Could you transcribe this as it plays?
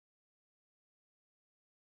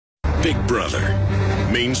Big Brother,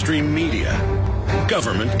 mainstream media,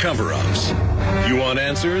 government cover-ups. You want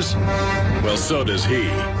answers? Well, so does he.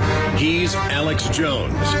 He's Alex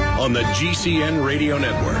Jones on the GCN Radio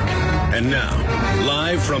Network. And now,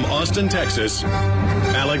 live from Austin, Texas,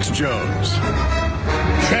 Alex Jones.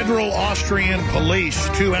 Federal Austrian police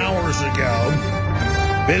 2 hours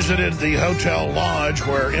ago visited the Hotel Lodge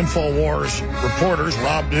where InfoWars reporters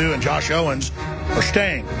Rob Dew and Josh Owens are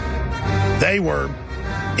staying. They were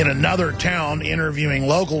in another town interviewing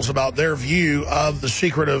locals about their view of the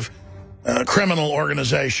secretive criminal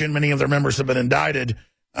organization. Many of their members have been indicted,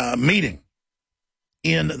 meeting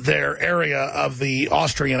in their area of the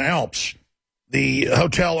Austrian Alps. The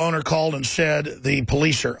hotel owner called and said the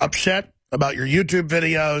police are upset about your YouTube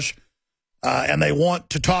videos, and they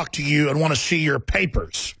want to talk to you and want to see your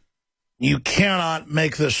papers. You cannot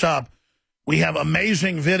make this up. We have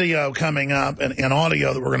amazing video coming up and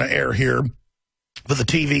audio that we're going to air here for the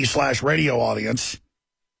TV/radio audience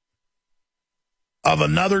of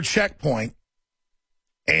another checkpoint,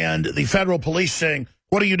 and the federal police saying,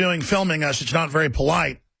 "What are you doing filming us? It's not very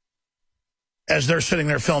polite," as they're sitting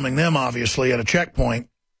there filming them, obviously, at a checkpoint.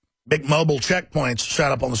 Big mobile checkpoints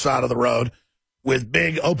set up on the side of the road with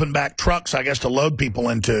big open-back trucks, I guess, to load people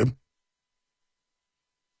into.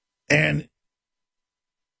 And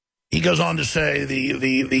he goes on to say,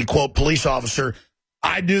 the quote, police officer,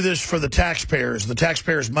 "I do this for the taxpayers. The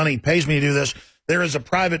taxpayers' money pays me to do this. There is a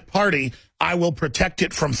private party. I will protect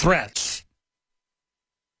it from threats."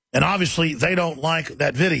 And obviously, they don't like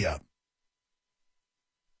that video.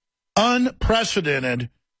 Unprecedented.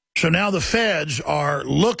 So now the feds are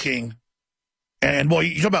looking, and boy,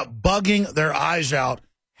 you talk about bugging their eyes out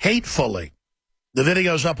hatefully. The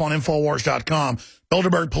video's up on Infowars.com.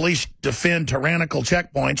 Bilderberg police defend tyrannical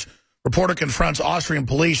checkpoints. Reporter confronts Austrian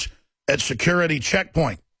police at security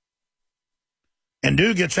checkpoint. And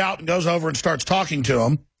dude gets out and goes over and starts talking to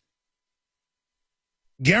him.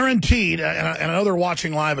 Guaranteed, and I know they're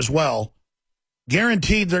watching live as well,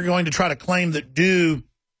 guaranteed they're going to try to claim that dude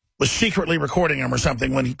was secretly recording him or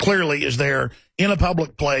something when he clearly is there in a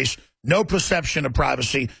public place, no perception of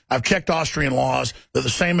privacy. I've checked Austrian laws. They're the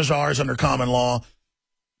same as ours under common law.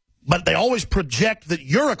 But they always project that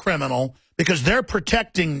you're a criminal because they're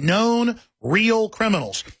protecting known, real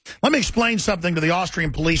criminals. Let me explain something to the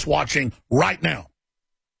Austrian police watching right now.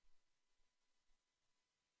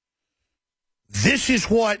 This is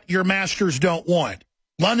what your masters don't want.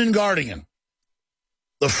 London Guardian,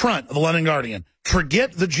 the front of the London Guardian.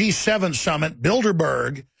 Forget the G7 summit.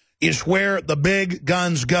 Bilderberg is where the big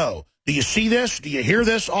guns go. Do you see this? Do you hear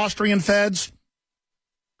this, Austrian feds?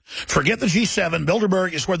 Forget the G7.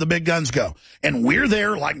 Bilderberg is where the big guns go. And we're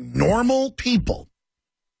there like normal people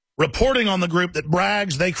reporting on the group that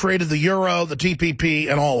brags they created the euro, the TPP,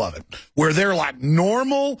 and all of it. We're there like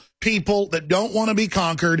normal people that don't want to be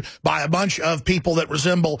conquered by a bunch of people that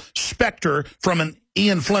resemble Spectre from an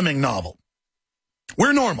Ian Fleming novel.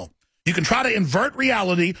 We're normal. You can try to invert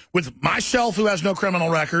reality with myself, who has no criminal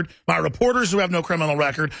record, my reporters who have no criminal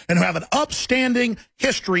record, and who have an upstanding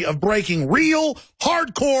history of breaking real,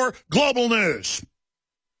 hardcore global news.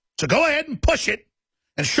 So go ahead and push it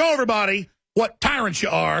and show everybody what tyrants you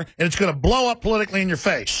are, and it's going to blow up politically in your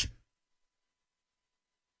face.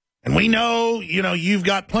 And we know, you've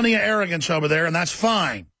got plenty of arrogance over there, and that's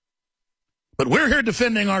fine. But we're here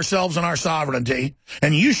defending ourselves and our sovereignty,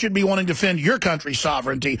 and you should be wanting to defend your country's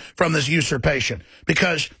sovereignty from this usurpation,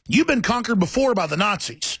 because you've been conquered before by the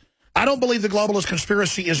Nazis. I don't believe the globalist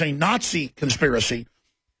conspiracy is a Nazi conspiracy,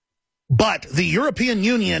 but the European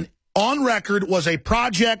Union, on record, was a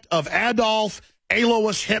project of Adolf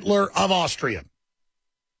Alois Hitler of Austria.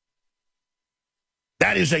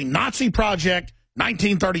 That is a Nazi project,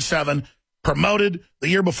 1937, promoted the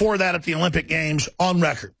year before that at the Olympic Games, on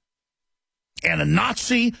record. And a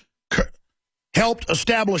Nazi helped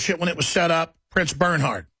establish it when it was set up, Prince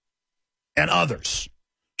Bernhard and others.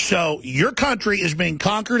 So your country is being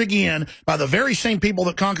conquered again by the very same people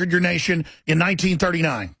that conquered your nation in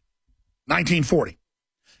 1939, 1940.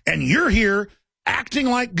 And you're here acting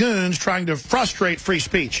like goons trying to frustrate free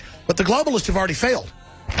speech. But the globalists have already failed.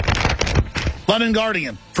 London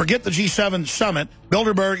Guardian, forget the G7 summit.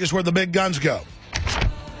 Bilderberg is where the big guns go.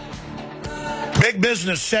 Big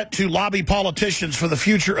business set to lobby politicians for the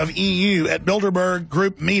future of EU at Bilderberg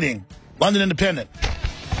Group meeting. London Independent.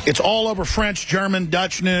 It's all over French, German,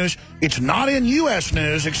 Dutch news. It's not in U.S.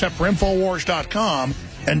 news except for Infowars.com.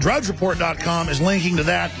 And DrudgeReport.com is linking to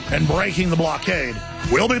that and breaking the blockade.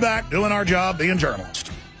 We'll be back doing our job being journalists.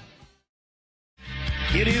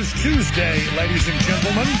 It is Tuesday, ladies and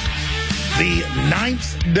gentlemen, the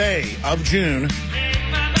 9th day of June,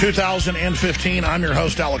 2015. I'm your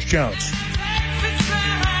host, Alex Jones.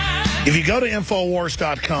 If you go to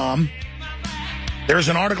Infowars.com, there's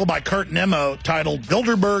an article by Kurt Nimmo titled,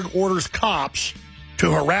 Bilderberg Orders Cops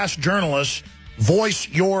to Harass Journalists, Voice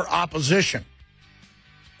Your Opposition.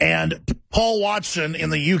 And Paul Watson in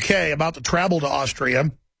the UK, about to travel to Austria,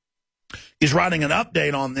 is writing an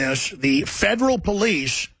update on this. The federal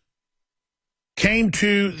police came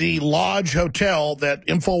to the Lodge Hotel that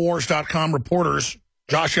Infowars.com reporters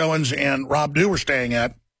Josh Owens and Rob Dew were staying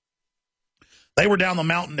at. They were down the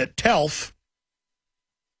mountain at Telf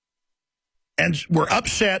and were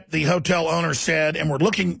upset, the hotel owner said, and were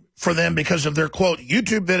looking for them because of their, quote,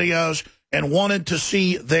 YouTube videos and wanted to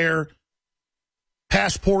see their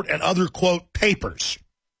passport and other, quote, papers.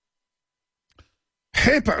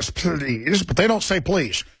 Papers, please. But they don't say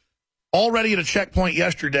please. Already at a checkpoint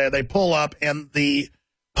yesterday, they pull up and the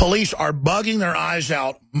police are bugging their eyes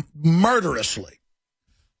out murderously,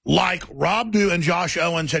 like Rob Dew and Josh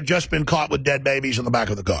Owens had just been caught with dead babies in the back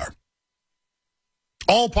of the car.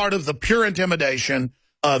 All part of the pure intimidation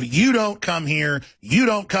of you don't come here, you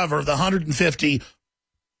don't cover the 150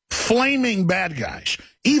 flaming bad guys.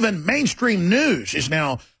 Even mainstream news is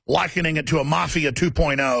now likening it to a Mafia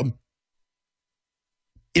 2.0,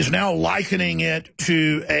 is now likening it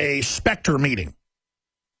to a Spectre meeting.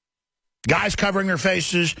 Guys covering their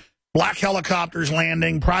faces, black helicopters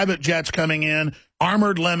landing, private jets coming in,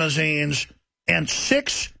 armored limousines, and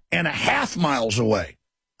 6.5 miles away.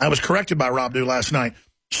 I was corrected by Rob Dew last night.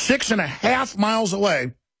 6.5 miles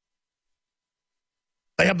away,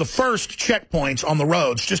 they have the first checkpoints on the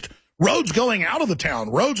roads, just roads going out of the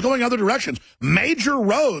town, roads going other directions, major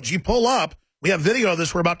roads. You pull up. We have video of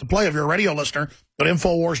this we're about to play. If you're a radio listener, go to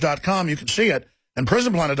Infowars.com. You can see it, and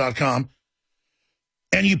PrisonPlanet.com.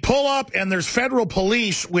 And you pull up, and there's federal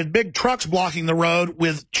police with big trucks blocking the road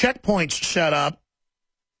with checkpoints set up,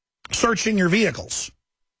 searching your vehicles.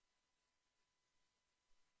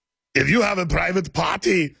 If you have a private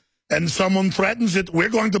party and someone threatens it, we're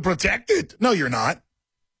going to protect it. No, you're not.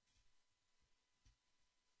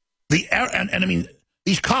 And I mean,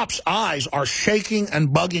 these cops' eyes are shaking and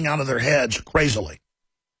bugging out of their heads crazily.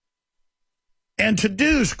 And to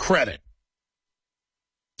Dew's credit,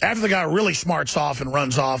 after the guy really smarts off and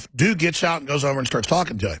runs off, Dew gets out and goes over and starts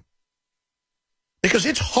talking to him. Because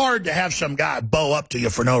it's hard to have some guy bow up to you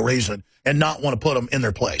for no reason and not want to put them in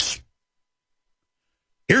their place.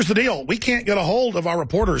 Here's the deal. We can't get a hold of our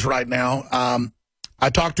reporters right now. I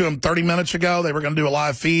talked to them 30 minutes ago. They were going to do a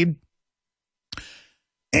live feed.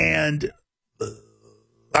 And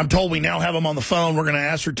I'm told we now have them on the phone. We're going to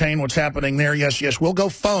ascertain what's happening there. Yes, we'll go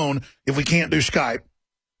phone if we can't do Skype.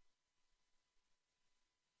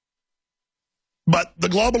 But the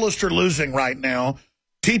globalists are losing right now.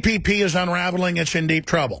 TPP is unraveling. It's in deep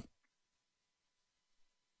trouble.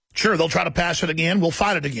 Sure, they'll try to pass it again. We'll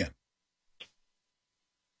fight it again.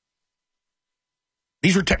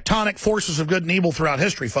 These are tectonic forces of good and evil throughout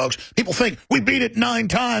history, folks. People think, we beat it 9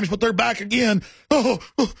 times, but they're back again. Oh,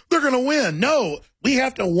 they're going to win. No, we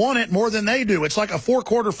have to want it more than they do. It's like a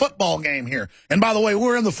 4-quarter football game here. And by the way,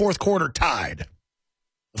 we're in the 4th quarter tied.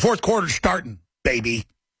 The 4th quarter's starting, baby.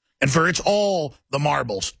 And for it's all the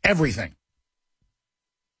marbles, everything.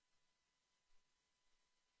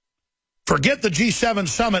 Forget the G7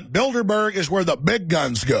 summit. Bilderberg is where the big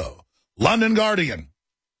guns go. London Guardian.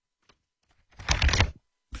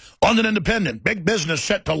 London Independent, big business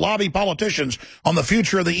set to lobby politicians on the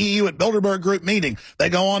future of the EU at Bilderberg Group meeting. They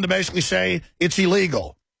go on to basically say it's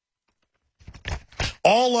illegal.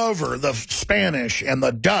 All over the Spanish and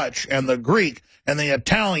the Dutch and the Greek and the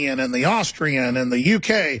Italian and the Austrian and the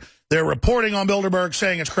UK, they're reporting on Bilderberg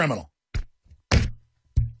saying it's criminal.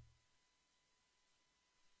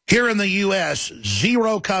 Here in the U.S.,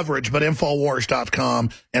 zero coverage, but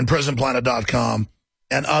Infowars.com and PrisonPlanet.com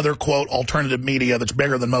and other, quote, alternative media that's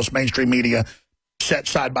bigger than most mainstream media set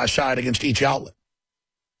side by side against each outlet.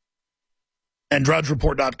 And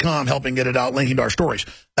DrudgeReport.com helping get it out, linking to our stories.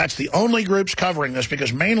 That's the only groups covering this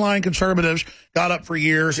because mainline conservatives got up for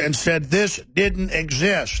years and said this didn't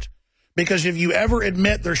exist. Because if you ever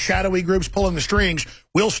admit there's shadowy groups pulling the strings,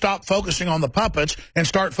 we'll stop focusing on the puppets and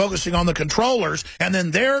start focusing on the controllers. And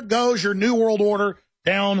then there goes your New World Order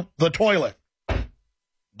down the toilet,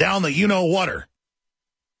 down the you-know-water.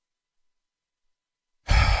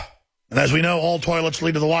 And as we know, all toilets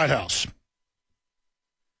lead to the White House.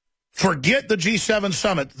 Forget the G7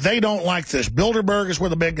 summit. They don't like this. Bilderberg is where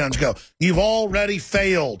the big guns go. You've already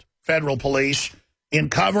failed, federal police, in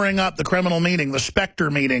covering up the criminal meeting, the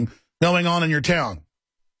Spectre meeting going on in your town.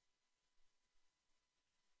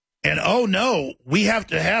 And, oh, no, we have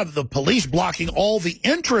to have the police blocking all the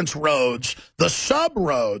entrance roads, the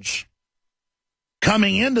sub-roads,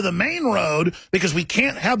 coming into the main road because we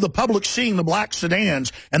can't have the public seeing the black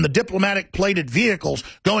sedans and the diplomatic plated vehicles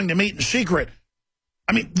going to meet in secret.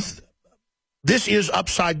 I mean, this is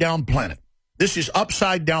upside down planet. This is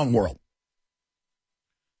upside down world.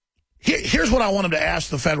 Here's what I wanted to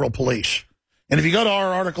ask the federal police. And if you go to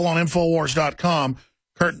our article on Infowars.com,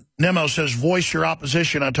 Kurt Nemo says, voice your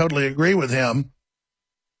opposition. I totally agree with him.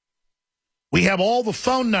 We have all the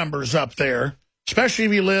phone numbers up there, especially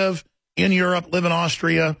if you live in Europe, live in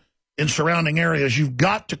Austria, in surrounding areas. You've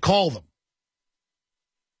got to call them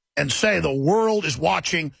and say, the world is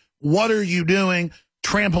watching. What are you doing?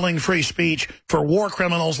 Trampling free speech for war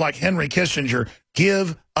criminals like Henry Kissinger.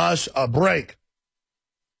 Give us a break.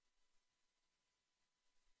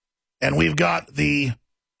 And we've got the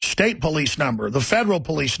state police number, the federal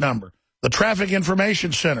police number, the Traffic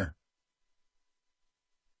Information Center,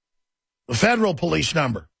 the federal police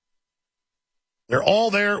number. They're all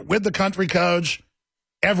there with the country codes,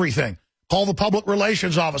 everything. Call the public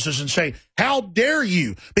relations offices and say, how dare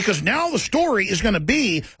you? Because now the story is going to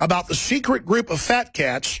be about the secret group of fat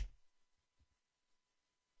cats.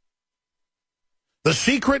 The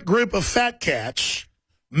secret group of fat cats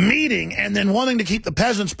meeting and then wanting to keep the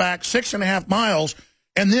peasants back 6.5 miles.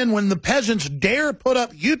 And then when the peasants dare put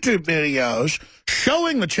up YouTube videos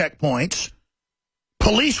showing the checkpoints,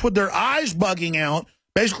 police with their eyes bugging out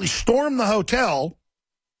basically storm the hotel,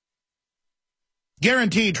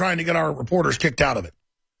 guaranteed trying to get our reporters kicked out of it.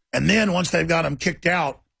 And then once they've got them kicked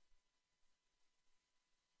out,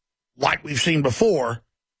 like we've seen before,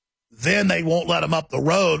 then they won't let them up the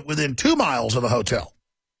road within 2 miles of the hotel.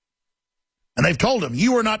 And they've told them,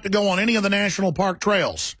 you are not to go on any of the national park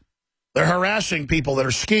trails. They're harassing people that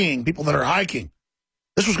are skiing, people that are hiking.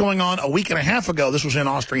 This was going on a week and a half ago. This was in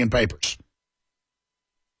Austrian papers.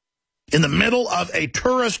 In the middle of a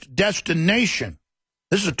tourist destination.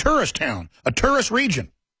 This is a tourist town, a tourist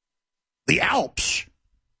region. The Alps.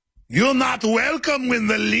 You're not welcome when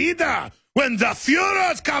the leader, when the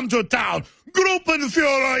Führers come to town.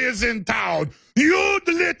 Gruppenführer is in town. You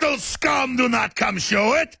little scum do not come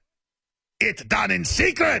show it. It's done in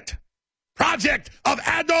secret. Project of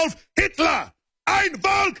Adolf Hitler. Ein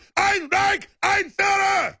Volk, ein Reich, ein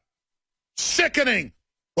Führer. Sickening.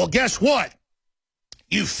 Well, guess what?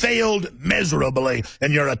 You failed miserably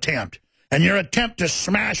in your attempt. And your attempt to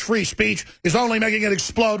smash free speech is only making it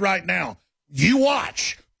explode right now. You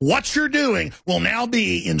watch. What you're doing will now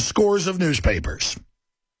be in scores of newspapers.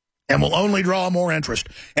 And will only draw more interest.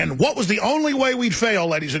 And what was the only way we'd fail,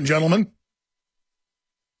 ladies and gentlemen?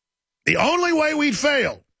 The only way we'd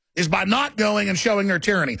fail is by not going and showing their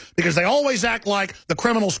tyranny. Because they always act like the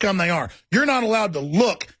criminal scum they are. You're not allowed to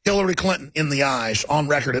look Hillary Clinton in the eyes on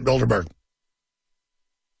record at Bilderberg.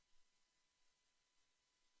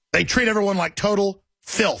 They treat everyone like total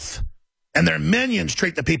filth. And their minions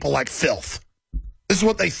treat the people like filth. This is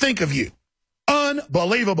what they think of you.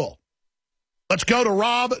 Unbelievable. Let's go to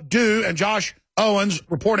Rob Dew and Josh Owens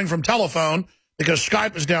reporting from telephone because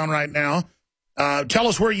Skype is down right now. Tell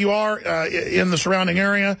us where you are in the surrounding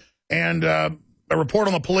area and a report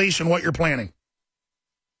on the police and what you're planning.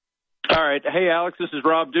 All right. Hey, Alex, this is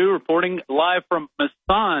Rob Dew reporting live from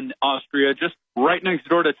Mesan, Austria, just right next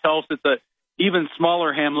door to Telfs. It's a even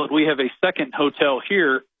smaller hamlet. We have a second hotel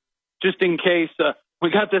here just in case. We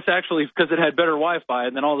got this actually because it had better Wi-Fi,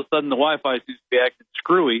 and then all of a sudden the Wi-Fi seems to be acting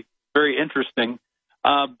screwy. Very interesting.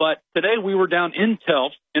 But today we were down in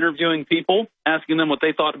Telfs interviewing people, asking them what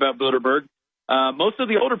they thought about Bilderberg. Most of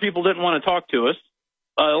the older people didn't want to talk to us.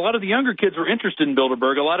 A lot of the younger kids were interested in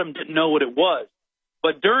Bilderberg. A lot of them didn't know what it was.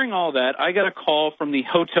 But during all that, I got a call from the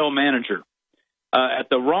hotel manager at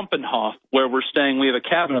the Rompenhof where we're staying. We have a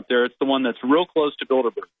cabin up there. It's the one that's real close to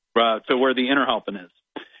Bilderberg, to where the Innerhalpen is.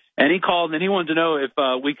 And he called, and he wanted to know if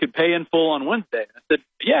we could pay in full on Wednesday. I said,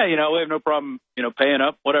 yeah, we have no problem, paying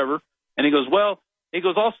up, whatever. And he goes,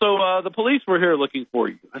 also, the police were here looking for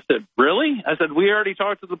you. I said, really? I said, we already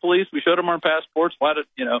talked to the police. We showed them our passports.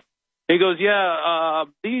 He goes, yeah,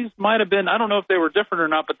 these might have been, I don't know if they were different or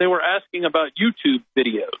not, but they were asking about YouTube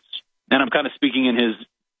videos. And I'm kind of speaking in his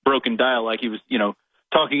broken dialect. He was,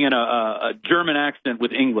 talking in a German accent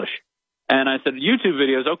with English. And I said, YouTube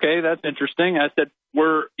videos, okay, that's interesting. I said,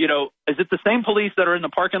 is it the same police that are in the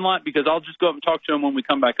parking lot? Because I'll just go up and talk to them when we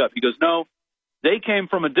come back up. He goes, no, they came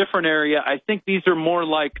from a different area. I think these are more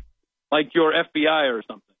like your FBI or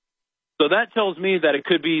something. So that tells me that it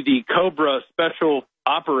could be the Cobra special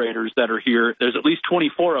operators that are here. There's at least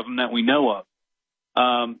 24 of them that we know of.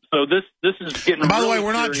 So this is getting. And by the really way,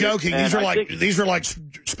 we're not serious, joking. These are like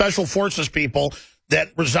special forces people that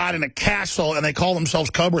reside in a castle and they call themselves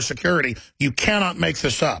Cobra Security. You cannot make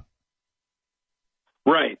this up.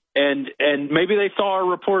 Right. And maybe they saw a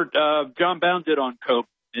report John Bound did on Cope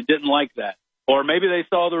and didn't like that. Or maybe they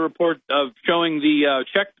saw the report of showing the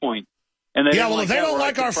checkpoint. And they if they don't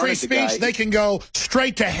like our free speech, they can go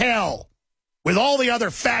straight to hell with all the other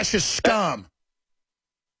fascist scum.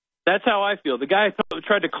 That's how I feel. The guy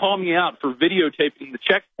tried to call me out for videotaping the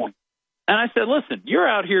checkpoint. And I said, listen, you're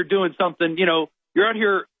out here doing something, you're out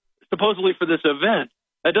here supposedly for this event.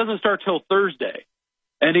 That doesn't start till Thursday.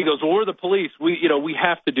 And he goes, well, we're the police. We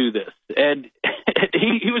have to do this. And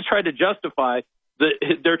he was trying to justify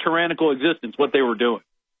their tyrannical existence, what they were doing.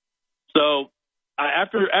 So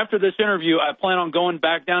after this interview, I plan on going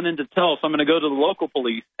back down into Tulsa. I'm going to go to the local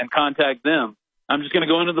police and contact them. I'm just going to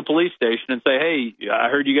go into the police station and say, hey, I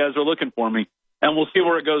heard you guys are looking for me, and we'll see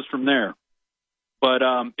where it goes from there. But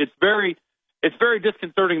it's very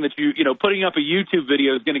disconcerting that putting up a YouTube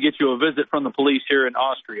video is going to get you a visit from the police here in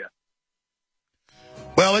Austria.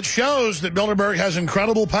 Well, it shows that Bilderberg has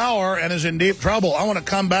incredible power and is in deep trouble. I want to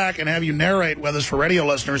come back and have you narrate with us for radio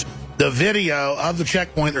listeners the video of the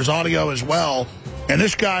checkpoint. There's audio as well. And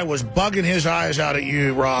this guy was bugging his eyes out at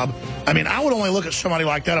you, Rob. I mean, I would only look at somebody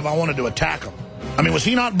like that if I wanted to attack him. I mean, was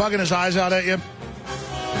he not bugging his eyes out at you?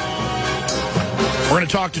 We're going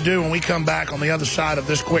to talk to Do when we come back on the other side of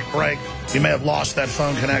this quick break. You may have lost that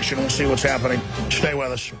phone connection. We'll see what's happening. Stay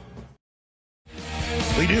with us.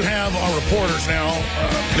 We do have our reporters now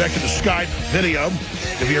connected to Skype video.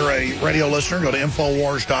 If you're a radio listener, go to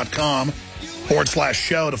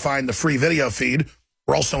Infowars.com/show to find the free video feed.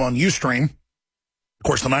 We're also on Ustream. Of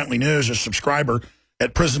course, the nightly news is subscriber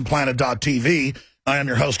at prisonplanet.tv. I am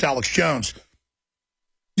your host, Alex Jones.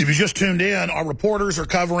 If you just tuned in, our reporters are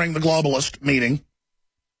covering the globalist meeting,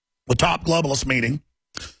 the top globalist meeting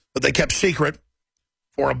that they kept secret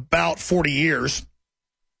for about 40 years.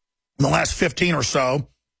 In the last 15 or so,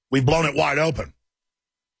 we've blown it wide open.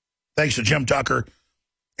 Thanks to Jim Tucker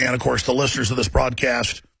and, of course, the listeners of this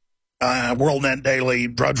broadcast, WorldNet Daily,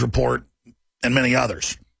 Drudge Report, and many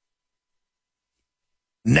others.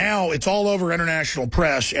 Now it's all over international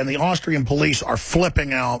press, and the Austrian police are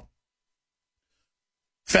flipping out.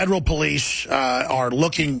 Federal police are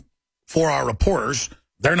looking for our reporters.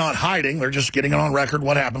 They're not hiding. They're just getting it on record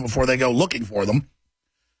what happened before they go looking for them.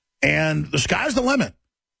 And the sky's the limit.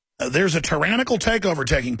 There's a tyrannical takeover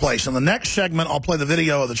taking place. In the next segment, I'll play the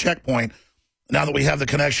video of the checkpoint now that we have the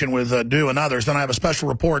connection with Do and others. Then I have a special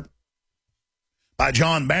report by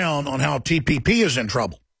John Bound on how TPP is in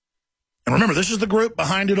trouble. And remember, this is the group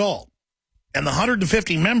behind it all. And the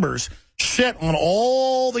 150 members sit on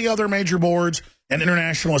all the other major boards and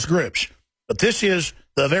internationalist groups. But this is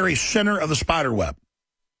the very center of the spider web.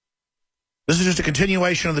 This is just a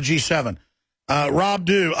continuation of the G7. Rob,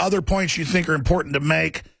 Do, other points you think are important to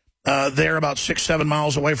make there about 6-7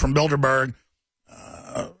 miles away from Bilderberg,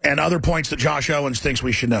 and other points that Josh Owens thinks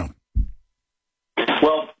we should know?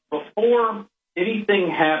 Well, before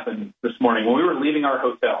anything happened this morning, when we were leaving our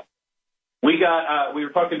hotel, we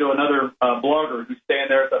were talking to another blogger who's staying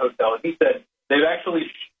there at the hotel, and he said they've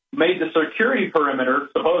actually made the security perimeter,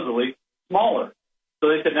 supposedly, smaller. So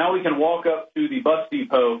they said now we can walk up to the bus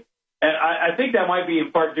depot, and I think that might be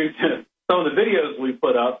in part due to some of the videos we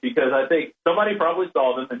put up, because I think somebody probably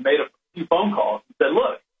saw them and made a few phone calls and said,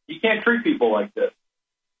 look, you can't treat people like this.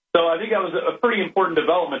 So I think that was a pretty important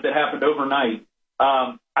development that happened overnight.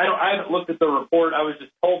 I haven't looked at the report. I was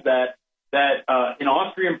just told that in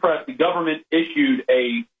Austrian press, the government issued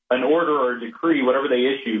an order or a decree, whatever they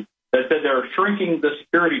issued, that said they're shrinking the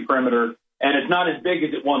security perimeter, and it's not as big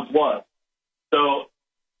as it once was. So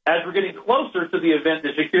as we're getting closer to the event,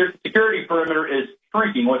 the security perimeter is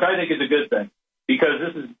shrinking, which I think is a good thing, because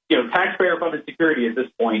this is taxpayer-funded security at this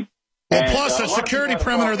point. Well, and plus a security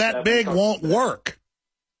perimeter that big won't work.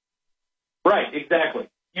 Right, exactly.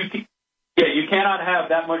 You cannot have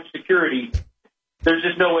that much security. There's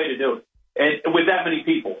just no way to do it, and with that many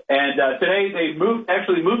people. And today they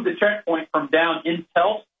actually moved the checkpoint from down in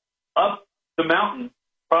Telfs up the mountain,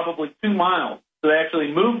 probably 2 miles. So they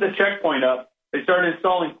actually moved the checkpoint up. They started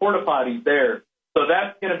installing porta potties there. So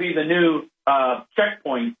that's going to be the new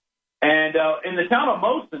checkpoint. And in the town of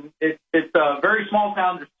Mosen, it's a very small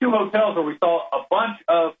town. There's 2 hotels where we saw a bunch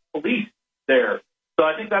of police there. So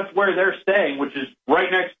I think that's where they're staying, which is right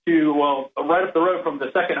next to, right up the road from the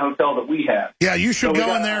second hotel that we have. Yeah, you should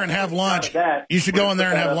go in there and have lunch. You should go in there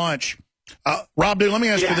and have lunch. Rob, dude, let me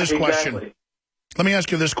ask you this question. Let me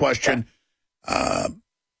ask you this question. Well,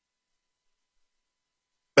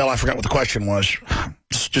 I forgot what the question was.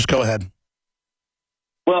 Just go ahead.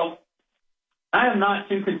 Well, I am not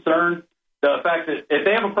too concerned The fact that if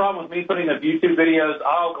they have a problem with me putting up YouTube videos,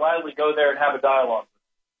 I'll gladly go there and have a dialogue.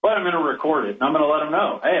 But I'm going to record it, and I'm going to let them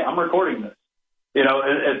know, hey, I'm recording this. You know,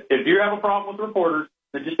 if you have a problem with reporters,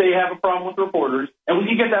 then just say you have a problem with reporters, and we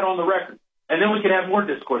can get that on the record. And then we can have more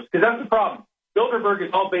discourse, because that's the problem. Bilderberg is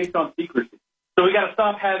all based on secrecy. So we got to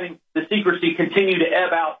stop having the secrecy continue to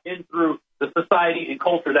ebb out in through the society and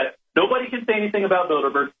culture that nobody can say anything about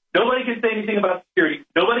Bilderberg. Nobody can say anything about security.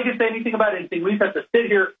 Nobody can say anything about anything. We just have to sit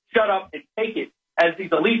here, shut up, and take it as these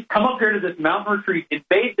elites come up here to this mountain retreat,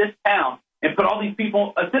 invade this town, and put all these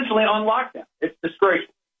people essentially on lockdown. It's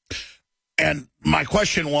disgraceful. And my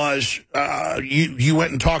question was, you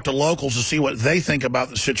went and talked to locals to see what they think about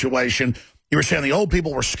the situation. You were saying the old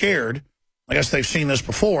people were scared. I guess they've seen this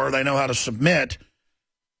before. They know how to submit.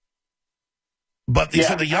 But you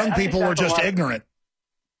said the young people were just ignorant.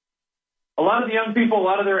 A lot of the young people, a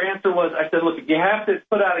lot of their answer was, I said, look, you have to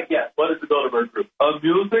put out a guess. What is the Bilderberg group? A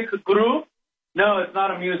music group? No, it's not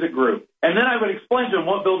a music group. And then I would explain to them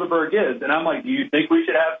what Bilderberg is. And I'm like, do you think we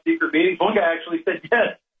should have secret meetings? One guy actually said,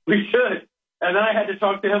 yes, we should. And then I had to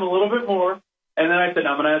talk to him a little bit more. And then I said,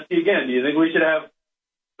 I'm going to ask you again, do you think we should have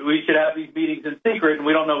these meetings in secret and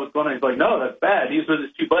we don't know what's going on? He's like, no, that's bad. These were his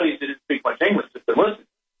two buddies who didn't speak much English. I said, listen,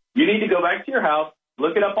 you need to go back to your house,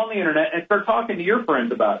 look it up on the internet, and start talking to your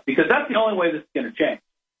friends about it, because that's the only way this is going to change.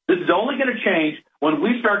 This is only going to change when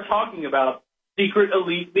we start talking about secret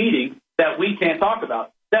elite meetings that we can't talk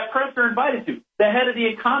about, that press are invited to. The head of The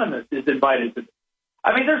Economist is invited to.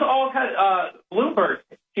 I mean, there's all kinds Bloomberg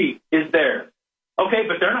chief is there. Okay,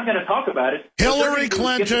 but they're not going to talk about it. Hillary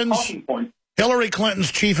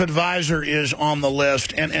Clinton's chief advisor is on the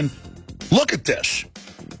list. And look at this.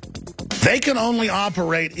 They can only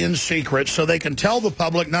operate in secret, so they can tell the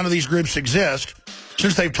public none of these groups exist.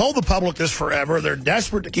 Since they've told the public this forever, they're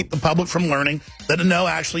desperate to keep the public from learning that, no,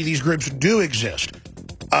 actually, these groups do exist.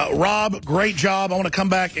 Rob, great job. I want to come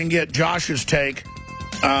back and get Josh's take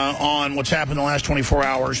on what's happened in the last 24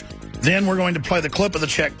 hours. Then we're going to play the clip of the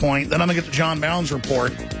checkpoint. Then I'm going to get the John Bounds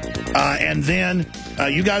report. And then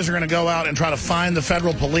you guys are going to go out and try to find the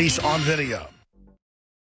federal police on video.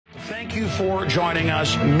 Thank you for joining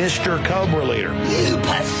us, Mr. Cobra Leader. You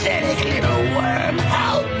pathetic little worm.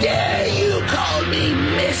 How dare you call me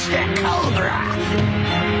Mr. Cobra?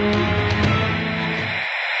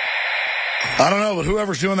 I don't know, but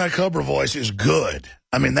whoever's doing that Cobra voice is good.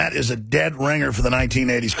 I mean, that is a dead ringer for the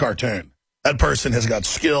 1980s cartoon. That person has got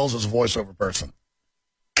skills as a voiceover person.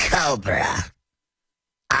 Cobra.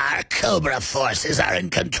 Our Cobra forces are in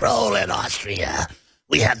control in Austria.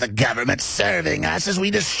 We have the government serving us as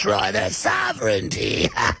we destroy their sovereignty.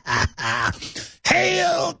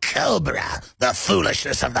 Hail, Cobra! The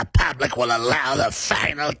foolishness of the public will allow the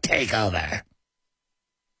final takeover.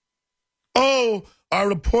 Oh, our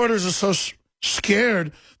reporters are so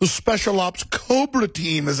scared. The Special Ops Cobra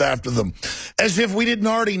team is after them. As if we didn't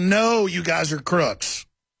already know you guys are crooks.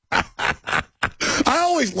 I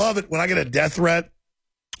always love it when I get a death threat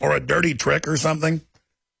or a dirty trick or something.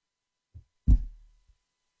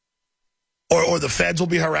 Or the feds will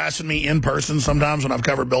be harassing me in person sometimes when I've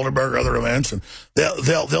covered Bilderberg or other events, and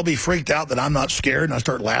they'll be freaked out that I'm not scared, and I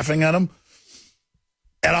start laughing at them.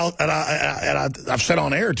 And I've said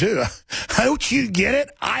on air too. Don't you get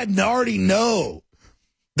it? I already know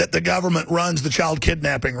that the government runs the child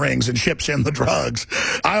kidnapping rings and ships in the drugs.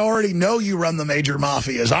 I already know you run the major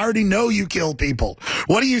mafias. I already know you kill people.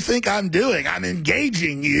 What do you think I'm doing? I'm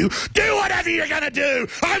engaging you. Do whatever you're going to do.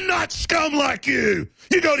 I'm not scum like you.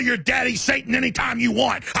 You go to your daddy Satan anytime you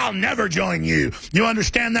want. I'll never join you. You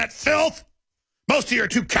understand that filth? Most of you are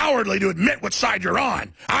too cowardly to admit what side you're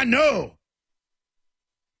on. I know.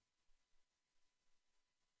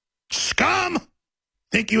 Scum!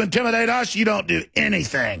 Think you intimidate us? You don't do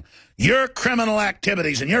anything. Your criminal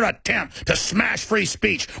activities and your attempt to smash free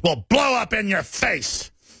speech will blow up in your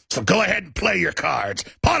face. So go ahead and play your cards.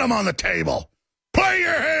 Put them on the table. Play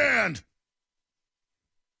your hand.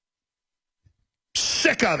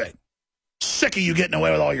 Sick of it. Sick of you getting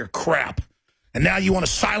away with all your crap. And now you want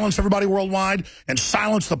to silence everybody worldwide and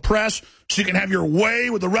silence the press so you can have your way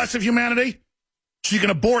with the rest of humanity? So you can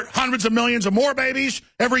abort hundreds of millions of more babies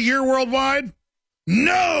every year worldwide?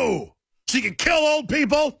 No! So you can kill old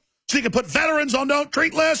people? So you can put veterans on don't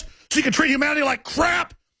treat lists? So you can treat humanity like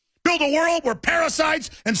crap? Build a world where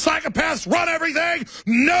parasites and psychopaths run everything?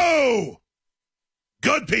 No!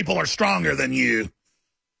 Good people are stronger than you.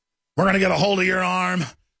 We're going to get a hold of your arm.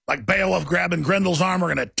 Like Beowulf grabbing Grendel's arm,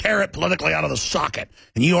 we're going to tear it politically out of the socket.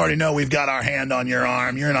 And you already know we've got our hand on your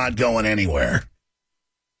arm. You're not going anywhere.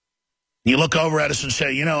 You look over at us and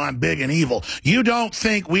say, you know, I'm big and evil. You don't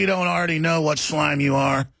think we don't already know what slime you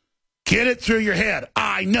are? Get it through your head.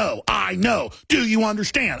 I know. I know. Do you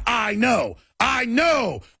understand? I know. I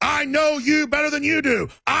know. I know you better than you do.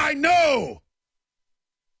 I know.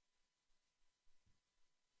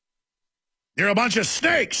 You're a bunch of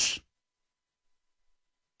snakes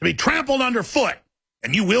to be trampled underfoot,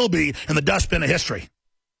 and you will be in the dustbin of history.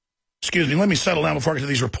 Excuse me, let me settle down before I get to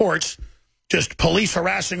these reports. Just police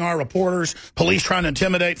harassing our reporters, police trying to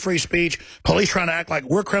intimidate free speech, police trying to act like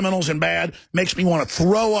we're criminals and bad, makes me want to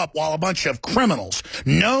throw up while a bunch of criminals,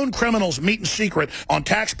 known criminals, meet in secret on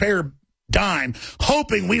taxpayer dime,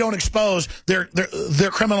 hoping we don't expose their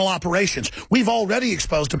criminal operations. We've already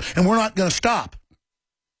exposed them, and we're not going to stop.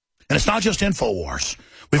 And it's not just InfoWars.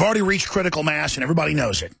 We've already reached critical mass, and everybody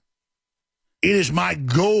knows it. It is my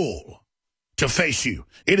goal to face you.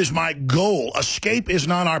 It is my goal. Escape is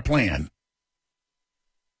not our plan.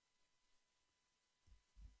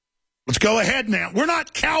 Let's go ahead now. We're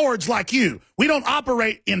not cowards like you. We don't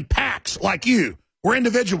operate in packs like you. We're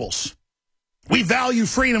individuals. We value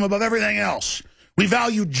freedom above everything else. We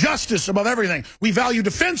value justice above everything. We value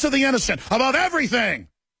defense of the innocent above everything.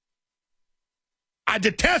 I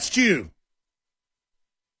detest you.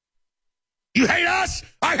 You hate us?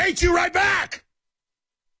 I hate you right back.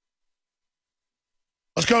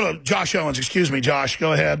 Let's go to Josh Owens. Excuse me, Josh.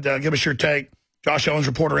 Go ahead. Give us your take. Josh Owens,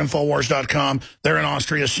 reporter, Infowars.com. They're in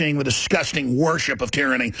Austria seeing the disgusting worship of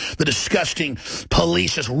tyranny, the disgusting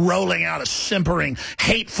police just rolling out a simpering,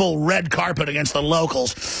 hateful red carpet against the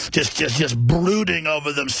locals, just brooding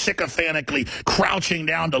over them, sycophantically crouching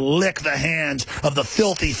down to lick the hands of the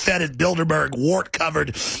filthy, fetid Bilderberg,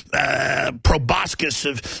 wart-covered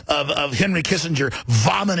proboscis of Henry Kissinger,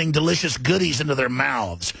 vomiting delicious goodies into their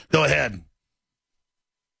mouths. Go ahead.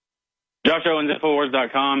 Josh Owens,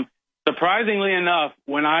 Infowars.com. Surprisingly enough,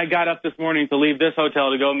 when I got up this morning to leave this hotel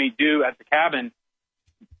to go meet Dew at the cabin,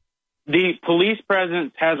 the police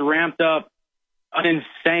presence has ramped up an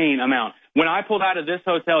insane amount. When I pulled out of this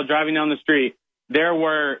hotel driving down the street, there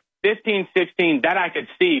were 15, 16 that I could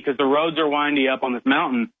see because the roads are windy up on this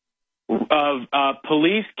mountain of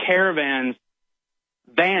police caravans,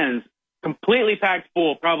 vans, completely packed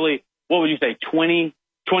full, probably, what would you say, 20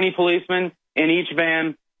 policemen in each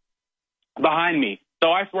van behind me.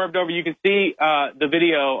 So I swerved over. You can see the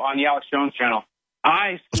video on the Alex Jones channel.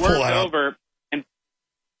 I swerved over and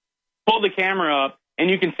pulled the camera up, and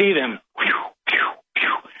you can see them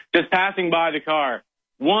just passing by the car,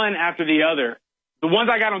 one after the other. The ones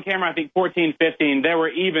I got on camera, I think 14, 15, there were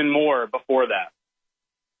even more before that.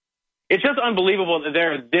 It's just unbelievable that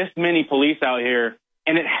there are this many police out here,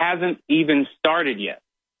 and it hasn't even started yet.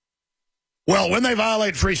 Well, when they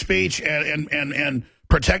violate free speech and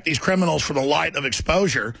protect these criminals from the light of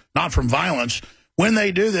exposure, not from violence, when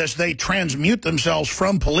they do this, they transmute themselves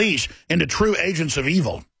from police into true agents of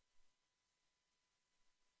evil.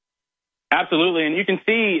 Absolutely. And you can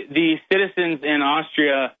see the citizens in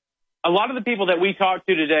Austria, a lot of the people that we talked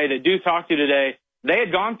to today, that do talk to today, they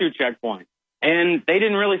had gone through checkpoints, and they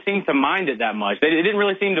didn't really seem to mind it that much. It didn't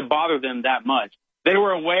really seem to bother them that much. They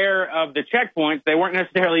were aware of the checkpoints. They weren't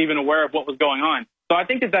necessarily even aware of what was going on. So I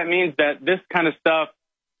think that means that this kind of stuff,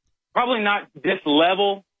 probably not this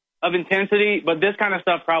level of intensity, but this kind of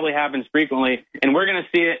stuff probably happens frequently, and we're going to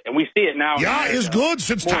see it, and we see it now. Yeah, it's good.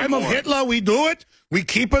 Since time of Hitler, we do it. We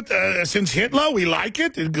keep it. Since Hitler, we like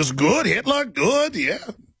it. It was good. Hitler, good, yeah.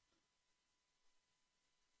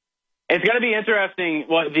 It's going to be interesting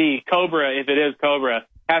what the Cobra, if it is Cobra,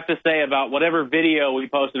 has to say about whatever video we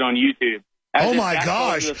posted on YouTube. Oh, my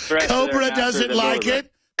gosh. Cobra doesn't like it.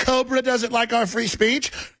 Cobra doesn't like our free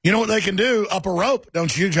speech. You know what they can do? Up a rope,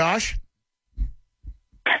 don't you, Josh?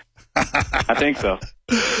 I think so.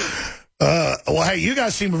 Well, hey, you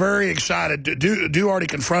guys seem very excited. Do already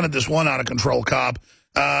confronted this one out-of-control cop.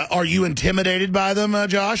 Are you intimidated by them,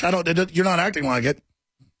 Josh? You're not acting like it.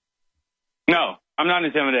 No, I'm not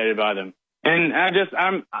intimidated by them. And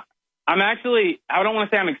I'm actually, I don't want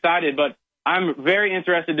to say I'm excited, but I'm very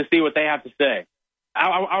interested to see what they have to say.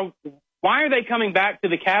 Why are they coming back to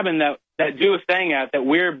the cabin that Dew is staying at, that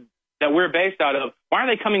we're based out of? Why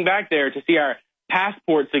are they coming back there to see our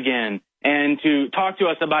passports again and to talk to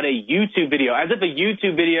us about a YouTube video, as if a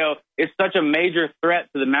YouTube video is such a major threat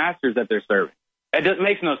to the masters that they're serving? It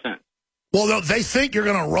makes no sense. Well, they think you're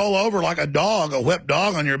going to roll over like a dog, a whipped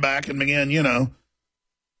dog on your back, and begin,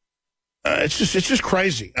 it's just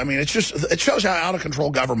crazy. I mean, it shows how out of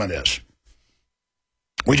control government is.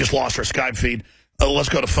 We just lost our Skype feed. Let's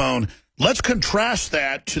go to phone. Let's contrast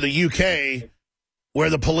that to the UK,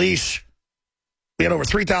 where the police, we had over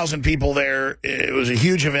 3,000 people there. It was a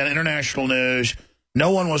huge event, international news.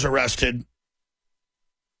 No one was arrested.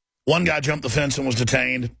 One guy jumped the fence and was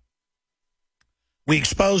detained. We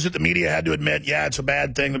exposed it. The media had to admit, yeah, it's a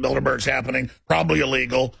bad thing. The Bilderberg's happening, probably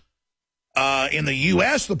illegal. In the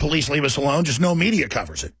U.S., the police leave us alone. Just no media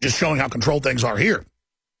covers it, just showing how controlled things are here.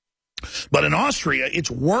 But in Austria, it's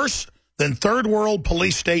worse than third world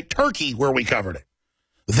police state Turkey, where we covered it.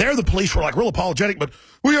 There, the police were like real apologetic, but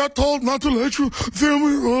we are told not to let you film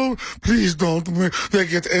it. Oh, please don't. They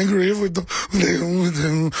get angry if we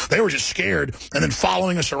don't. They were just scared and then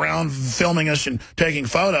following us around, filming us and taking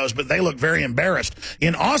photos, but they look very embarrassed.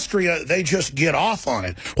 In Austria, they just get off on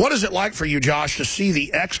it. What is it like for you, Josh, to see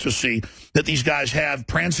the ecstasy that these guys have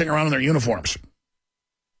prancing around in their uniforms?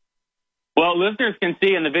 Well, listeners can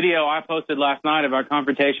see in the video I posted last night of our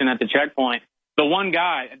confrontation at the checkpoint, the one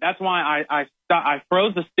guy, that's why I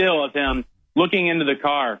froze the still of him looking into the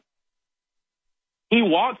car. He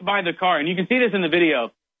walked by the car, and you can see this in the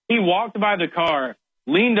video. He walked by the car,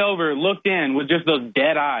 leaned over, looked in with just those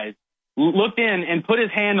dead eyes, looked in and put his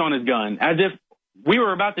hand on his gun as if we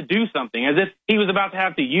were about to do something, as if he was about to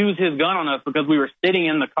have to use his gun on us because we were sitting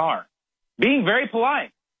in the car. Being very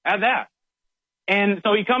polite at that. And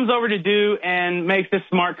so he comes over to do and makes this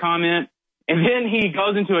smart comment. And then he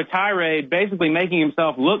goes into a tirade, basically making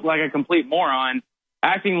himself look like a complete moron,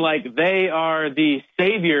 acting like they are the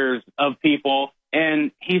saviors of people.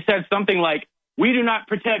 And he said something like, we do not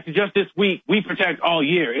protect just this week. We protect all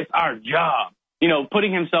year. It's our job. You know,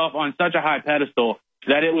 putting himself on such a high pedestal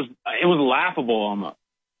that it was laughable almost.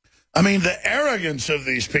 I mean, the arrogance of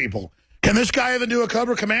these people. Can this guy even do a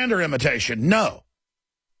Cobra Commander imitation? No.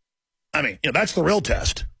 I mean, you know, that's the real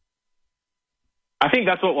test. I think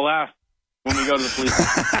that's what we'll ask when we go to the police.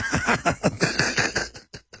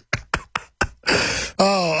 Oh,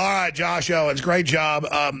 all right, Josh Owens, great job.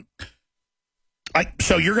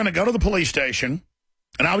 So you're going to go to the police station,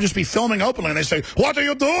 and I would just be filming openly, and they say, what are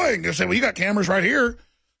you doing? They say, well, you got cameras right here.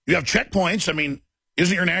 You have checkpoints. I mean,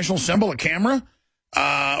 isn't your national symbol a camera?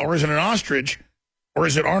 Or is it an ostrich? Or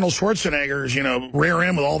is it Arnold Schwarzenegger's, you know, rear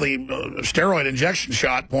end with all the steroid injection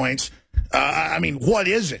shot points? I mean, what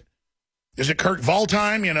is it? Is it Kurt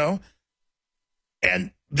Waldheim, you know?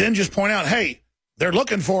 And then just point out, hey, they're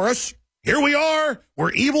looking for us. Here we are.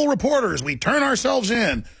 We're evil reporters. We turn ourselves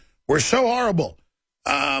in. We're so horrible.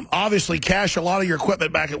 Obviously, cache a lot of your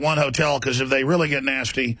equipment back at one hotel, because if they really get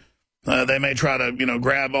nasty, they may try to, you know,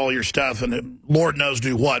 grab all your stuff and Lord knows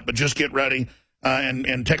do what. But just get ready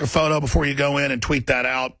and take a photo before you go in and tweet that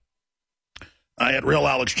out at Real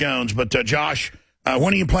Alex Jones. But, Josh,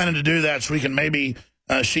 when are you planning to do that so we can maybe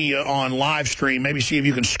see you on live stream, maybe see if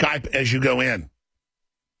you can Skype as you go in?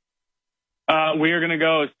 We are going to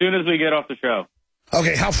go as soon as we get off the show.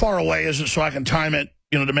 Okay, how far away is it so I can time it,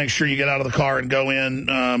 you know, to make sure you get out of the car and go in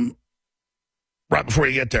right before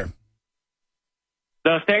you get there?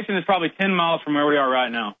 The station is probably 10 miles from where we are right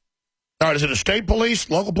now. All right, is it a state police,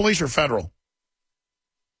 local police, or federal?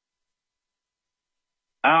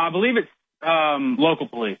 I believe it's local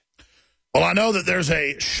police. Well, I know that there's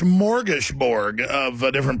a smorgasbord of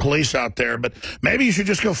different police out there, but maybe you should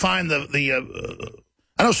just go find the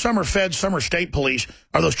I know some are feds, some are state police.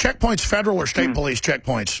 Are those checkpoints federal or state police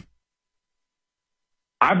checkpoints?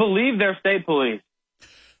 I believe they're state police.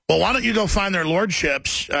 Well, why don't you go find their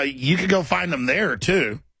lordships? You could go find them there,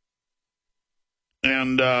 too.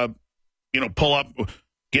 And, you know, pull up,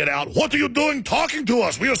 get out. What are you doing talking to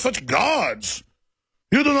us? We are such gods.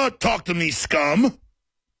 You do not talk to me, scum.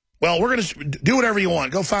 Well, we're going to do whatever you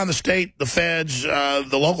want. Go find the state, the feds, the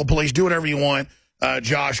local police. Do whatever you want.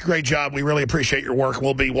 Josh, great job. We really appreciate your work.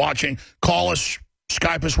 We'll be watching. Call us,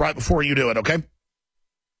 Skype us right before you do it, okay?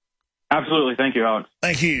 Absolutely. Thank you, Alex.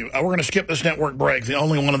 Thank you. We're going to skip this network break, the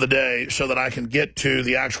only one of the day, so that I can get to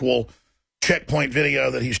the actual checkpoint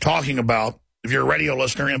video that he's talking about. If you're a radio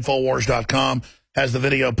listener, Infowars.com has the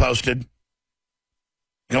video posted. You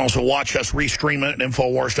can also watch us restream it at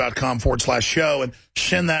Infowars.com/show and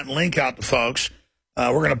send that link out to folks.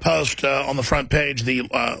 We're going to post on the front page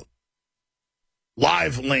the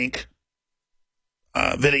live link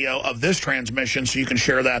video of this transmission so you can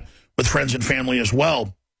share that with friends and family as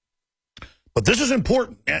well. But this is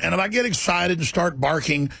important, and if I get excited and start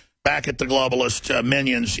barking back at the globalist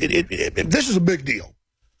minions, this is a big deal.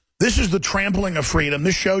 This is the trampling of freedom.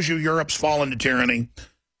 This shows you Europe's fall into tyranny.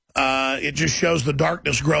 It just shows the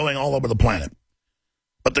darkness growing all over the planet.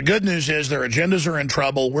 But the good news is their agendas are in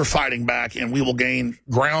trouble. We're fighting back, and we will gain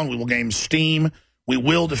ground. We will gain steam. We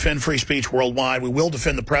will defend free speech worldwide. We will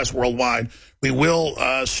defend the press worldwide. We will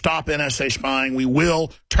stop NSA spying. We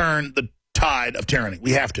will turn the tide of tyranny.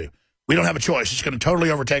 We have to. We don't have a choice. It's going to totally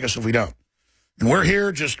overtake us if we don't. And we're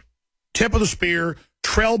here just tip of the spear,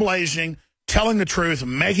 trailblazing, telling the truth,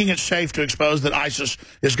 making it safe to expose that ISIS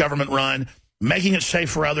is government-run. making it safe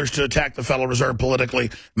for others to attack the Federal Reserve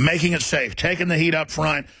politically, making it safe, taking the heat up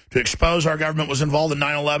front to expose our government was involved in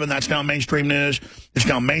 9/11. That's now mainstream news. It's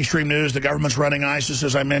now mainstream news. The government's running ISIS,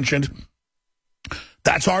 as I mentioned.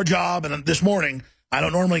 That's our job. And this morning, I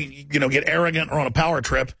don't normally, get arrogant or on a power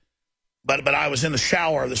trip, but I was in the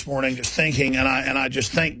shower this morning just thinking, and I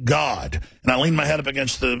just thank God. And I leaned my head up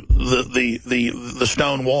against the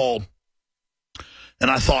stone wall, and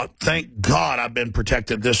I thought, thank God I've been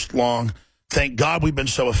protected this long. Thank God we've been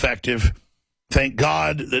so effective. Thank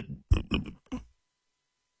God that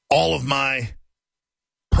all of my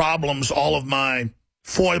problems, all of my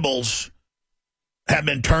foibles have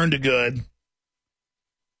been turned to good.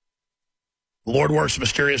 The Lord works in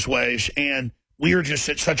mysterious ways, and we are just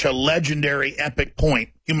at such a legendary, epic point.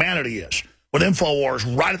 Humanity is, with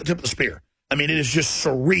InfoWars right at the tip of the spear. I mean, it is just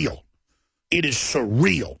surreal. It is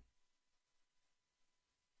surreal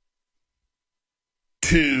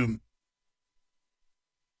to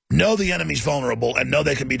know the enemy's vulnerable and know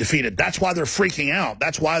they can be defeated. That's why they're freaking out.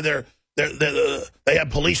 That's why they have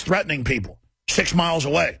police threatening people 6 miles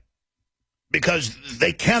away, because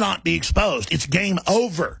they cannot be exposed. It's game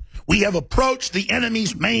over. We have approached the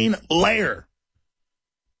enemy's main lair.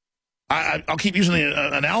 I'll keep using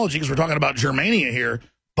the analogy because we're talking about Germania here,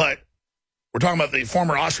 but we're talking about the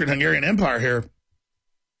former Austrian-Hungarian Empire here.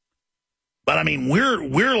 But, I mean,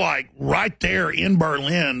 we're like right there in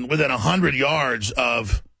Berlin within 100 yards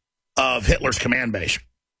of Hitler's command base.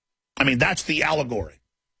 I mean, that's the allegory.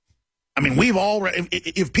 I mean, we've already,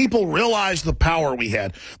 if people realize the power we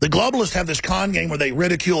had, the globalists have this con game where they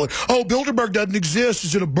ridicule it. Oh, Bilderberg doesn't exist.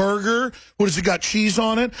 Is it a burger? What, has it got cheese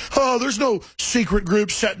on it? Oh, there's no secret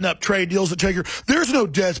groups setting up trade deals that take her. There's no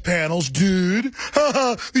death panels, dude.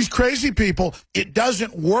 These crazy people. It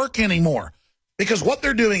doesn't work anymore because what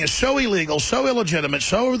they're doing is so illegal, so illegitimate,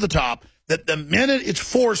 so over the top that the minute it's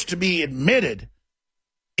forced to be admitted,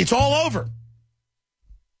 it's all over.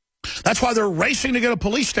 That's why they're racing to get a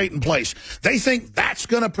police state in place. They think that's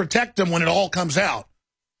going to protect them when it all comes out.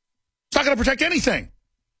 It's not going to protect anything.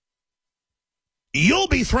 You'll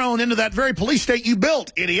be thrown into that very police state you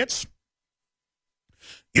built, idiots.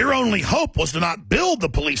 Your only hope was to not build the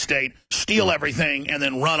police state, steal everything, and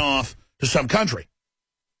then run off to some country.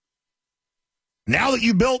 Now that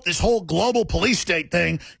you built this whole global police state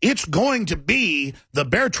thing, it's going to be the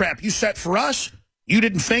bear trap you set for us. You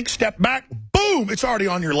didn't think, step back, boom, it's already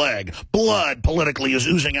on your leg. Blood politically is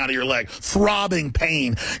oozing out of your leg. Throbbing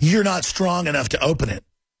pain. You're not strong enough to open it.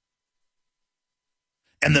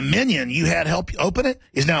 And the minion you had help you open it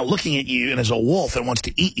is now looking at you and is a wolf and wants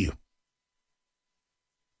to eat you.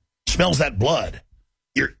 Smells that blood.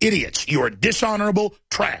 You're idiots. You are dishonorable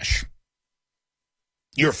trash.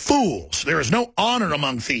 You're fools. There is no honor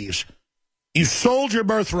among thieves. You sold your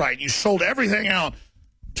birthright. You sold everything out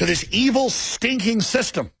to this evil, stinking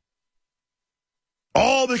system.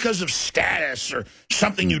 All because of status or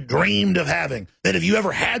something you dreamed of having. That if you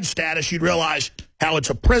ever had status, you'd realize how it's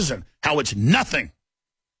a prison, how it's nothing.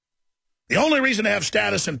 The only reason to have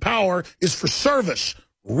status and power is for service,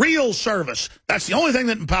 real service. That's the only thing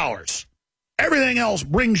that empowers. Everything else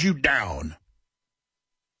brings you down.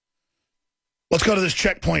 Let's go to this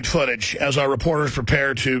checkpoint footage as our reporters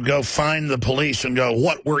prepare to go find the police and go,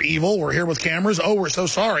 what, we're evil? We're here with cameras? Oh, we're so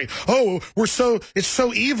sorry. Oh, it's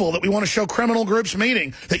so evil that we want to show criminal groups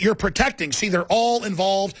meeting that you're protecting. See, they're all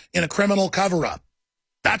involved in a criminal cover-up.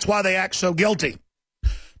 That's why they act so guilty.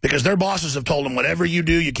 Because their bosses have told them, whatever you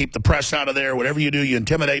do, you keep the press out of there. Whatever you do, you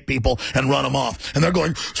intimidate people and run them off. And they're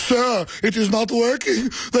going, sir, it is not working.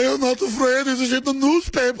 They are not afraid. It is in the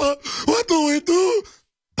newspaper. What do we do?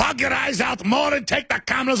 Pug your eyes out more and take the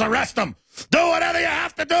cameras, arrest them. Do whatever you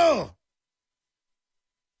have to do.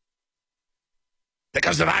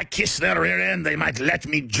 Because if I kiss their rear end, they might let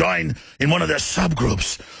me join in one of their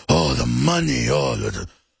subgroups. Oh, the money. Oh,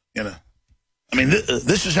 you know. I mean,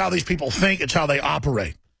 this is how these people think. It's how they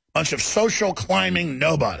operate. Bunch of social climbing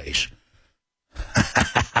nobodies.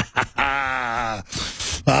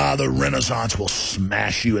 The Renaissance will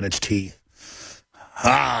smash you in its teeth.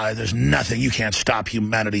 There's nothing. You can't stop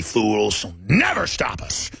humanity, fools. So never stop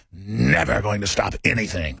us. Never going to stop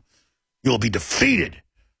anything. You will be defeated.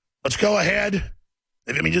 Let's go ahead.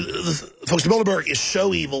 I mean, folks, Bilderberg is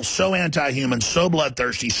so evil, so anti-human, so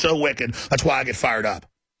bloodthirsty, so wicked. That's why I get fired up.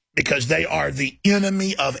 Because they are the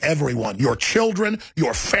enemy of everyone. Your children,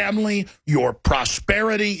 your family, your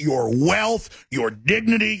prosperity, your wealth, your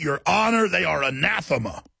dignity, your honor. They are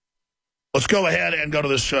anathema. Let's go ahead and go to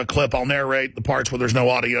this clip. I'll narrate the parts where there's no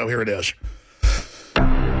audio. Here it is.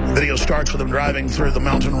 The video starts with them driving through the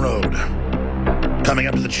mountain road, coming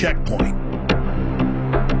up to the checkpoint.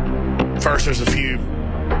 First, there's a few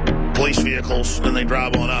police vehicles, and they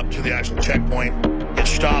drive on up to the actual checkpoint, get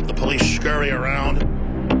stopped, the police scurry around.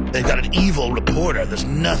 They've got an evil reporter. There's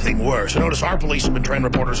nothing worse. And notice our police have been trained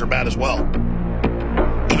reporters are bad as well.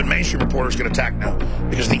 Even mainstream reporters get attacked now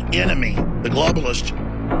because the enemy, the globalists,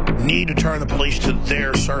 need to turn the police to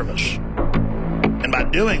their service. And by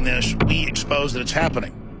doing this, we expose that it's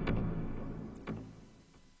happening.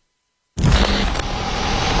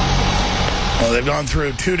 Well, they've gone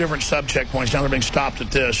through 2 different sub-checkpoints. Now they're being stopped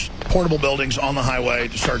at this. Portable buildings on the highway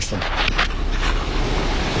to search them.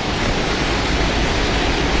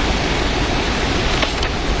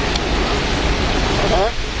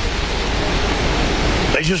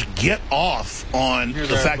 They just get off on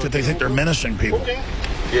the fact that they think they're menacing people.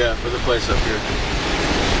 Yeah, for the place up here.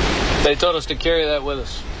 They told us to carry that with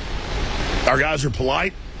us. Our guys are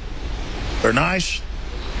polite. They're nice.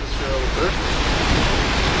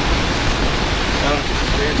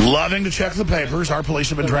 Loving to check the papers. Our police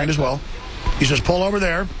have been trained as well. He says, pull over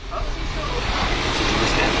there.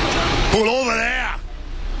 Pull over there.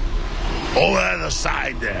 Over to the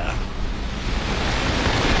side there.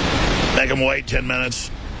 Make them wait 10 minutes.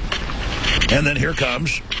 And then here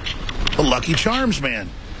comes the Lucky Charms man.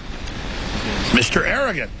 Mr.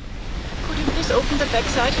 Arrogant. Could you please open the back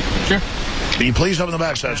side? Sure. Can you please open the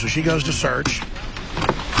back side? So she goes to search.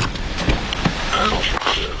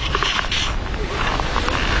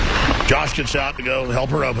 Josh gets out to go help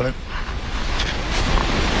her open it.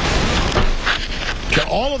 So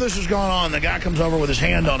all of this is going on. The guy comes over with his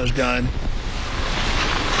hand on his gun,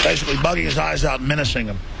 basically bugging his eyes out and menacing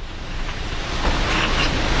him.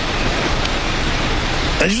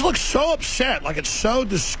 They just look so upset, like it's so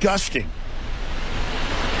disgusting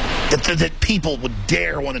that people would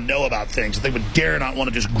dare want to know about things, that they would dare not want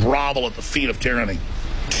to just grovel at the feet of tyranny.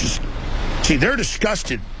 Just, see, they're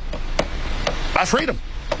disgusted by freedom.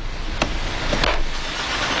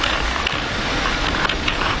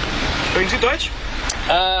 Sprechen Sie Deutsch?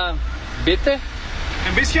 Bitte?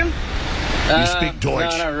 Ein bisschen? You speak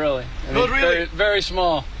Deutsch? No, not really. I Not mean, really? Very, very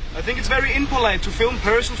small. I think it's very impolite to film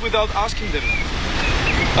persons without asking them.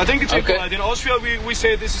 I think it's Okay. impolite. In Austria, we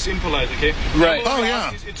say this is impolite, okay? Right. People Oh, will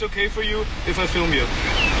yeah. ask, it's okay for you if I film you.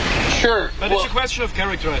 Sure. But well, it's a question of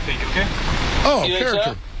character, I think, okay? Oh, You think so?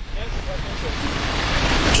 character.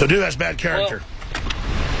 So dude has bad character.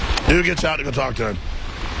 Dude gets out to go talk to him.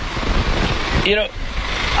 You know,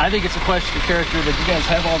 I think it's a question of character that you guys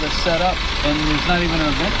have all this set up, and there's not even an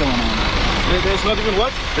event going on right now. There's not even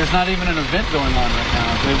what? There's not even an event going on right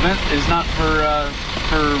now. The event is not for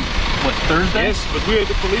what, Thursday? Yes, but we are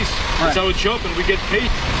the police. Right. It's our job, and we get paid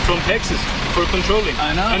from taxes for controlling.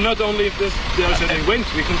 I know. And not only if there's an event,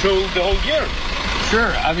 we control the whole year. Sure.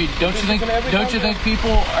 I mean, don't you think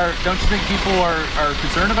people are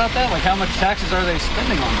concerned about that? Like, how much taxes are they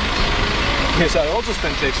spending on this? Yes, I also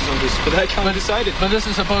spend taxes on this, but I can't decide it. But this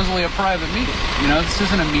is supposedly a private meeting. You know, this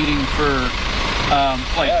isn't a meeting for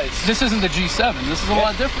this isn't the G7. This is a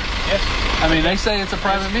lot different. Yes. I mean, they say it's a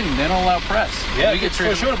private meeting. They don't allow press. Yeah, we get it's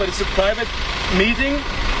for treated sure, but it's a private meeting.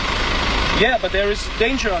 Yeah, but there is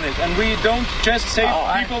danger on it, and we don't just save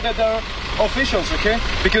people that are officials, okay?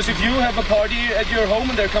 Because if you have a party at your home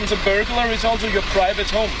and there comes a burglar, it's also your private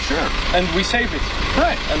home. Sure. And we save it.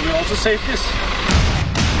 Right. And we also save this.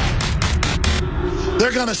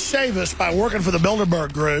 They're going to save us by working for the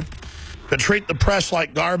Bilderberg group to treat the press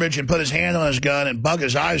like garbage and put his hand on his gun and bug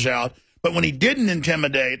his eyes out. But when he didn't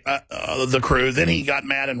intimidate the crew, then he got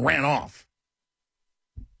mad and ran off.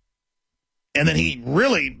 And then he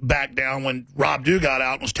really backed down when Rob Dew got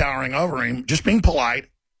out and was towering over him, just being polite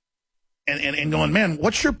and going, man,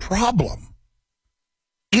 what's your problem?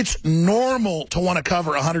 It's normal to want to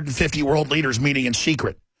cover 150 world leaders meeting in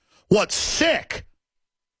secret. What's sick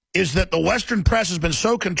is that the Western press has been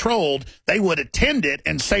so controlled, they would attend it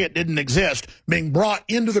and say it didn't exist, being brought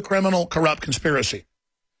into the criminal, corrupt conspiracy.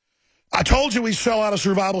 I told you we sell out of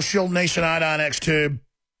Survival Shield Nation Iodine X Tube.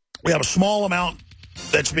 We have a small amount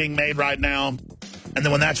that's being made right now. And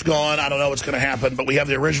then when that's gone, I don't know what's going to happen. But we have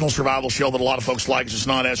the original Survival Shield that a lot of folks like. It's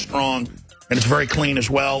not as strong, and it's very clean as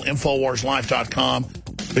well. InfoWarsLife.com.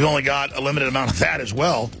 We've only got a limited amount of that as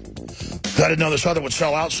well. I didn't know this other would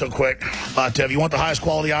sell out so quick. But if you want the highest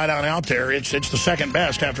quality iodine out there, it's the second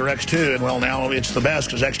best after X2. And, well, now it's the best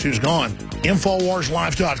because X2's gone.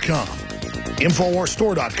 InfoWarsLife.com.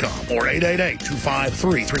 InfoWarsStore.com or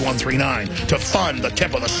 888-253-3139 to fund the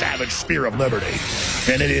tip of the savage spear of liberty.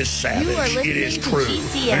 And it is savage. It is true.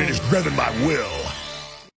 And it is driven by will.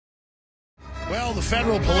 Well, the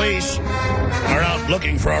federal police are out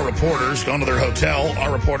looking for our reporters, going to their hotel.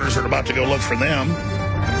 Our reporters are about to go look for them.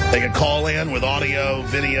 They can call in with audio,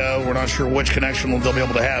 video. We're not sure which connection they'll be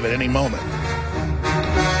able to have at any moment.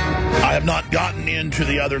 I have not gotten into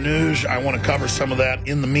the other news. I want to cover some of that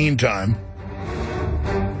in the meantime.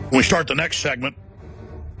 When we start the next segment,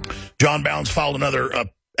 John Bounds filed another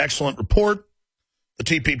excellent report. The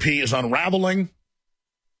TPP is unraveling.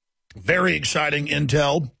 Very exciting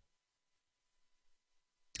intel.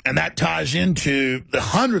 And that ties into the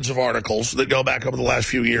hundreds of articles that go back over the last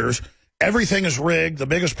few years. Everything is rigged, the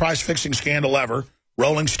biggest price-fixing scandal ever.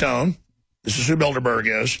 Rolling Stone, this is who Bilderberg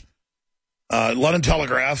is. London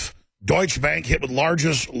Telegraph, Deutsche Bank hit with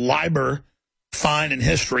largest LIBOR fine in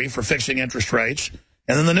history for fixing interest rates.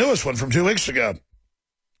 And then the newest one from 2 weeks ago.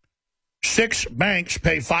 6 banks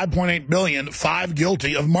pay $5.8 billion, 5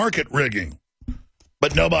 guilty of market rigging.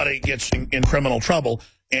 But nobody gets in criminal trouble.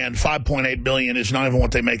 And $5.8 billion is not even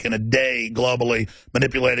what they make in a day globally,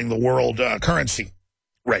 manipulating the world currency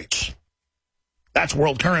rates. That's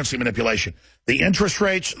world currency manipulation. The interest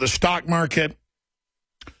rates, the stock market,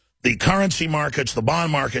 the currency markets, the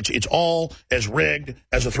bond markets, it's all as rigged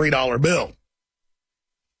as a $3 bill.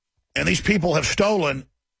 And these people have stolen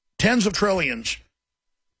tens of trillions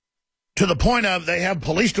to the point of they have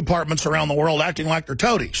police departments around the world acting like they're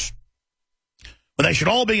toadies. But they should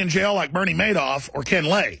all be in jail like Bernie Madoff or Ken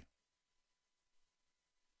Lay.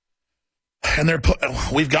 And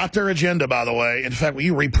we've got their agenda, by the way. In fact, will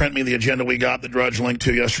you reprint me the agenda we got that Drudge linked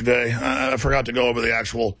to yesterday? I forgot to go over the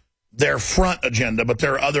actual, their front agenda, but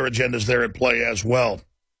there are other agendas there at play as well.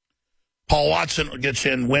 Paul Watson gets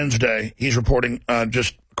in Wednesday. He's reporting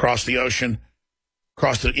just across the ocean,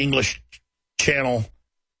 across the English Channel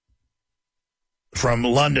from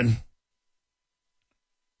London.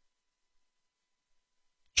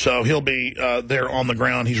 So he'll be there on the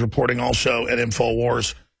ground. He's reporting also at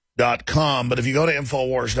Infowars.com. But if you go to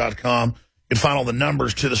Infowars.com, you can find all the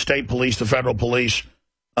numbers to the state police, the federal police,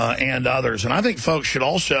 and others. And I think folks should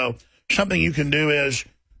also, something you can do is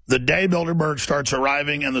the day Bilderberg starts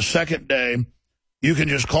arriving and the second day, you can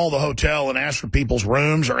just call the hotel and ask for people's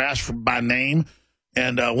rooms or ask for by name.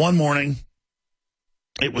 And one morning,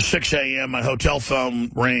 it was 6 a.m. My hotel phone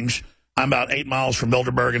rings. I'm about 8 miles from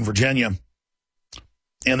Bilderberg in Virginia.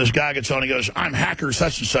 And this guy gets on, he goes, I'm hacker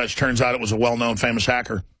such and such. Turns out it was a well-known famous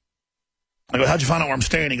hacker. I go, how'd you find out where I'm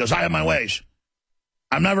staying? He goes, I have my ways.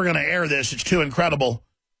 I'm never going to air this. It's too incredible.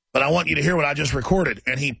 But I want you to hear what I just recorded.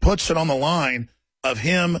 And he puts it on the line of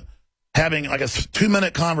him having like a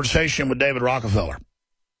 2-minute conversation with David Rockefeller.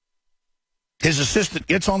 His assistant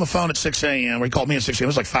gets on the phone at 6 a.m. Or he called me at 6 a.m.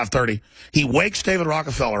 It was like 5:30. He wakes David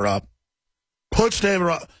Rockefeller up, puts David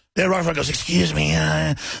Rockefeller goes, excuse me,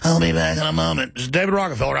 I'll be back in a moment. This is David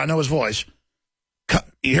Rockefeller. I know his voice.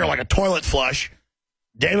 You hear like a toilet flush.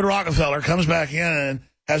 David Rockefeller comes back in and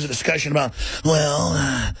has a discussion about, well,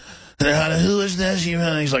 who is this?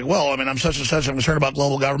 He's like, well, I mean, I'm such and such. I'm concerned about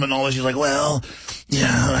global government and all this. He's like, well,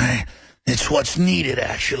 yeah, it's what's needed,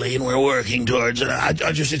 actually, and we're working towards it.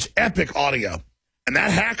 It's epic audio. And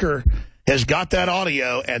that hacker has got that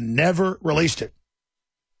audio and never released it.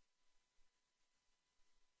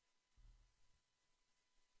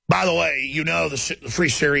 By the way, you know the Free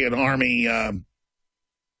Syrian Army, the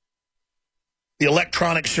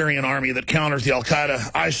electronic Syrian army that counters the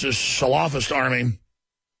Al-Qaeda, ISIS, Salafist army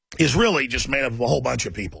is really just made up of a whole bunch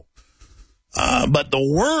of people. But the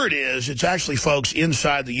word is it's actually folks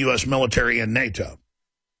inside the U.S. military and NATO.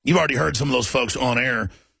 You've already heard some of those folks on air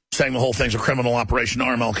saying the whole thing's a criminal operation to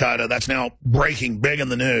arm Al-Qaeda. That's now breaking big in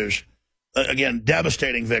the news. Again,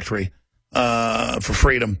 devastating victory for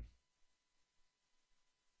freedom.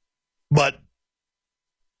 But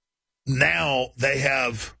now they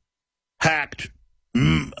have hacked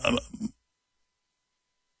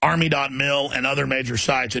Army.mil and other major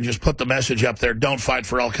sites and just put the message up there, don't fight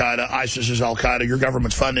for Al-Qaeda, ISIS is Al-Qaeda, your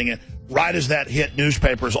government's funding it. Right as that hit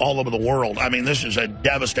newspapers all over the world. I mean, this is a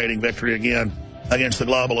devastating victory again against the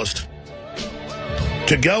globalists.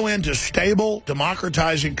 To go into stable,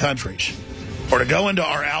 democratizing countries, or to go into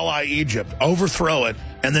our ally Egypt, overthrow it,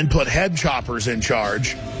 and then put head choppers in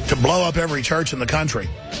charge to blow up every church in the country.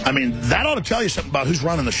 I mean, that ought to tell you something about who's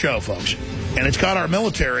running the show, folks. And it's got our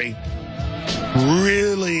military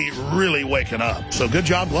really, really waking up. So good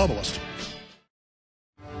job, globalists.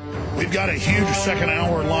 We've got a huge second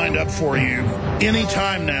hour lined up for you.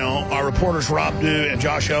 Anytime now, our reporters Rob Dew and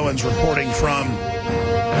Josh Owens reporting from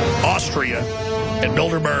Austria at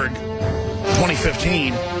Bilderberg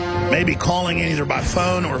 2015, maybe calling in either by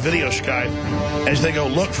phone or video Skype as they go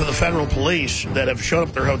look for the federal police that have showed up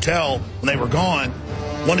at their hotel when they were gone,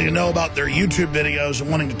 wanting to know about their YouTube videos and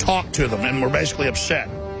wanting to talk to them, and we're basically upset.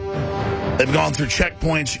 They've gone through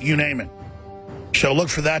checkpoints, you name it. So look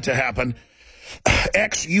for that to happen.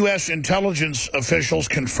 Ex-U.S. intelligence officials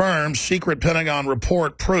confirm secret Pentagon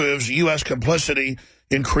report proves U.S. complicity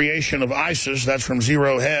in creation of ISIS. That's from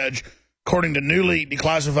Zero Hedge. According to newly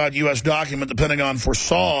declassified U.S. document, the Pentagon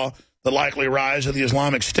foresaw the likely rise of the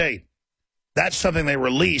Islamic State. That's something they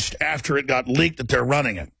released after it got leaked that they're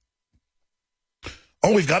running it.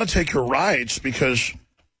 Oh, we've got to take your rights because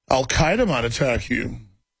Al-Qaeda might attack you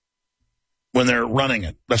when they're running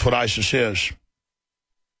it. That's what ISIS is.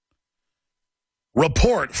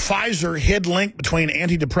 Report, Pfizer hid link between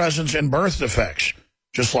antidepressants and birth defects,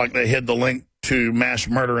 just like they hid the link to mass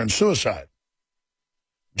murder and suicide.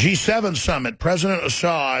 G7 summit, President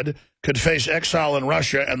Assad could face exile in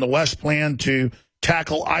Russia, and the West plan to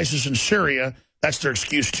tackle ISIS in Syria. That's their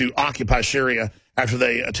excuse to occupy Syria after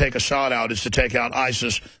they take Assad out, is to take out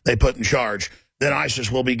ISIS they put in charge. Then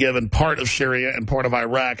ISIS will be given part of Syria and part of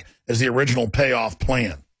Iraq as the original payoff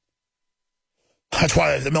plan. That's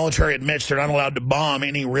why the military admits they're not allowed to bomb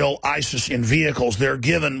any real ISIS in vehicles. They're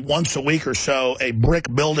given once a week or so a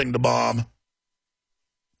brick building to bomb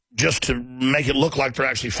just to make it look like they're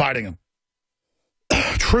actually fighting them.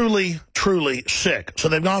 Truly, truly sick. So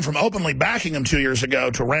they've gone from openly backing them 2 years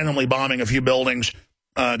ago to randomly bombing a few buildings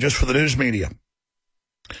just for the news media.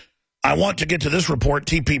 I want to get to this report,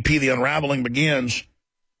 TPP, the unraveling begins.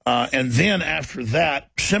 And then after that,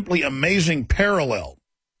 simply amazing parallel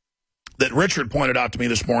that Richard pointed out to me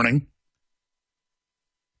this morning.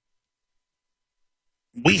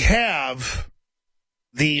 We have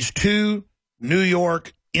these two New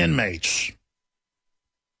York inmates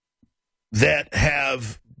that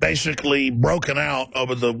have basically broken out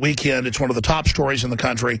over the weekend. It's one of the top stories in the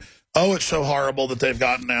country. Oh, it's so horrible that they've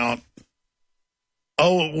gotten out.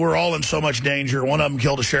 Oh, we're all in so much danger. One of them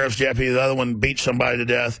killed a sheriff's deputy. The other one beat somebody to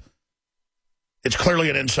death. It's clearly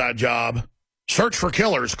an inside job. Search for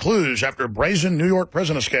killers, clues after brazen New York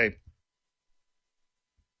prison escape.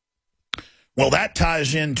 Well, that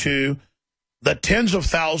ties into the tens of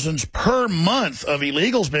thousands per month of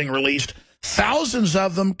illegals being released, thousands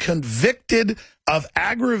of them convicted of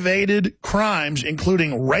aggravated crimes,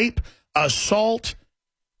 including rape, assault,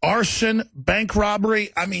 arson, bank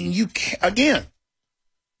robbery. I mean, you can't, again,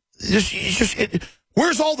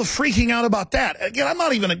 where's all the freaking out about that? Again, I'm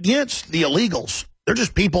not even against the illegals. They're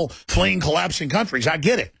just people fleeing collapsing countries. I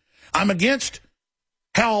get it. I'm against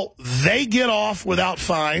how they get off without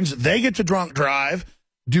fines. They get to drunk drive,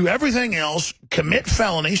 do everything else, commit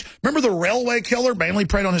felonies. Remember the railway killer mainly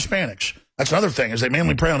preyed on Hispanics. That's another thing, is they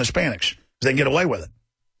mainly prey on Hispanics because they can get away with it.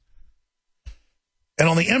 And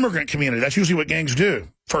on the immigrant community, that's usually what gangs do,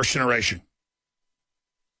 first generation.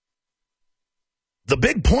 The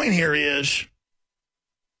big point here is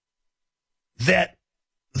that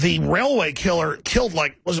the railway killer killed,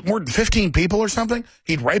 like, was it more than 15 people or something?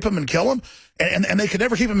 He'd rape them and kill them, and they could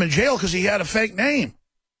never keep him in jail because he had a fake name.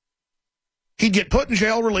 He'd get put in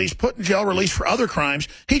jail, released for other crimes.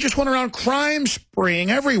 He just went around crime spreeing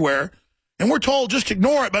everywhere, and we're told just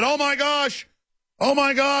ignore it. But oh my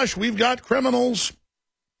gosh, we've got criminals.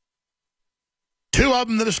 2 of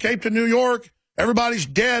them that escaped to New York. Everybody's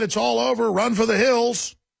dead. It's all over. Run for the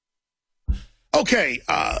hills. Okay,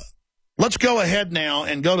 let's go ahead now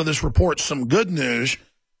and go to this report. Some good news.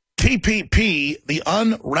 TPP, the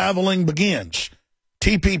unraveling begins.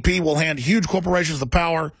 TPP will hand huge corporations the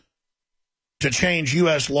power to change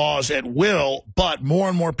U.S. laws at will, but more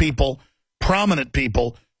and more people, prominent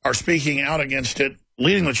people, are speaking out against it.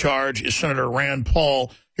 Leading the charge is Senator Rand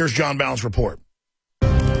Paul. Here's John Bound's report.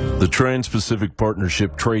 The Trans-Pacific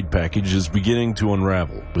Partnership trade package is beginning to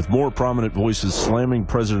unravel, with more prominent voices slamming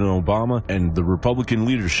President Obama and the Republican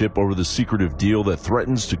leadership over the secretive deal that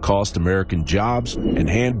threatens to cost American jobs and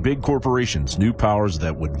hand big corporations new powers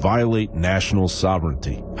that would violate national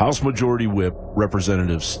sovereignty. House Majority Whip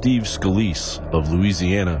Representative Steve Scalise of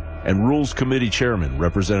Louisiana and Rules Committee Chairman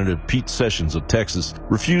Representative Pete Sessions of Texas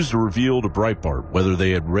refused to reveal to Breitbart whether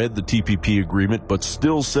they had read the TPP agreement, but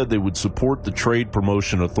still said they would support the Trade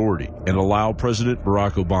Promotion Authority and allow President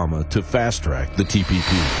Barack Obama to fast-track the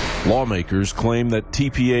TPP. Lawmakers claim that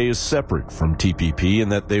TPA is separate from TPP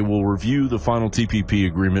and that they will review the final TPP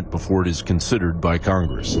agreement before it is considered by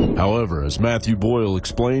Congress. However, as Matthew Boyle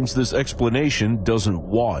explains, this explanation doesn't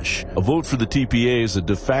wash. A vote for the TPA is a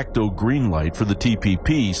de facto green light for the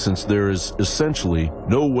TPP, since there is essentially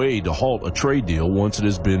no way to halt a trade deal once it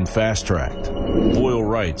has been fast-tracked. Boyle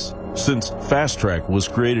writes, since Fast Track was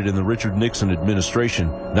created in the Richard Nixon administration,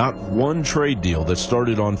 not one trade deal that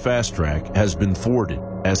started on Fast Track has been thwarted.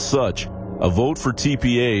 As such, a vote for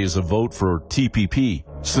TPA is a vote for TPP,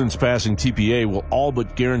 since passing TPA will all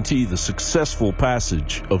but guarantee the successful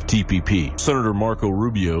passage of TPP. Senator Marco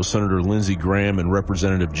Rubio, Senator Lindsey Graham, and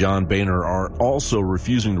Representative John Boehner are also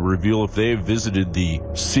refusing to reveal if they have visited the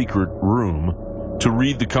secret room to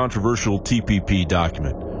read the controversial TPP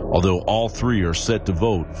document, although all three are set to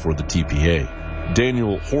vote for the TPA.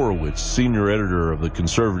 Daniel Horowitz, senior editor of the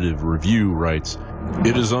Conservative Review, writes,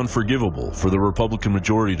 "It is unforgivable for the Republican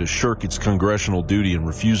majority to shirk its congressional duty and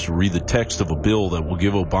refuse to read the text of a bill that will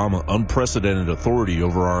give Obama unprecedented authority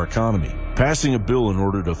over our economy. Passing a bill in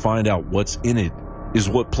order to find out what's in it is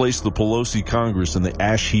what placed the Pelosi Congress in the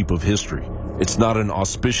ash heap of history. It's not an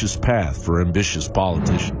auspicious path for ambitious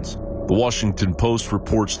politicians." The Washington Post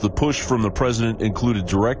reports the push from the president included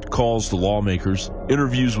direct calls to lawmakers,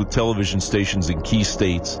 interviews with television stations in key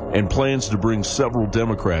states, and plans to bring several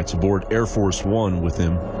Democrats aboard Air Force One with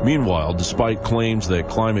him. Meanwhile, despite claims that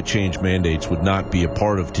climate change mandates would not be a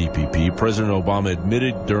part of TPP, President Obama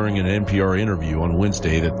admitted during an NPR interview on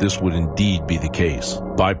Wednesday that this would indeed be the case.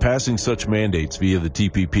 By passing such mandates via the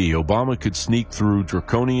TPP, Obama could sneak through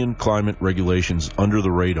draconian climate regulations under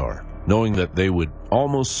the radar, knowing that they would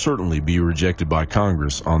almost certainly be rejected by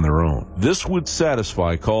Congress on their own. This would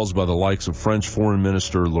satisfy calls by the likes of French Foreign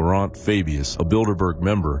Minister Laurent Fabius, a Bilderberg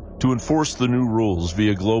member, to enforce the new rules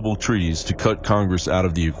via global treaties to cut Congress out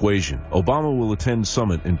of the equation. Obama will attend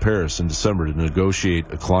summit in Paris in December to negotiate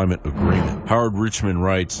a climate agreement. Howard Richmond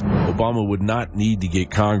writes, Obama would not need to get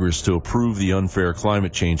Congress to approve the unfair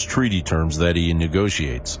climate change treaty terms that he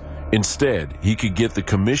negotiates. Instead, he could get the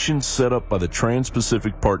commission set up by the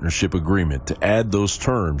Trans-Pacific Partnership Agreement to add those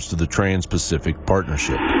terms to the Trans-Pacific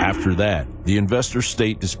Partnership. After that, the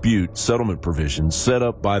investor-state dispute settlement provisions set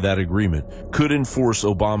up by that agreement could enforce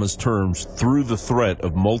Obama's terms through the threat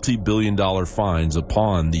of multi-billion-dollar fines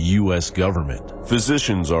upon the U.S. government.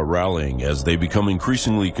 Physicians are rallying as they become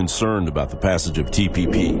increasingly concerned about the passage of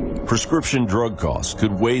TPP. Prescription drug costs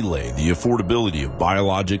could waylay the affordability of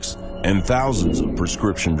biologics and thousands of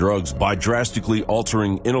prescription drugs by drastically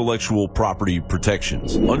altering intellectual property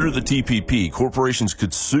protections. Under the TPP, corporations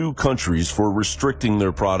could sue countries for restricting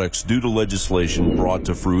their products due to legislation brought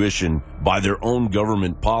to fruition by their own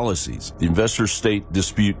government policies. The investor-state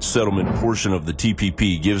dispute settlement portion of the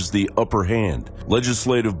TPP gives the upper hand.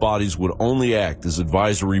 Legislative bodies would only act as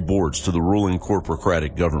advisory boards to the ruling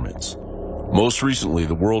corporocratic governments. Most recently,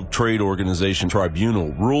 the World Trade Organization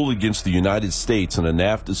Tribunal ruled against the United States in a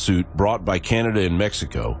NAFTA suit brought by Canada and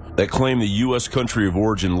Mexico that claimed the U.S. country of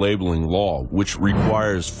origin labeling law, which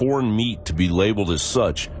requires foreign meat to be labeled as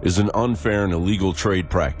such, is an unfair and illegal trade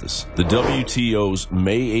practice. The WTO's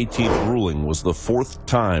May 18th ruling was the fourth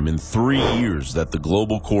time in 3 years that the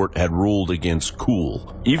global court had ruled against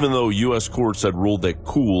COOL, even though U.S. courts had ruled that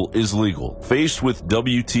COOL is legal. Faced with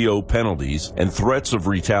WTO penalties and threats of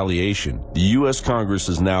retaliation, the U.S. Congress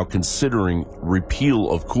is now considering repeal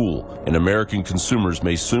of COOL, and American consumers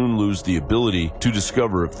may soon lose the ability to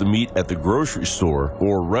discover if the meat at the grocery store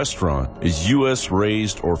or restaurant is U.S.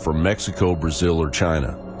 raised or from Mexico, Brazil, or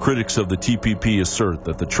China. Critics of the TPP assert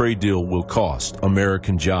that the trade deal will cost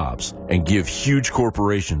American jobs and give huge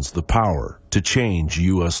corporations the power to change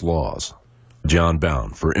U.S. laws. John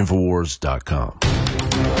Bound for Infowars.com.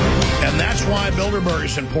 And that's why Bilderberg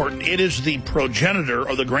is important. It is the progenitor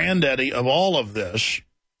or the granddaddy of all of this.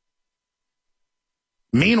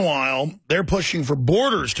 Meanwhile, they're pushing for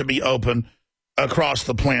borders to be open across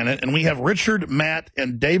the planet. And we have Richard, Matt,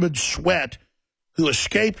 and David Sweat, who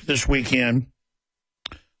escaped this weekend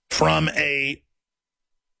from a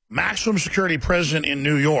maximum security prison in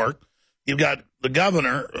New York. You've got the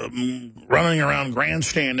governor running around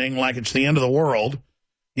grandstanding like it's the end of the world.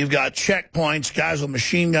 You've got checkpoints, guys with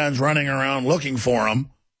machine guns running around looking for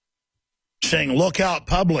them, saying, look out,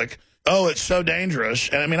 public. Oh, it's so dangerous.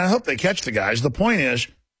 And, I mean, I hope they catch the guys. The point is,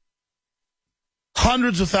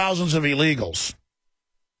 hundreds of thousands of illegals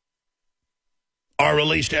are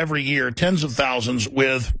released every year, tens of thousands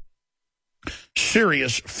with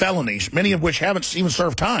serious felonies, many of which haven't even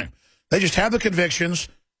served time. They just have the convictions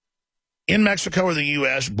in Mexico or the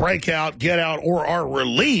U.S., break out, get out, or are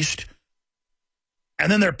released, and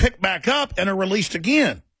then they're picked back up and are released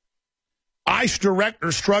again. ICE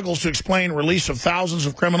director struggles to explain release of thousands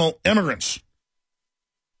of criminal immigrants.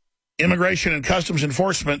 Immigration and Customs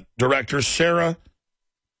Enforcement Director Sarah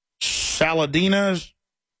Saldana,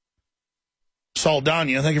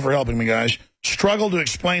 thank you for helping me, guys, struggled to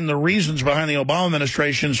explain the reasons behind the Obama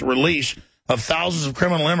administration's release of thousands of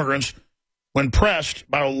criminal immigrants when pressed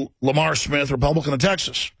by Lamar Smith, Republican of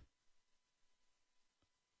Texas.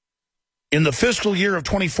 In the fiscal year of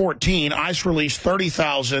 2014, ICE released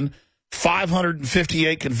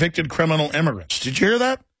 30,558 convicted criminal immigrants. Did you hear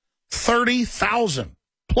that? 30,000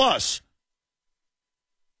 plus.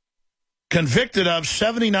 Convicted of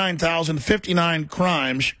 79,059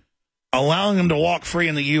 crimes, allowing them to walk free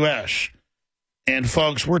in the U.S. And,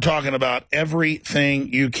 folks, we're talking about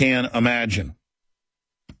everything you can imagine.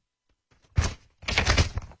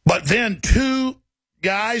 But then two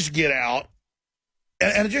guys get out,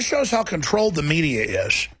 and it just shows how controlled the media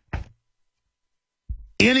is.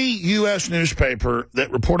 Any U.S. newspaper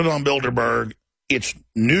that reported on Bilderberg, it's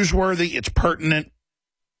newsworthy, it's pertinent.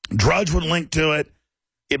 Drudge would link to it.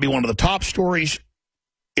 It'd be one of the top stories.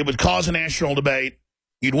 It would cause a national debate.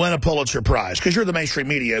 You'd win a Pulitzer Prize because you're the mainstream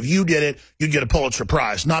media. If you did it, you'd get a Pulitzer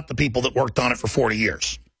Prize, not the people that worked on it for 40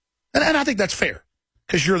 years. And I think that's fair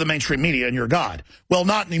because you're the mainstream media and you're God. Well,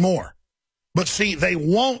 not anymore. But see, they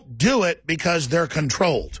won't do it because they're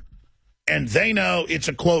controlled. And they know it's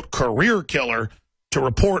a, quote, career killer to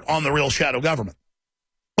report on the real shadow government.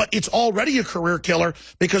 But it's already a career killer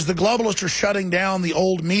because the globalists are shutting down the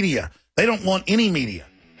old media. They don't want any media.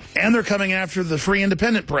 And they're coming after the free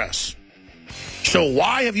independent press. So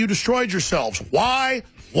why have you destroyed yourselves? Why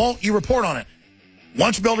won't you report on it?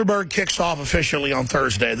 Once Bilderberg kicks off officially on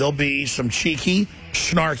Thursday, there'll be some cheeky,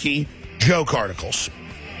 snarky joke articles.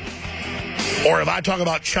 Or if I talk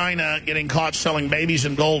about China getting caught selling babies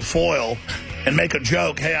in gold foil and make a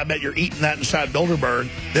joke, hey, I bet you're eating that inside Bilderberg,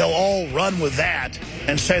 they'll all run with that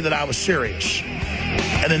and say that I was serious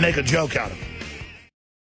and then make a joke out of it.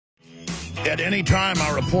 At any time,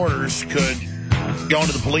 our reporters could go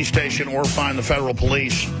into the police station or find the federal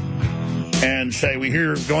police and say, we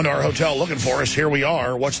hear going to our hotel looking for us. Here we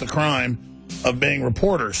are. What's the crime of being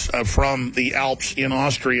reporters from the Alps in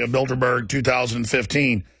Austria, Bilderberg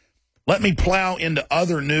 2015? Let me plow into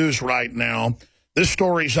other news right now. This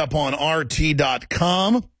story's up on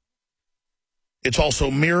RT.com. It's also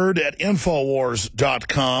mirrored at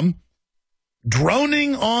Infowars.com.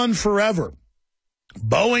 Droning on forever.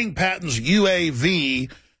 Boeing patents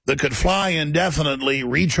UAV that could fly indefinitely,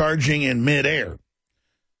 recharging in midair.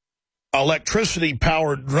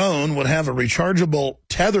 Electricity-powered drone would have a rechargeable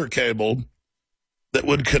tether cable that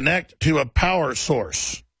would connect to a power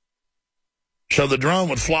source. So the drone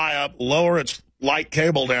would fly up, lower its light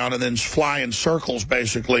cable down, and then fly in circles,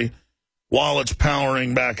 basically, while it's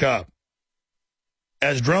powering back up.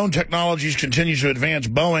 As drone technologies continue to advance,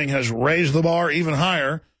 Boeing has raised the bar even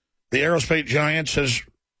higher. The aerospace giant has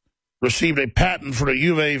received a patent for a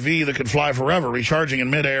UAV that could fly forever, recharging in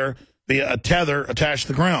midair via a tether attached to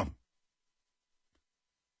the ground.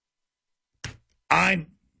 I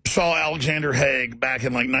saw Alexander Haig back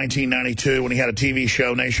in like 1992 when he had a TV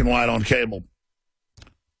show nationwide on cable,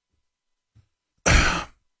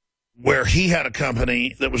 where he had a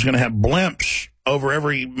company that was going to have blimps over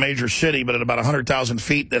every major city, but at about 100,000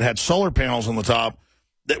 feet, that had solar panels on the top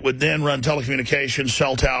that would then run telecommunications,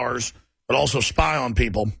 cell towers, but also spy on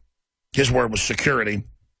people. His word was security.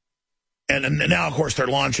 And now, of course, they're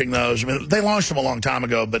launching those. I mean, they launched them a long time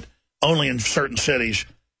ago, but only in certain cities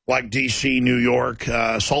like D.C., New York.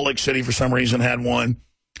 Salt Lake City, for some reason, had one.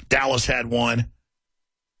 Dallas had one.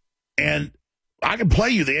 And I can play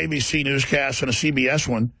you the ABC newscast and a CBS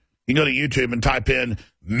one. You can go to YouTube and type in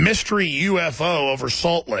mystery UFO over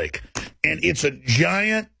Salt Lake. And it's a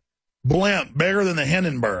giant blimp bigger than the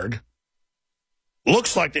Hindenburg.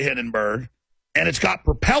 Looks like the Hindenburg. And it's got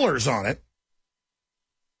propellers on it.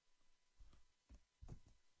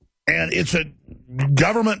 And it's a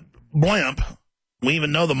government blimp. We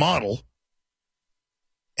even know the model.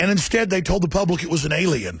 And instead they told the public it was an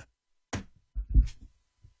alien.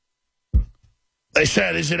 They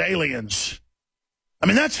said, is it aliens? I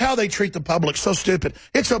mean, that's how they treat the public. So stupid.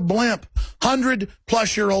 It's a blimp.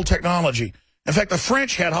 100-plus-year-old technology. In fact, the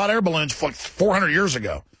French had hot air balloons for like 400 years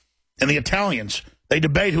ago. And the Italians, they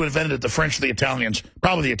debate who invented it, the French or the Italians.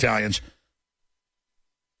 Probably the Italians.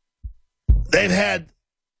 They've had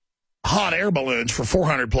hot air balloons for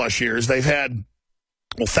 400-plus years. They've had,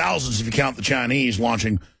 well, thousands if you count the Chinese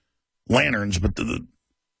launching lanterns. But the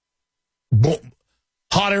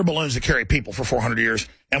hot air balloons that carry people for 400 years.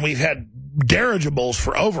 And we've had dirigibles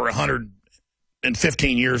for over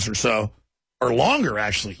 115 years or so, or longer,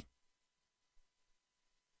 actually.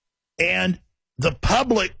 And the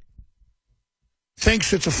public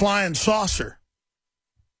thinks it's a flying saucer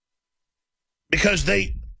because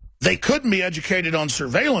they couldn't be educated on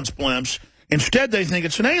surveillance blimps. Instead, they think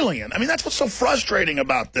it's an alien. I mean, that's what's so frustrating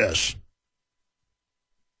about this.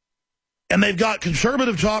 And they've got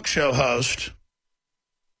conservative talk show hosts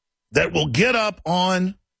that will get up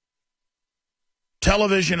on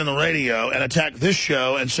television and the radio and attack this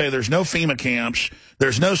show and say there's no FEMA camps,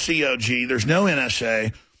 there's no COG, there's no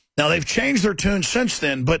NSA. Now, they've changed their tune since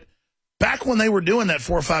then, but back when they were doing that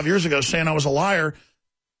 4 or 5 years ago, saying I was a liar,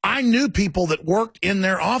 I knew people that worked in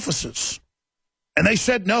their offices. And they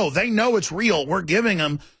said, no, they know it's real. We're giving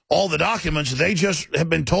them all the documents. They just have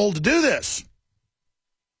been told to do this.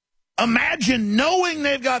 Imagine knowing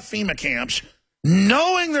they've got FEMA camps,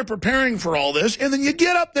 knowing they're preparing for all this, and then you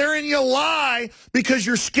get up there and you lie because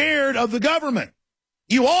you're scared of the government.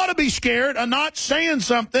 You ought to be scared of not saying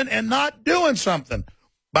something and not doing something.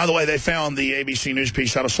 By the way, they found the ABC News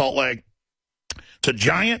piece out of Salt Lake. It's a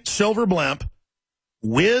giant silver blimp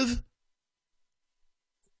with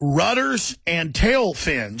rudders and tail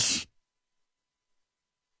fins.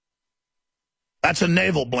 That's a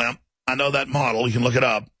naval blimp. I know that model. You can look it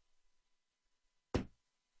up.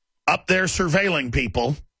 Up there surveilling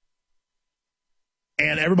people.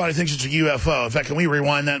 And everybody thinks it's a UFO. In fact, can we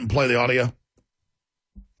rewind that and play the audio?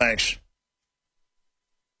 Thanks.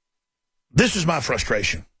 This is my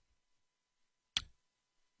frustration.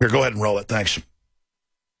 Here, go ahead and roll it. Thanks.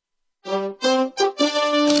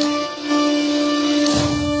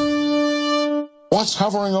 What's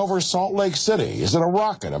hovering over Salt Lake City? Is it a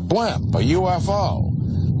rocket, a blimp, a UFO?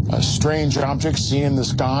 A strange object seen in the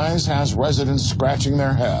skies has residents scratching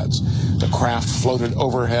their heads. The craft floated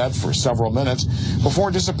overhead for several minutes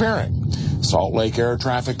before disappearing. Salt Lake air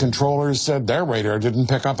traffic controllers said their radar didn't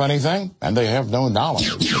pick up anything, and they have no knowledge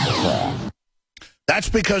of the craft. That's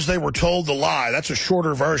because they were told the lie. That's a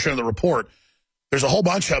shorter version of the report. There's a whole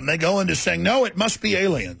bunch of them. They go into saying, no, it must be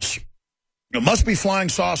aliens. It must be flying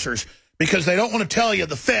saucers, because they don't want to tell you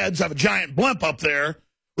the feds have a giant blimp up there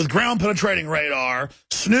with ground-penetrating radar,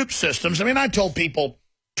 snoop systems. I mean, I told people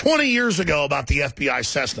 20 years ago about the FBI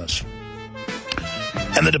Cessnas.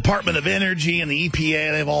 And the Department of Energy and the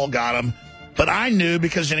EPA, they've all got them. But I knew,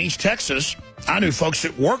 because in East Texas, I knew folks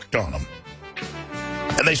that worked on them.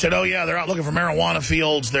 And they said, oh, yeah, they're out looking for marijuana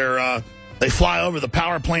fields. They fly over the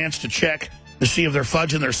power plants to check to see if they're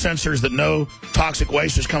fudging their sensors that no toxic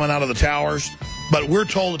waste is coming out of the towers. But we're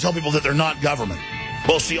told to tell people that they're not government.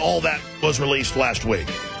 Well, see, all that was released last week.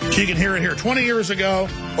 So you can hear it here 20 years ago,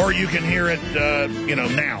 or you can hear it,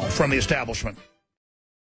 now from the establishment.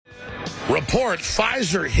 Report,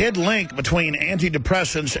 Pfizer hid link between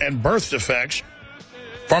antidepressants and birth defects.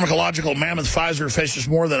 Pharmacological mammoth Pfizer faces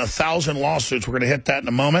more than 1,000 lawsuits. We're going to hit that in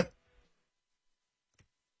a moment.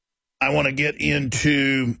 I want to get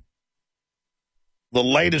into the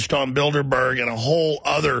latest on Bilderberg and a whole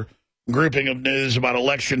other grouping of news about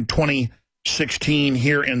election 2016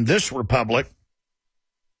 here in this republic.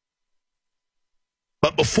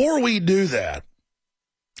 But before we do that,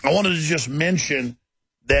 I wanted to just mention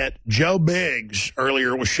that Joe Biggs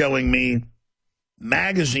earlier was showing me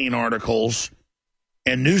magazine articles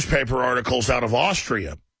and newspaper articles out of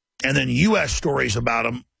Austria, and then U.S. stories about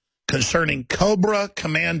them concerning Cobra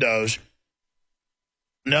Commandos.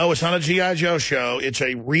 No, it's not a G.I. Joe show. It's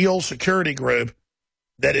a real security group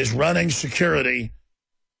that is running security,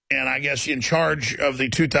 and I guess in charge of the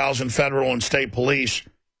 2,000 federal and state police,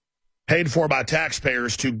 paid for by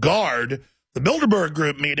taxpayers to guard the Bilderberg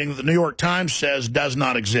Group meeting that the New York Times says does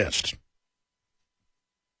not exist.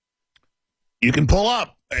 You can pull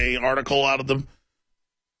up an article out of the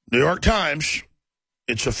New York Times.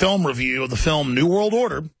 It's a film review of the film New World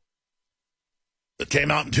Order that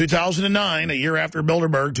came out in 2009, a year after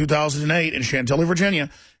Bilderberg, 2008, in Chantilly, Virginia.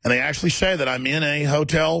 And they actually say that I'm in a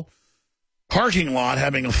hotel parking lot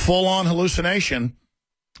having a full-on hallucination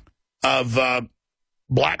of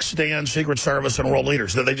Black Stan, Secret Service, and world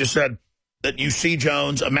leaders. That they just said that you see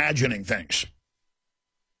Jones imagining things.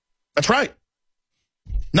 That's right.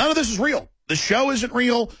 None of this is real. The show isn't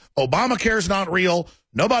real. Obamacare's not real.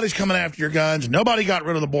 Nobody's coming after your guns. Nobody got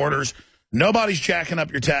rid of the borders. Nobody's jacking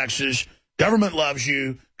up your taxes. Government loves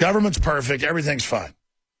you. Government's perfect. Everything's fine.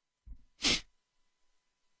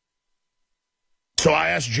 So I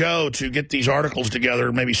asked Joe to get these articles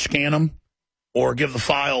together, maybe scan them, or give the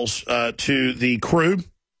files to the crew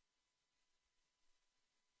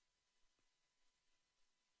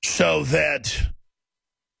so that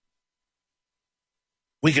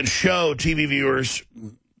we can show TV viewers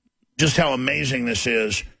just how amazing this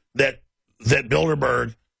is, that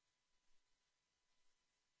Bilderberg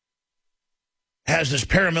has this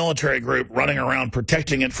paramilitary group running around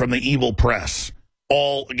protecting it from the evil press.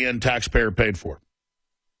 All, again, taxpayer paid for.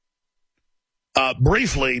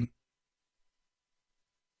 Briefly,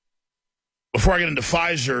 before I get into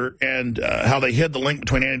Pfizer and how they hid the link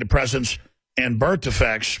between antidepressants and birth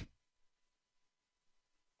defects,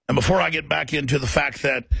 and before I get back into the fact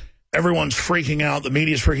that everyone's freaking out, the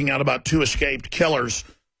media's freaking out about 2 escaped killers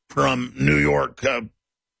from New York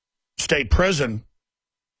State Prison,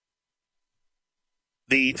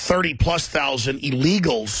 the 30-plus thousand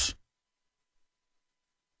illegals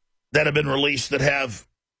that have been released that have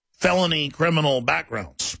felony criminal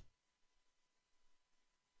backgrounds.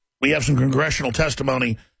 We have some congressional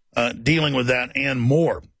testimony dealing with that and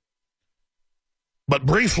more. But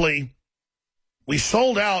briefly, We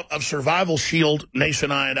sold out of Survival Shield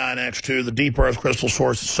Nascent Iodine X2, the deep earth crystal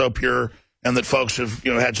source that's so pure and that folks have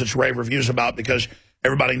had such rave reviews about because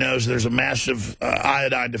everybody knows there's a massive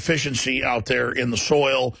iodine deficiency out there in the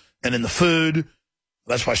soil and in the food.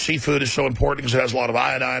 That's why seafood is so important, because it has a lot of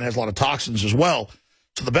iodine, has a lot of toxins as well.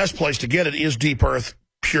 So the best place to get it is deep earth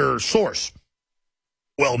pure source.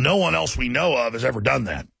 Well, no one else we know of has ever done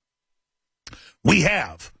that. We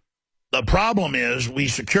have. The problem is we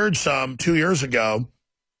secured some 2 years ago,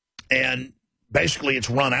 and basically it's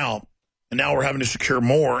run out, and now we're having to secure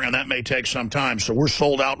more, and that may take some time. So we're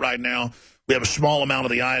sold out right now. We have a small amount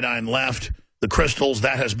of the iodine left. The crystals,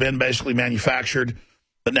 that has been basically manufactured,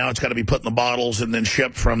 but now it's got to be put in the bottles and then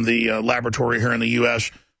shipped from the laboratory here in the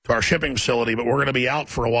U.S. to our shipping facility. But we're going to be out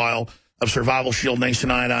for a while of Survival Shield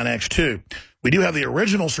Nascent Iodine X2. We do have the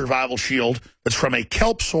original Survival Shield that's from a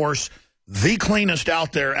kelp source, the cleanest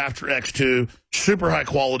out there after X2, super high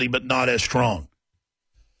quality, but not as strong.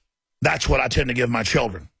 That's what I tend to give my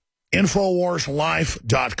children.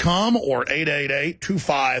 InfoWarsLife.com or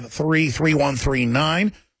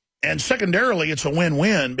 888-253-3139. And secondarily, it's a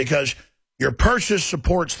win-win because your purchase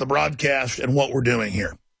supports the broadcast and what we're doing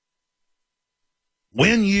here.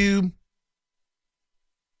 When you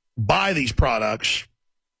buy these products,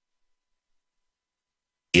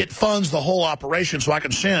 it funds the whole operation, so I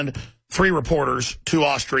can send 3 reporters to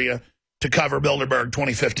Austria to cover Bilderberg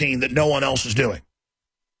 2015 that no one else is doing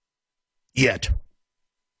yet.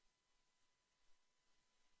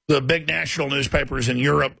 The big national newspapers in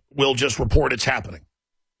Europe will just report it's happening.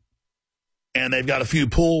 And they've got a few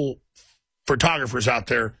pool photographers out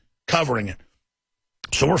there covering it.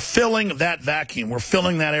 So we're filling that vacuum. We're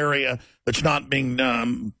filling that area that's not being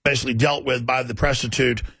basically dealt with by the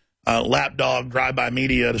prostitute lapdog drive-by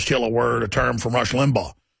media, to steal a term from Rush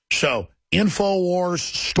Limbaugh. So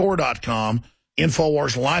InfoWarsStore.com,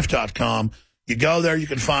 InfoWarsLife.com. You go there, you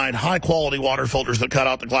can find high-quality water filters that cut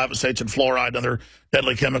out the glyphosates and fluoride and other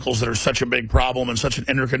deadly chemicals that are such a big problem and such an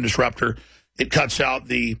endocrine disruptor. It cuts out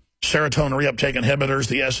the serotonin reuptake inhibitors,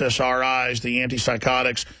 the SSRIs, the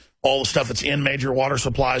antipsychotics, all the stuff that's in major water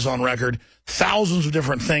supplies on record. Thousands of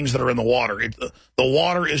different things that are in the water. The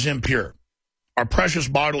water is impure. Our precious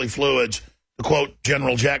bodily fluids, to quote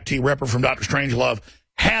General Jack T. Ripper from Dr. Strangelove,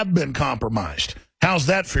 have been compromised. How's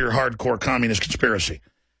that for your hardcore communist conspiracy?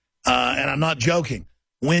 And I'm not joking.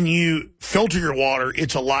 When you filter your water,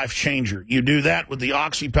 it's a life changer. You do that with the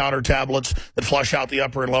oxy powder tablets that flush out the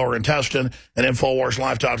upper and lower intestine at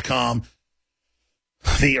InfoWarsLife.com.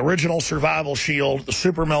 The original Survival Shield, the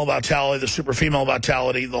Super Male Vitality, the Super Female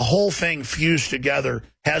Vitality, the whole thing fused together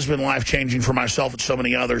has been life-changing for myself and so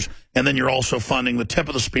many others. And then you're also funding the tip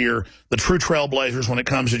of the spear, the true trailblazers when it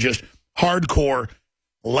comes to just hardcore,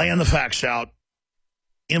 laying the facts out,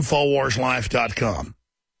 InfoWarsLife.com.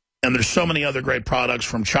 And there's so many other great products,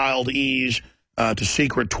 from Child Ease to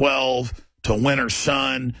Secret 12 to Winter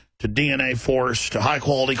Sun to DNA Force to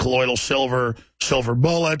high-quality colloidal silver, Silver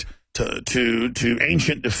Bullet, to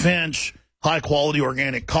Ancient Defense, high-quality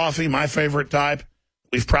organic coffee, my favorite type.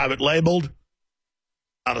 We've private labeled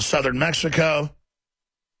out of southern Mexico,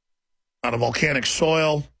 out of volcanic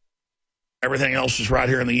soil. Everything else is right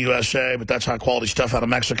here in the USA, but that's high-quality stuff out of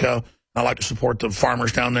Mexico. I like to support the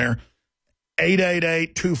farmers down there.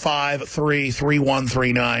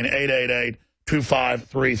 888-253-3139,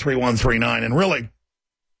 888-253-3139. And really,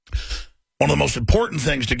 one of the most important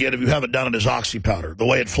things to get if you haven't done it is oxy powder. The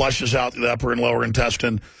way it flushes out the upper and lower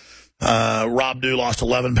intestine. Rob Dew lost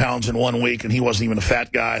 11 pounds in 1 week, and he wasn't even a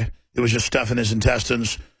fat guy. It was just stuff in his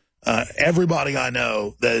intestines. Everybody I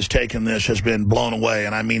know that has taken this has been blown away,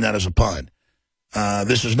 and I mean that as a pun.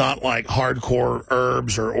 This is not like hardcore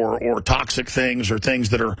herbs or toxic things or things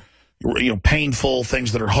that are painful,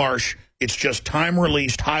 things that are harsh. It's just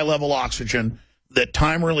time-released, high-level oxygen that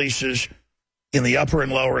time releases in the upper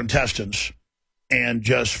and lower intestines and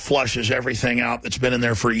just flushes everything out that's been in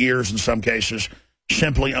there for years in some cases.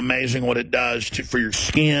 Simply amazing what it does for your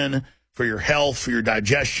skin, for your health, for your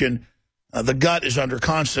digestion. The gut is under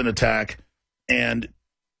constant attack, and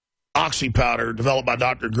oxy powder, developed by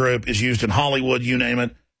Dr. Group, is used in Hollywood, you name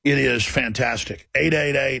it. It is fantastic.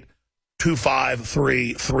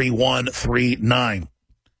 888-253-3139.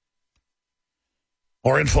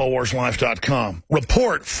 Or InfoWarsLife.com.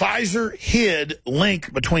 Report, Pfizer hid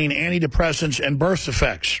link between antidepressants and birth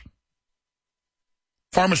defects.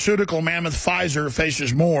 Pharmaceutical mammoth Pfizer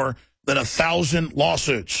faces more than 1,000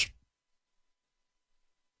 lawsuits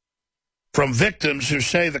from victims who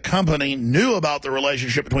say the company knew about the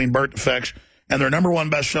relationship between birth defects and their #1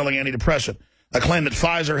 best-selling antidepressant, a claim that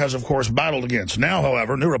Pfizer has, of course, battled against. Now,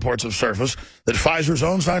 however, new reports have surfaced that Pfizer's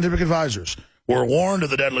own scientific advisors were warned of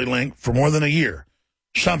the deadly link for more than a year,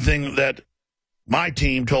 something that my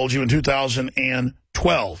team told you in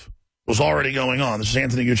 2012 was already going on. This is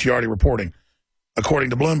Anthony Gucciardi reporting, according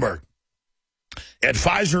to Bloomberg. At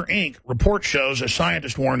Pfizer, Inc., report shows a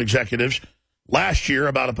scientist warned executives last year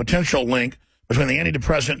about a potential link between the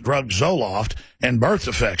antidepressant drug Zoloft and birth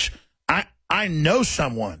defects. I know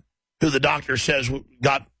someone who the doctor says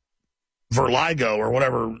got vertigo or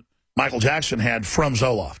whatever Michael Jackson had from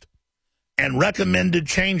Zoloft and recommended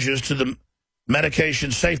changes to the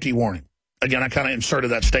medication safety warning. Again, I kind of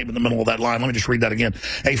inserted that statement in the middle of that line. Let me just read that again.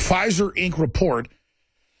 A Pfizer, Inc. report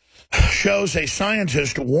shows a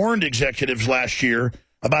scientist warned executives last year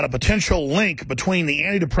about a potential link between the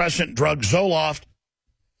antidepressant drug Zoloft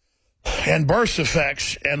and birth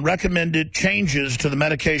defects and recommended changes to the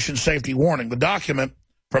medication safety warning. The document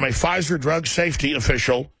from a Pfizer drug safety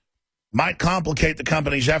official might complicate the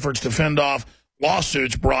company's efforts to fend off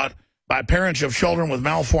lawsuits brought by parents of children with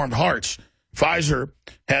malformed hearts. Pfizer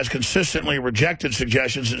has consistently rejected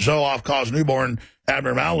suggestions that Zoloft caused newborn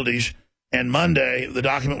abnormalities, and Monday the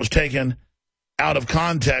document was taken out of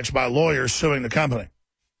context by lawyers suing the company.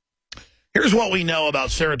 Here's what we know about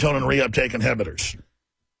serotonin reuptake inhibitors.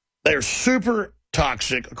 They're super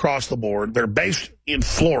toxic across the board. They're based in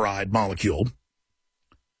fluoride molecule.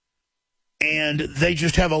 And they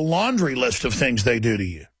just have a laundry list of things they do to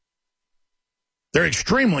you. They're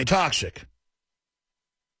extremely toxic.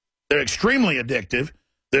 They're extremely addictive.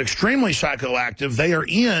 They're extremely psychoactive. They are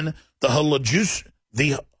in the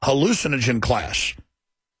hallucinogen class.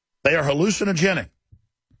 They are hallucinogenic.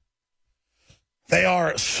 They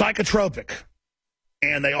are psychotropic.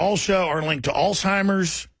 And they also are linked to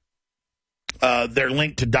Alzheimer's. They're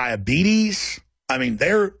linked to diabetes. I mean,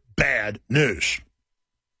 they're bad news.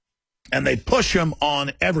 And they push them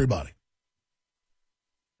on everybody.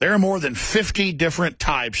 There are more than 50 different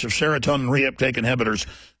types of serotonin reuptake inhibitors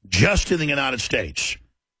just in the United States.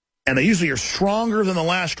 And they usually are stronger than the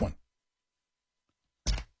last one.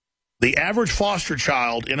 The average foster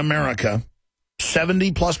child in America,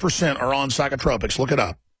 70+% are on psychotropics. Look it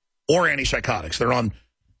up. Or antipsychotics. They're on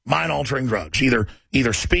mind-altering drugs, either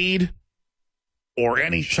speed or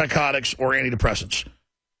antipsychotics or antidepressants.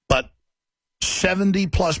 But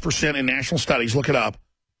 70+% in national studies, look it up,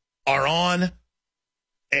 are on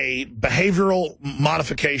a behavioral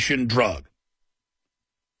modification drug.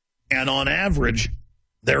 And on average,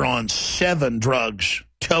 they're on 7 drugs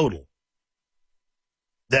total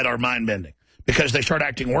that are mind-bending because they start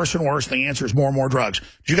acting worse and worse, and the answer is more and more drugs.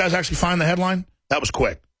 Did you guys actually find the headline? That was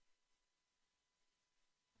quick.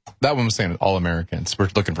 That one was saying all Americans. We're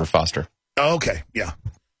looking for foster. Okay, yeah.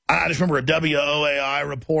 I just remember a WOAI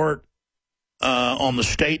report on the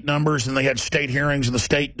state numbers, and they had state hearings, and the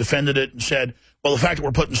state defended it and said, well, the fact that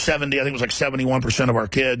we're putting 70, I think it was like 71% of our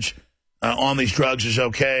kids on these drugs is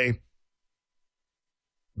okay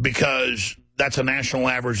because that's a national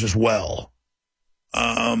average as well.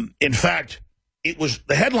 In fact,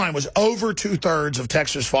 the headline was over 2/3 of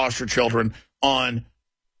Texas foster children on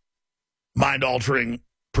mind-altering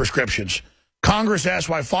prescriptions. Congress asked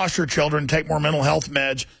why foster children take more mental health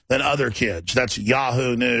meds than other kids. That's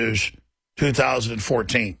Yahoo News,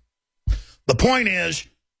 2014. The point is,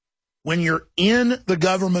 when you're in the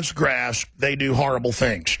government's grasp, they do horrible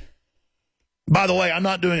things. By the way, I'm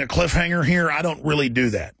not doing a cliffhanger here. I don't really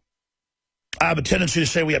do that. I have a tendency to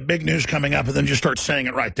say we have big news coming up and then just start saying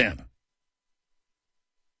it right then.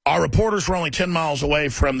 Our reporters were only 10 miles away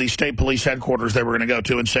from the state police headquarters they were going to go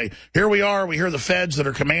to and say, here we are, we hear the feds that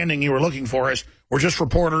are commanding you are looking for us. We're just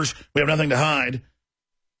reporters. We have nothing to hide.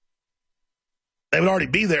 They would already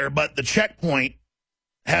be there, but the checkpoint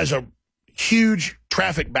has a huge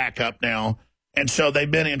traffic backup now, and so they've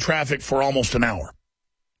been in traffic for almost an hour,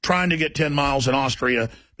 trying to get 10 miles in Austria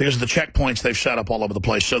because of the checkpoints they've set up all over the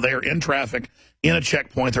place. So they are in traffic, in a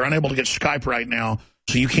checkpoint. They're unable to get Skype right now,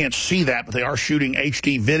 so you can't see that, but they are shooting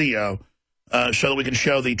HD video so that we can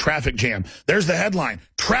show the traffic jam. There's the headline,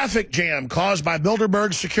 traffic jam caused by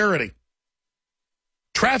Bilderberg security.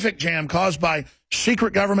 Traffic jam caused by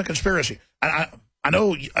secret government conspiracy. I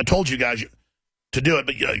know I told you guys to do it,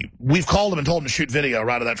 but we've called them and told them to shoot video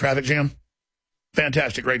right of that traffic jam.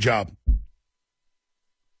 Fantastic. Great job.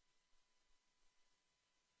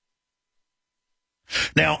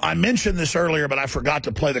 Now, I mentioned this earlier, but I forgot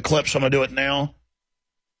to play the clip, so I'm going to do it now.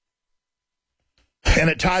 And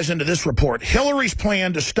it ties into this report. Hillary's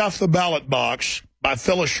plan to stuff the ballot box by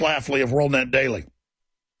Phyllis Schlafly of WorldNet Daily.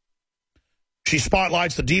 She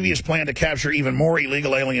spotlights the devious plan to capture even more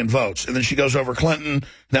illegal alien votes. And then she goes over Clinton.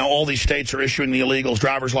 Now all these states are issuing the illegals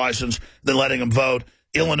driver's license, then letting them vote.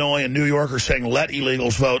 Illinois and New York are saying let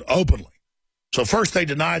illegals vote openly. So first they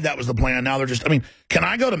denied that was the plan. Now they're just, I mean, can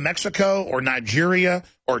I go to Mexico or Nigeria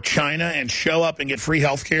or China and show up and get free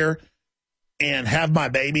health care and have my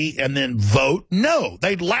baby and then vote? No,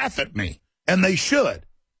 they'd laugh at me, and they should.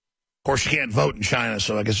 Of course, you can't vote in China,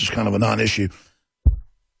 so I guess it's kind of a non-issue.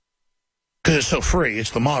 Because it's so free.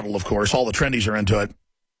 It's the model, of course. All the trendies are into it.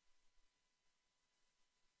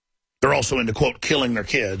 They're also into, quote, killing their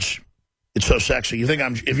kids. It's so sexy. You think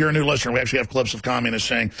if you're a new listener, we actually have clips of communists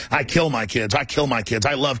saying, I kill my kids. I kill my kids.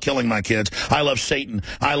 I love killing my kids. I love Satan.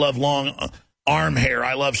 I love long arm hair.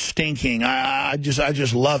 I love stinking. I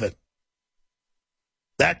just love it.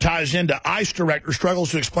 That ties into ICE director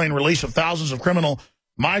struggles to explain release of thousands of criminal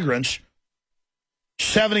migrants.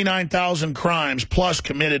 79,000 crimes plus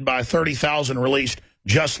committed by 30,000 released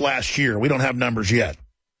just last year. We don't have numbers yet.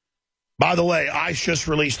 By the way, ICE just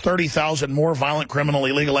released 30,000 more violent criminal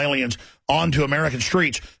illegal aliens onto American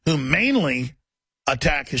streets who mainly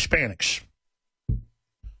attack Hispanics.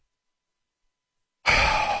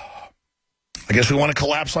 I guess we want to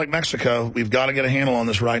collapse like Mexico. We've got to get a handle on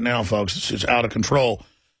this right now, folks. It's out of control.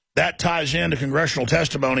 That ties into congressional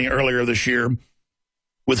testimony earlier this year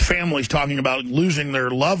with families talking about losing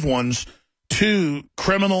their loved ones to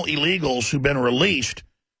criminal illegals who've been released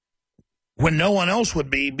when no one else would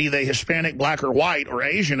be they Hispanic, black, or white, or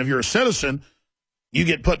Asian. If you're a citizen, you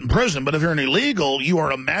get put in prison. But if you're an illegal, you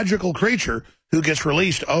are a magical creature who gets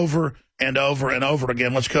released over and over and over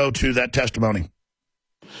again. Let's go to that testimony.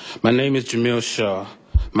 My name is Jamil Shaw.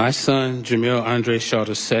 My son, Jamil Andre Shaw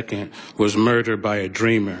II, was murdered by a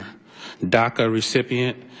dreamer, DACA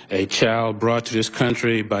recipient, a child brought to this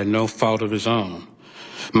country by no fault of his own.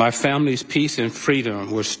 My family's peace and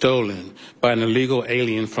freedom were stolen by an illegal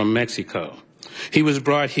alien from Mexico. He was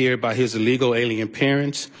brought here by his illegal alien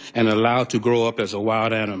parents and allowed to grow up as a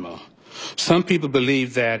wild animal. Some people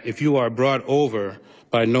believe that if you are brought over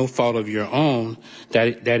by no fault of your own,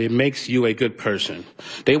 that it makes you a good person.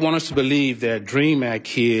 They want us to believe that Dream Act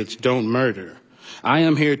kids don't murder. I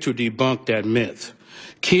am here to debunk that myth.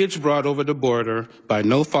 Kids brought over the border by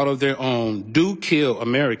no fault of their own do kill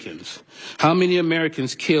Americans. How many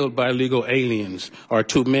Americans killed by illegal aliens are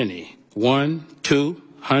too many? 1, 2,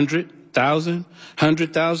 100, 1,000,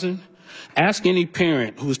 100,000? Ask any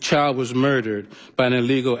parent whose child was murdered by an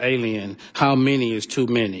illegal alien how many is too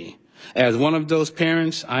many. As one of those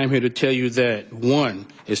parents, I am here to tell you that 1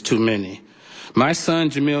 is too many. My son,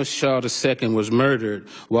 Jamil Shaw II, was murdered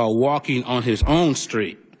while walking on his own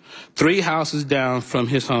street, 3 houses down from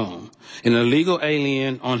his home. An illegal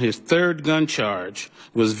alien on his 3rd gun charge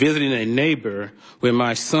was visiting a neighbor when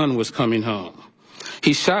my son was coming home.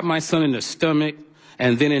 He shot my son in the stomach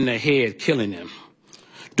and then in the head, killing him.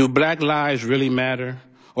 Do black lives really matter?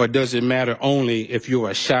 Or does it matter only if you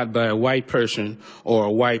are shot by a white person or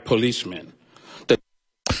a white policeman?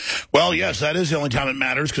 Well, yes, that is the only time it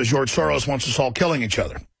matters, because George Soros wants us all killing each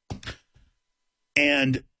other.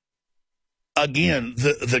 And again,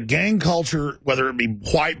 the gang culture, whether it be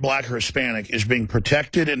white, black, or Hispanic, is being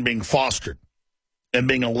protected and being fostered and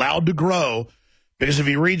being allowed to grow, because if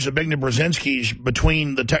you read Zbigniew Brzezinski's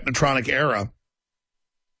Between the Technotronic Era,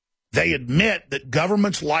 they admit that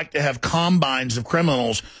governments like to have combines of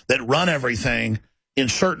criminals that run everything in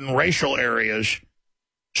certain racial areas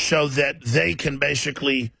so that they can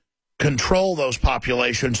basically control those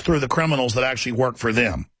populations through the criminals that actually work for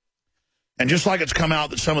them. And just like it's come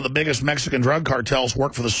out that some of the biggest Mexican drug cartels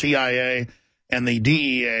work for the CIA and the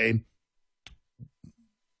DEA,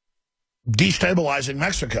 destabilizing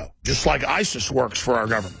Mexico, just like ISIS works for our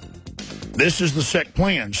government. This is the sick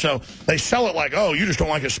plan. So they sell it like, oh, you just don't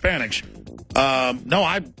like Hispanics. No,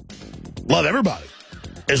 I love everybody,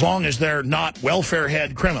 as long as they're not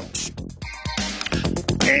welfare-head criminals.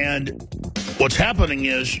 And what's happening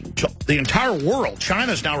is the entire world,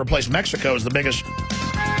 China's now replaced Mexico as the biggest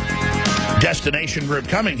destination group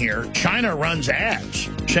coming here. China runs ads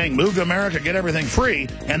saying, move to America, get everything free,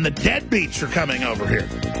 and the deadbeats are coming over here.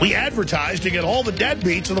 We advertise to get all the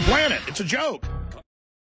deadbeats of the planet. It's a joke.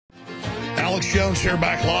 Alex Jones here,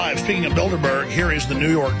 back live. Speaking of Bilderberg, here is the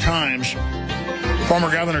New York Times. Former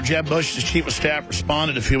Governor Jeb Bush's chief of staff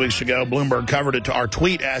responded a few weeks ago. Bloomberg covered it to our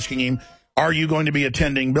tweet asking him, are you going to be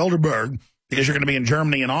attending Bilderberg because you're going to be in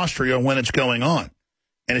Germany and Austria when it's going on?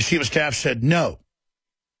 And his chief of staff said no.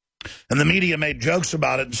 And the media made jokes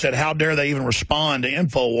about it and said, how dare they even respond to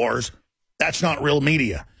InfoWars? That's not real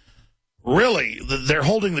media. Really, they're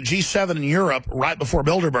holding the G7 in Europe right before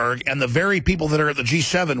Bilderberg, and the very people that are at the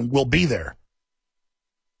G7 will be there.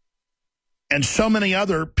 And so many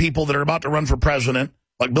other people that are about to run for president,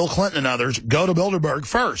 like Bill Clinton and others, go to Bilderberg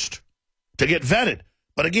first to get vetted.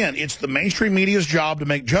 But again, it's the mainstream media's job to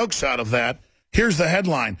make jokes out of that Here's the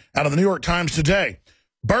headline out of the New York Times today.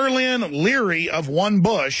 Berlin, leery of one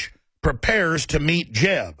Bush, prepares to meet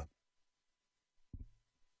Jeb.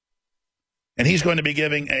 And he's going to be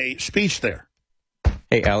giving a speech there.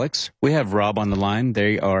 Hey, Alex, we have Rob on the line.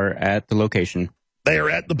 They are at the location. They are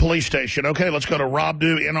at the police station. Okay, let's go to Rob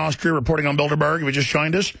Du in Austria reporting on Bilderberg. We just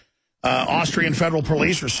joined us. Austrian federal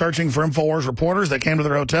police are searching for InfoWars reporters. They came to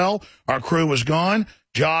their hotel. Our crew was gone.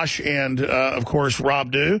 Josh and, of course,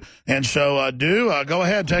 Rob Du. And so, go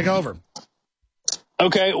ahead. Take over.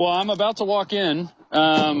 Okay, well, I'm about to walk in.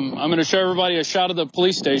 I'm going to show everybody a shot of the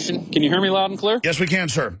police station. Can you hear me loud and clear? Yes, we can,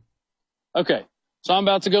 sir. Okay, so I'm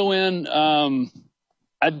about to go in.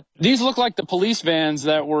 These look like the police vans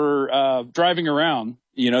that were driving around.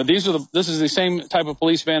 You know, this is the same type of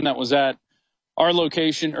police van that was at our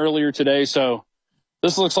location earlier today. So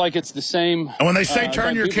this looks like it's the same. And when they say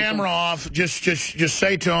turn your camera off, just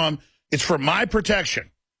say to them, it's for my protection.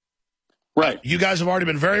 Right. You guys have already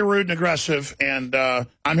been very rude and aggressive, and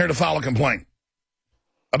I'm here to file a complaint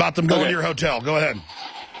about them going to your hotel. Go ahead.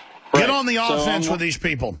 Right. Get on the offense with these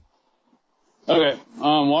people. Okay,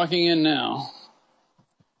 I'm walking in now.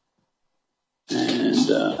 And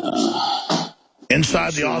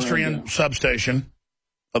inside the Austrian substation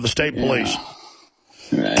of the state police.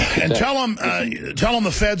 Right. And tell them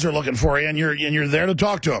the feds are looking for you, and you're there to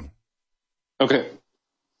talk to them. Okay.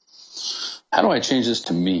 How do I change this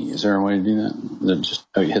to me? Is there a way to do that?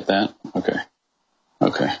 You hit that? Okay.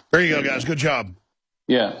 Okay. There you go, guys. Good job.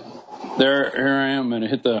 Yeah. Here I am. I'm going to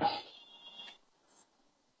hit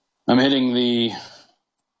I'm hitting the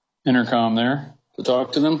intercom there to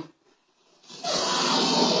talk to them.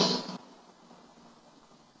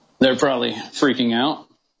 They're probably freaking out,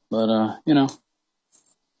 but, you know.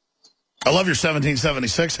 I love your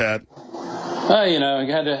 1776 hat. You know,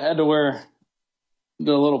 you had to wear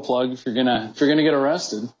the little plug if you're gonna get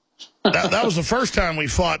arrested. that was the first time we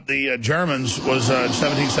fought the Germans was in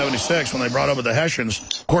 1776 when they brought over the Hessians.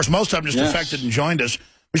 Of course, most of them just defected and joined us.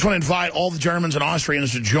 We just want to invite all the Germans and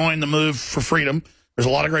Austrians to join the move for freedom. There's a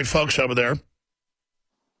lot of great folks over there. In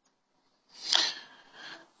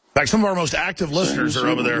fact, some of our most active listeners are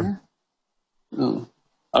over there. Oh.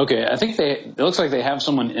 Okay, I think it looks like they have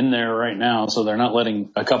someone in there right now, so they're not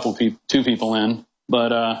letting two people in.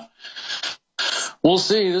 But we'll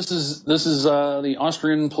see. This is the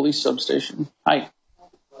Austrian police substation. Hi.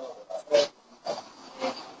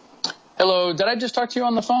 Hello, did I just talk to you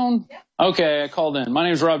on the phone? Yeah. Okay, I called in. My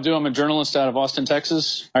name is Rob Du. I'm a journalist out of Austin,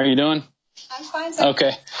 Texas. How are you doing? I'm fine, sir.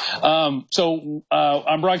 Okay. So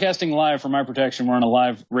I'm broadcasting live for my protection. We're on a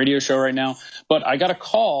live radio show right now. But I got a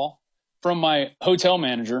call from my hotel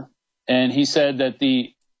manager, and he said that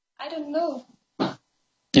I don't know.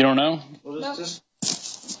 You don't know? What is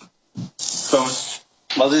this? Phone.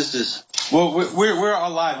 What is this? Well, we're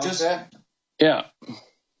on live. Just yeah.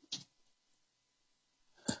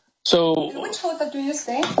 So in which hotel do you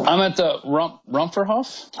stay? I'm at the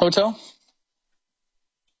Rumpferhof Hotel.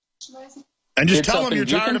 And just tell them you're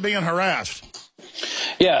tired of being harassed.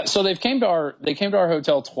 Yeah, so they came to our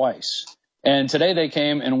hotel twice. And today they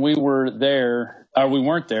came and we weren't there.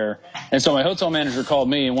 And so my hotel manager called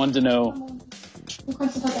me and wanted to know.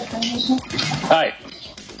 Hi,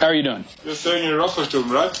 how are you doing? You're staying in Rostock,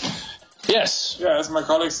 right? Yes. Yeah, as my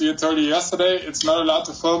colleagues here told you yesterday, it's not allowed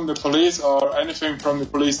to film the police or anything from the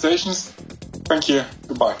police stations. Thank you.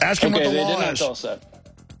 Goodbye. Ask them what the law they did not is. tell us that.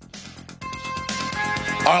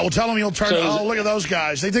 All right, well, tell them you'll turn. Look at those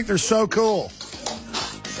guys. They think they're so cool.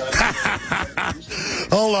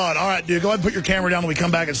 Hold on. All right, dude, go ahead and put your camera down when we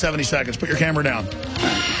come back in 70 seconds. Put your camera down.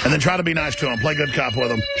 And then try to be nice to them. Play good cop with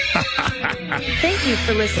them. Thank you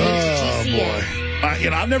for listening to GCN. Boy.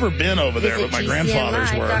 I've never been over there, but my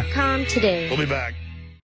grandfathers were. Today. We'll be back.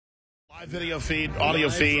 Live video feed, audio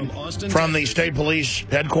feed from the state police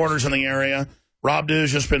headquarters in the area. Rob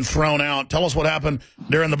Du's just been thrown out. Tell us what happened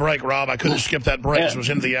during the break, Rob. I couldn't skip that break. It was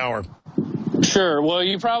into the hour. Sure. Well,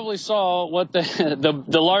 you probably saw what the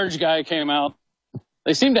large guy came out.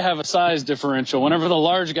 They seem to have a size differential. Whenever the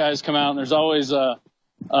large guys come out, there's always a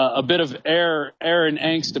bit of air and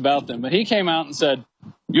angst about them. But he came out and said,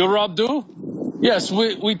 "You're Rob Du? Yes,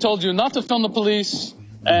 we told you not to film the police."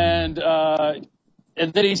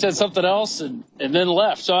 And then he said something else and then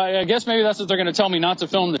left. So I guess maybe that's what they're going to tell me, not to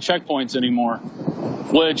film the checkpoints anymore,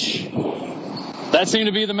 which that seemed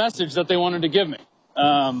to be the message that they wanted to give me.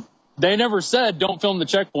 They never said don't film the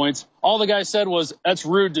checkpoints. All the guy said was that's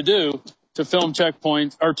rude to do, to film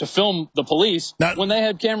checkpoints or to film the police when they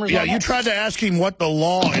had cameras on. Yeah, you tried to ask him what the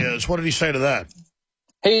law is. What did he say to that?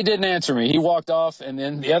 He didn't answer me. He walked off, and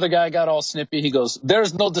then the other guy got all snippy. He goes,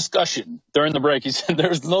 "There's no discussion." During the break, he said,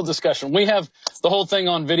 "There's no discussion." We have the whole thing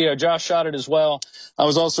on video. Josh shot it as well. I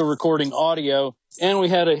was also recording audio, and we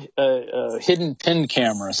had a hidden pin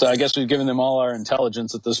camera. So I guess we've given them all our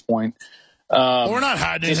intelligence at this point. We're not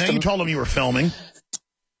hiding anything. You told them you were filming.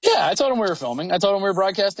 Yeah, I told them we were filming. I told them we were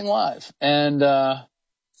broadcasting live. And,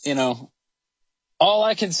 you know, all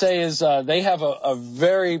I can say is they have a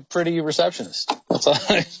very pretty receptionist. That's all.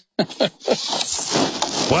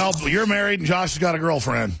 Well, you're married and Josh has got a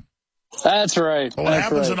girlfriend. That's right. Well, what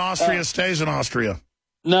happens in Austria stays in Austria.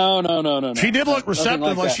 No. She did look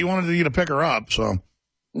receptive, like she wanted you to pick her up. So,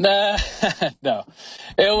 Nah, no.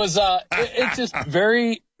 It was. It's just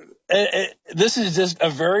very. This is just a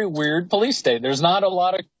very weird police state. There's not a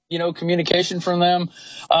lot of communication from them.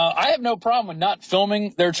 I have no problem with not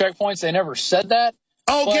filming their checkpoints. They never said that.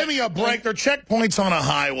 Oh, give me a break. They're checkpoints on a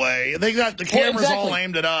highway. They got the cameras all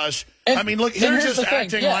aimed at us. And, I mean, look, you're just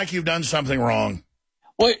acting like you've done something wrong.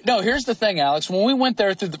 Well, no, here's the thing, Alex. When we went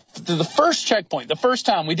there through the first checkpoint, the first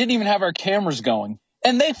time, we didn't even have our cameras going,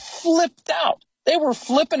 and they flipped out. They were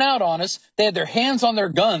flipping out on us. They had their hands on their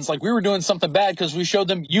guns like we were doing something bad because we showed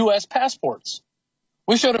them U.S. passports.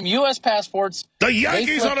 We showed them U.S. passports. The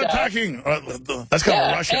Yankees are attacking. That's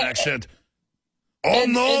got a Russian accent. Oh,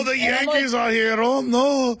 no, the Yankees are here. Oh,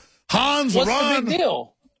 no. Hans, what's run. What's the big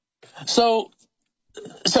deal? So,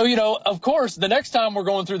 of course, the next time we're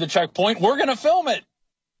going through the checkpoint, we're going to film it.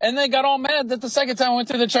 And they got all mad that the second time I went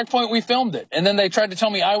through the checkpoint, we filmed it. And then they tried to tell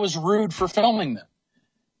me I was rude for filming them.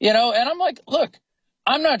 And I'm like, look,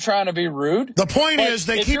 I'm not trying to be rude. The point is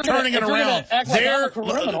they keep turning it around. They're a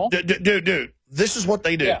criminal. Dude, this is what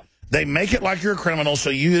they do. Yeah. They make it like you're a criminal so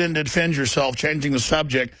you didn't defend yourself, changing the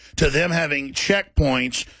subject to them having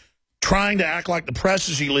checkpoints, trying to act like the press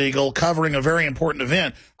is illegal, covering a very important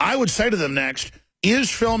event. I would say to them next, is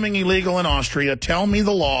filming illegal in Austria? Tell me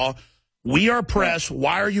the law. We are press.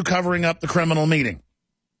 Why are you covering up the criminal meeting?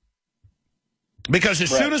 Because as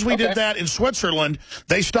soon as we did that in Switzerland,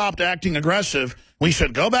 they stopped acting aggressive. We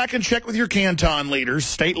said, go back and check with your canton leaders,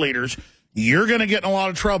 state leaders. You're going to get in a lot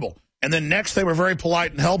of trouble. And then next, they were very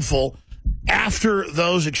polite and helpful after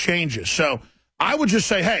those exchanges. So I would just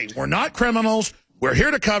say, hey, we're not criminals. We're here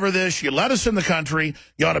to cover this. You let us in the country.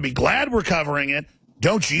 You ought to be glad we're covering it.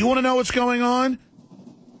 Don't you want to know what's going on?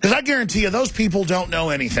 Because I guarantee you, those people don't know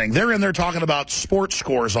anything. They're in there talking about sports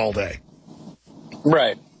scores all day.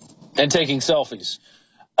 Right. And taking selfies.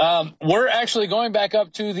 We're actually going back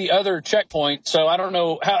up to the other checkpoint, so I don't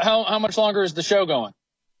know. How much longer is the show going?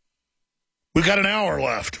 We've got an hour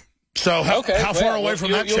left. So how far away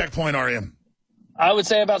from that checkpoint are you? I would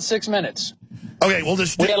say about 6 minutes. Okay,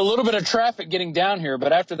 we had a little bit of traffic getting down here,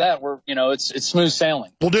 but after that, it's smooth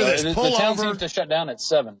sailing. We'll do this. Pull the town over. seems to shut down at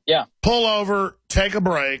 7. Yeah. Pull over, take a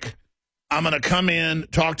break. I'm going to come in,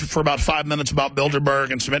 talk for about 5 minutes about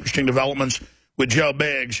Bilderberg and some interesting developments with Joe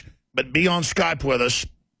Biggs, but be on Skype with us.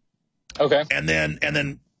 Okay. And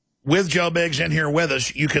then with Joe Biggs in here with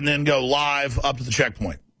us, you can then go live up to the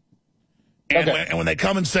checkpoint. And when they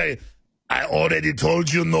come and say, I already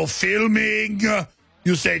told you no filming,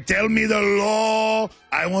 you say, tell me the law.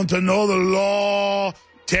 I want to know the law.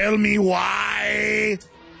 Tell me why.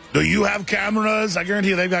 Do you have cameras? I guarantee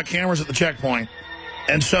you they've got cameras at the checkpoint.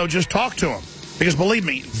 And so just talk to them. Because believe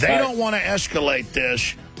me, they don't want to escalate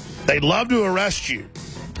this. They'd love to arrest you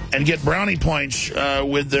and get brownie points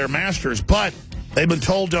with their masters. But they've been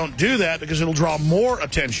told don't do that because it'll draw more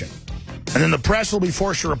attention. And then the press will be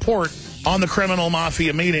forced to report on the criminal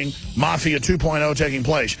mafia meeting, Mafia 2.0 taking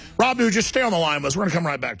place. Rob, dude, just stay on the line with us. We're going to come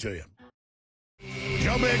right back to you.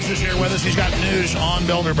 Joe Biggs is here with us. He's got news on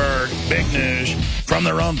Bilderberg, big news from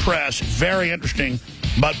their own press. Very interesting.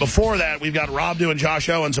 But before that, we've got Rob Dew and Josh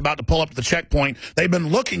Owens about to pull up to the checkpoint. They've been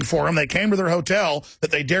looking for him. They came to their hotel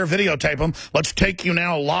that they dare videotape him. Let's take you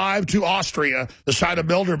now live to Austria, the site of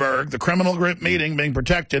Bilderberg, the criminal group meeting being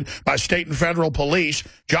protected by state and federal police.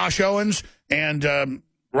 Josh Owens and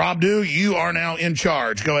Rob Dew, you are now in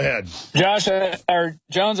charge. Go ahead. Josh, or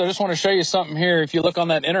Jones, I just want to show you something here. If you look on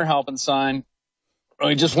that Innerhalpen sign,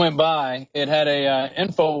 we just went by, it had a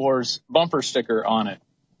InfoWars bumper sticker on it.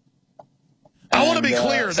 I want to be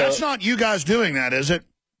clear. That's not you guys doing that, is it?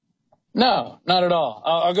 No, not at all.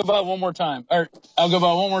 I'll go by one more time. I'll go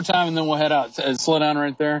by one more time, and then we'll head out. Slow down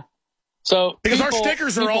right there. So because our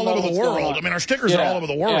stickers are all over the world. I mean, our stickers are all over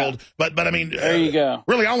the world. Yeah. But I mean, there you go.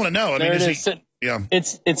 Really, I want to know. I mean,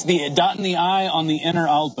 it's the dotting the I on the inner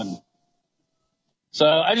Alpen. So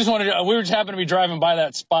I just wanted to. We just happened to be driving by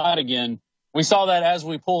that spot again. We saw that as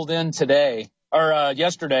we pulled in today or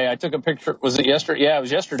yesterday. I took a picture. Was it yesterday? Yeah, it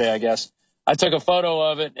was yesterday, I guess. I took a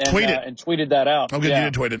photo of it and, and tweeted that out. Oh, good, you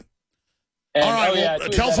did tweet it. And, all right, well,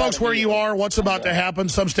 tell folks where you are, what's about to happen.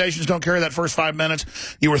 Some stations don't carry that first 5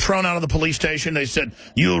 minutes. You were thrown out of the police station. They said,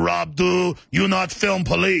 you, Rob Du, you not film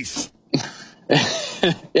police.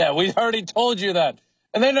 Yeah, we already told you that.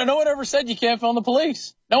 And then no one ever said you can't film the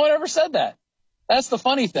police. No one ever said that. That's the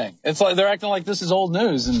funny thing. It's like they're acting like this is old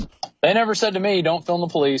news, and they never said to me, don't film the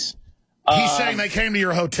police. He's saying they came to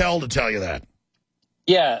your hotel to tell you that.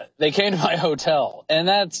 Yeah, they came to my hotel, and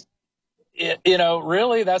that's, you know,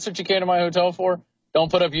 really, that's what you came to my hotel for?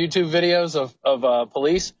 Don't put up YouTube videos of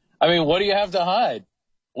police? I mean, what do you have to hide?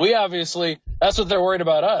 We obviously, that's what they're worried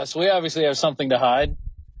about us. We obviously have something to hide.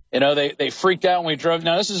 You know, they freaked out when we drove.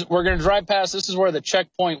 Now, we're going to drive past. This is where the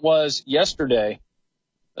checkpoint was yesterday.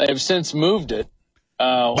 They've since moved it.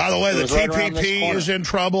 By the way, the TPP is in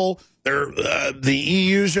trouble. The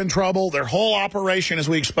EU's in trouble. Their whole operation, as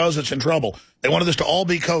we expose, it's in trouble. They wanted this to all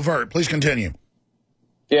be covert. Please continue.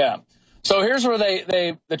 Yeah. So here's where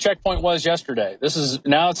the checkpoint was yesterday.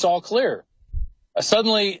 Now it's all clear.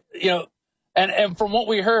 Suddenly, you know, and from what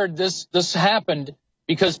we heard, this happened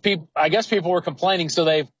because I guess people were complaining, so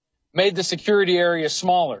they've made the security area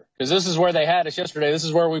smaller, because this is where they had us yesterday. This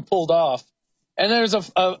is where we pulled off. And there's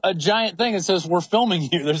a giant thing that says, we're filming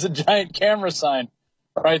you. There's a giant camera sign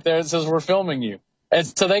right there that says, we're filming you. And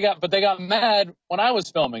so they got mad when I was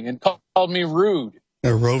filming and called me rude.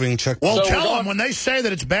 A roving checkpoint. Well, tell them when they say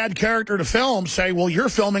that it's bad character to film, say, well, you're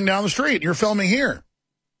filming down the street. You're filming here.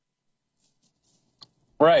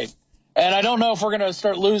 Right. And I don't know if we're going to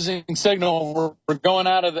start losing signal. We're going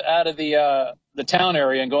out of the town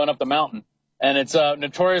area and going up the mountain. And it's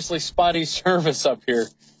notoriously spotty service up here,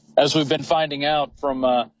 as we've been finding out from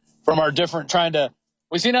our different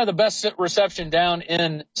we seem to have the best reception down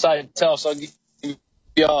inside hotel. So I'll give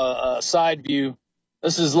you a side view.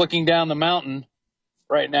 This is looking down the mountain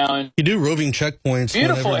right now. And you do roving checkpoints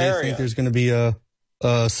beautiful whenever area. they think there's going to be a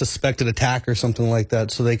suspected attack or something like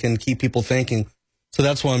that, so they can keep people thinking. So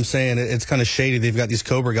that's why I'm saying it's kind of shady. They've got these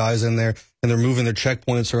Cobra guys in there, and they're moving their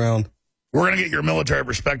checkpoints around. We're going to get your military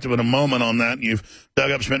perspective in a moment on that. You've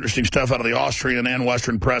dug up some interesting stuff out of the Austrian and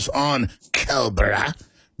Western press on Cobra.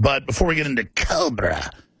 But before we get into Cobra,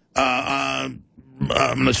 I'm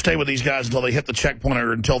going to stay with these guys until they hit the checkpoint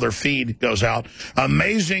or until their feed goes out.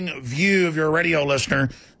 Amazing view if you're a radio listener.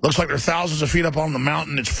 Looks like they're thousands of feet up on the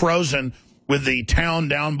mountain. It's frozen with the town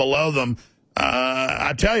down below them.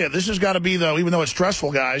 I tell you, this has got to be, though, even though it's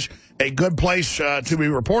stressful, guys, a good place to be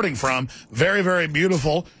reporting from. Very, very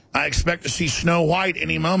beautiful. I expect to see Snow White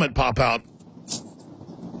any moment pop out.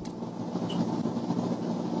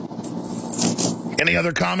 Any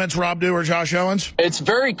other comments, Rob Du or Josh Owens? It's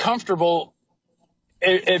very comfortable.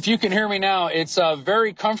 If you can hear me now, it's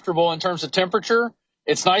very comfortable in terms of temperature.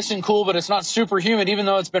 It's nice and cool, but it's not super humid, even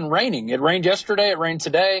though it's been raining. It rained yesterday, it rained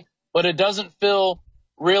today, but it doesn't feel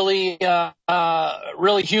really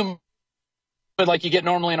humid like you get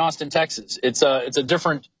normally in Austin, Texas. It's a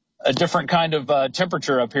different kind of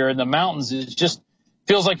temperature up here in the mountains. It just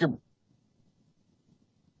feels like you're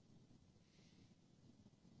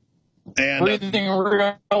breathing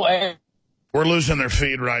real air. We're losing their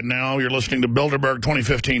feed right now. You're listening to Bilderberg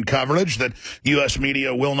 2015 coverage that U.S.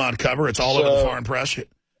 media will not cover. It's all over the foreign press.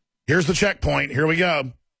 Here's the checkpoint. Here we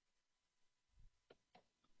go.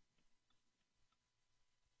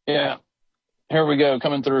 Yeah, here we go,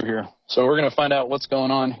 coming through here. So we're going to find out what's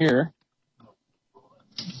going on here.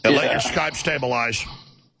 And let your Skype stabilize.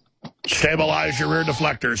 Stabilize your rear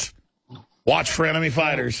deflectors. Watch for enemy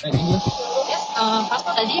fighters.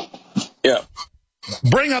 Yeah.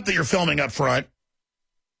 Bring up that you're filming up front.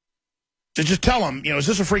 Just tell them, is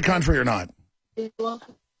this a free country or not? We're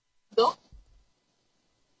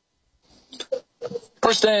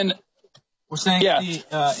saying yeah.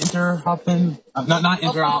 The Interhoppen, not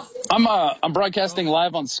Interhop. I'm broadcasting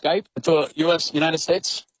live on Skype to United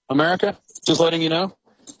States, America. Just letting you know.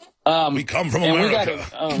 We come from America.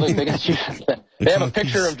 Look, they got you. They have a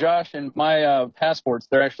picture of Josh and my passports.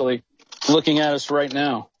 They're actually looking at us right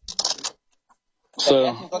now.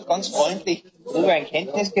 So. Ganz freundlich darüber in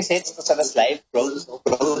Kenntnis gesetzt, dass das live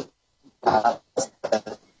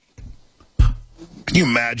Can you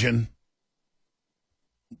imagine?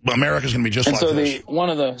 America's going to be just and like so this. One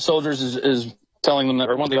of the soldiers is telling them that,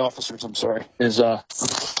 or one of the officers, I'm sorry, is they're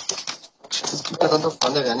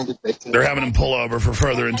having him pull over for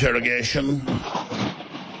further interrogation.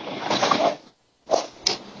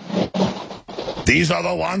 These are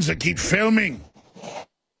the ones that keep filming.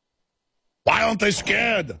 Why aren't they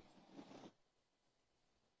scared?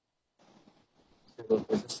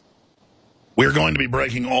 We're going to be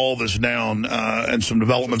breaking all this down and some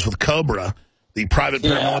developments with Cobra the private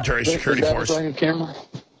paramilitary security force. Like a camera?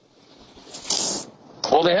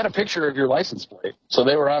 Well, they had a picture of your license plate, so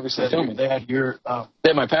they were obviously filming. They had they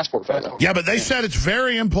had my passport photo. Yeah, but they said it's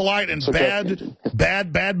very impolite and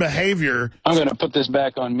bad behavior. I'm going to put this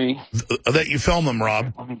back on me. That you film them,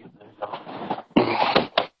 Rob.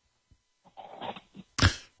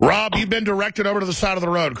 Rob, you've been directed over to the side of the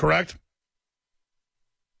road, correct?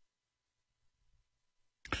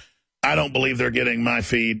 I don't believe they're getting my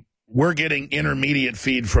feed. We're getting intermediate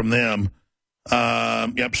feed from them.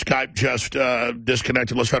 Yep, Skype just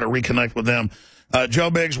disconnected. Let's try to reconnect with them. Joe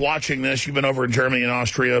Biggs, watching this, you've been over in Germany and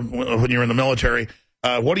Austria when you were in the military.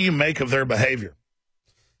 What do you make of their behavior?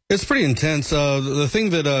 It's pretty intense. The thing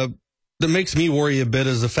that makes me worry a bit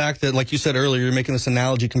is the fact that, like you said earlier, you're making this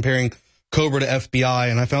analogy comparing Cobra to FBI,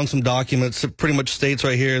 and I found some documents that pretty much states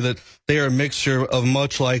right here that they are a mixture of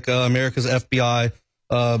much like America's FBI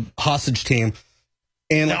hostage team.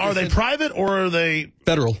 And now, are they private or are they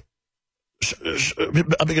federal?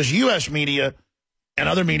 Because U.S. media and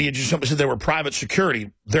other media just simply said they were private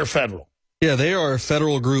security. They're federal. Yeah, they are a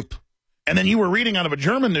federal group. And then you were reading out of a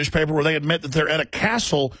German newspaper where they admit that they're at a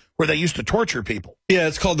castle where they used to torture people. Yeah,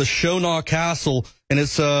 it's called the Schönau Castle, and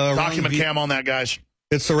it's document cam on that, guys.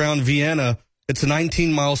 It's around Vienna. It's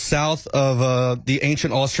 19 miles south of the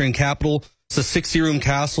ancient Austrian capital. It's a 60-room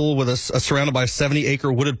castle with surrounded by a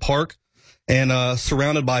 70-acre wooded park and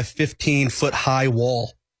surrounded by a 15-foot high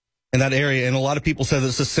wall in that area. And a lot of people said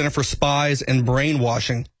it's a center for spies and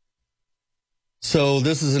brainwashing. So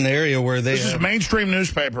this is an area where they... This is a mainstream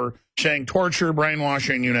newspaper saying torture,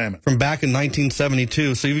 brainwashing, you name it. From back in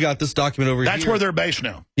 1972. So you've got this document over here. That's where they're based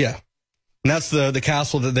now. Yeah. And that's the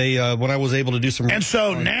castle that they, when I was able to do some... And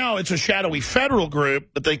so now it's a shadowy federal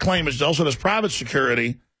group that they claim is also does private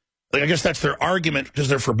security. I guess that's their argument because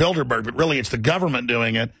they're for Bilderberg, but really it's the government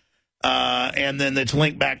doing it. And then it's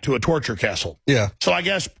linked back to a torture castle. Yeah. So I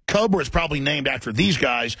guess Cobra is probably named after these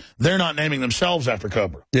guys. They're not naming themselves after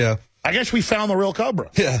Cobra. Yeah. I guess we found the real Cobra.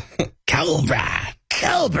 Yeah.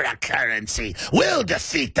 Cobra currency will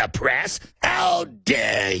defeat the press. How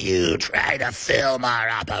dare you try to film our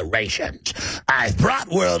operations? I've brought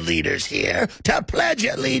world leaders here to pledge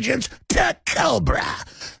allegiance to Cobra.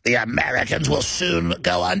 The Americans will soon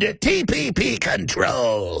go under TPP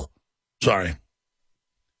control. Sorry.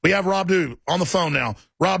 We have Rob Dew on the phone now.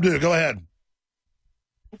 Rob Dew, go ahead.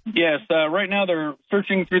 Yes, right now they're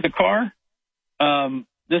searching through the car.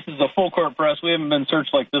 This is a full court press. We haven't been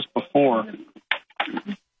searched like this before.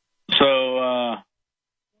 So I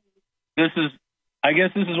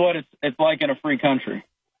guess this is what it's like in a free country.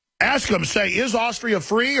 Ask them, say, is Austria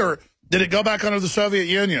free or did it go back under the Soviet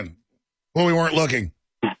Union when we weren't looking?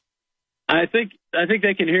 I think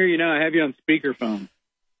they can hear you now. I have you on speakerphone.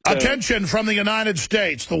 So. Attention from the United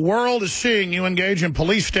States. The world is seeing you engage in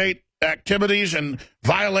police state activities and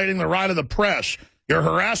violating the right of the press. Your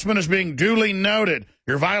harassment is being duly noted.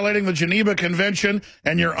 You're violating the Geneva Convention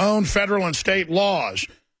and your own federal and state laws,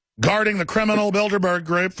 guarding the criminal Bilderberg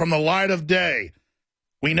group from the light of day.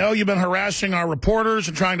 We know you've been harassing our reporters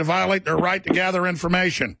and trying to violate their right to gather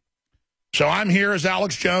information. So I'm here as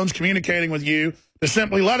Alex Jones communicating with you to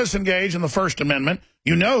simply let us engage in the First Amendment.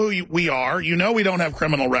 You know who we are. You know we don't have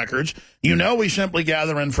criminal records. You know we simply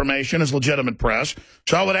gather information as legitimate press.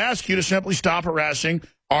 So I would ask you to simply stop harassing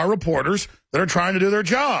our reporters that are trying to do their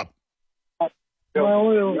job.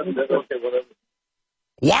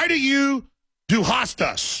 Why do you host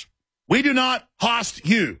us? We do not host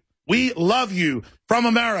you. We love you from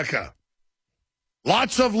America.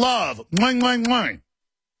 Lots of love. Mwing, mwing, mwing.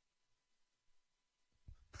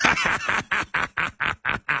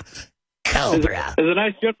 Cobra. There's a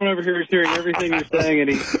nice gentleman over here who's hearing everything you're saying, and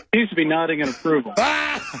he seems to be nodding in approval. He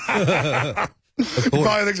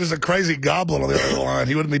probably thinks there's a crazy goblin on the other line.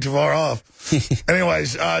 He wouldn't be too far off.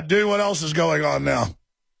 Anyways, dude, what else is going on now?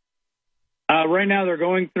 Right now, they're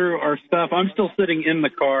going through our stuff. I'm still sitting in the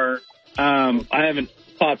car. I haven't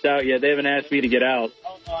popped out yet. They haven't asked me to get out.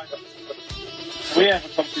 We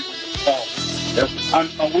haven't come through the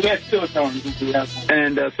we have two accounts.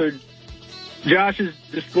 And so Josh is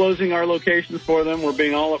disclosing our locations for them. We're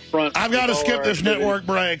being all up front. I've got to skip this network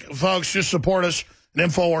break. Folks, just support us at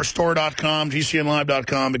InfoWarsStore.com,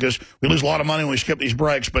 GCNLive.com, because we lose a lot of money when we skip these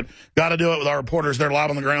breaks, but got to do it with our reporters. They're live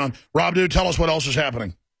on the ground. Rob, dude, tell us what else is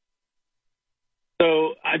happening.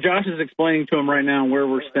 So Josh is explaining to him right now where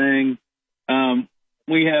we're staying.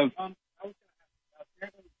 We have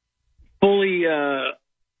fully,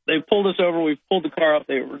 they pulled us over. We've pulled the car up.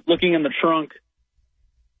 They were looking in the trunk.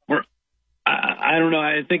 I don't know.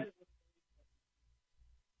 I think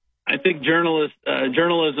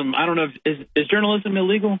journalism. I don't know. Is journalism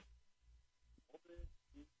illegal?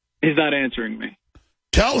 He's not answering me.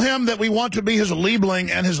 Tell him that we want to be his Liebling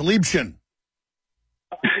and his Liebchen.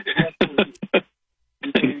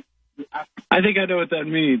 I think I know what that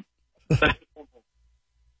means.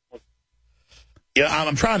 Yeah,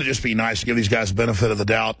 I'm trying to just be nice to give these guys the benefit of the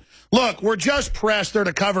doubt. Look, we're just pressed there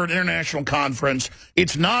to cover an international conference.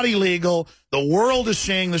 It's not illegal. The world is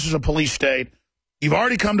seeing this is a police state. You've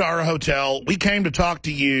already come to our hotel. We came to talk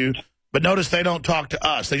to you, but notice they don't talk to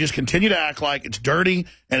us. They just continue to act like it's dirty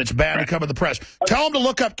and it's bad to cover the press. Tell them to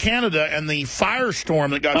look up Canada and the firestorm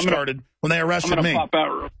that got started when they arrested me. Pop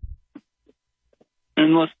out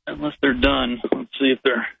unless they're done. Let's see if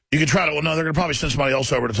they're... You can try to... Well, no, they're going to probably send somebody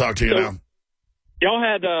else over to talk to you now. Y'all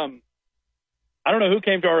had, I don't know who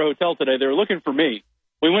came to our hotel today. They were looking for me.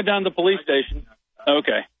 We went down to the police station.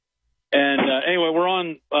 Okay. And anyway, we're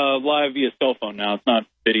on live via cell phone now. It's not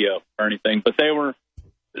video or anything. But they were,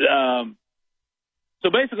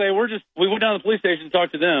 so basically we went down to the police station to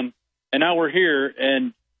talk to them. And now we're here.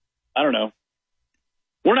 And I don't know.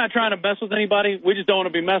 We're not trying to mess with anybody. We just don't want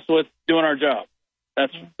to be messed with doing our job.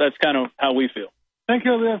 That's kind of how we feel. Thank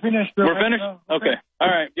you. We're finished. We're finished? Okay. All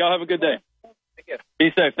right. Y'all have a good day.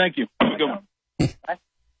 Be safe. Thank you. Have a good one.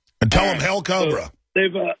 And tell them Hell Cobra. So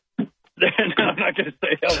they've, no, I'm not going to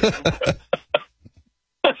say Hell Cobra.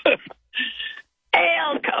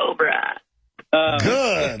 Hell Cobra.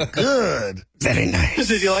 Good. Very nice.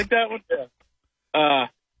 Did you like that one? Yeah.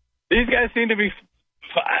 These guys seem to be,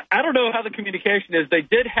 I don't know how the communication is. They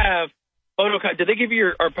did have, did they give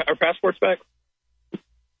you our passports back?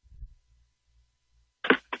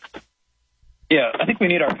 Yeah, I think we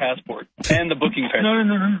need our passport and the booking paper.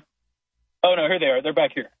 No. Oh, no, here they are. They're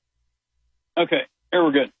back here. Okay, here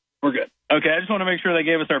we're good. We're good. Okay, I just want to make sure they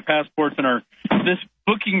gave us our passports and this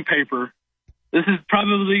booking paper. This is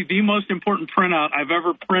probably the most important printout I've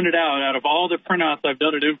ever printed out of all the printouts I've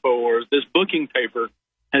done at InfoWars. This booking paper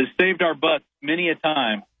has saved our butts many a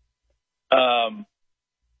time.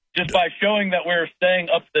 Just by showing that we're staying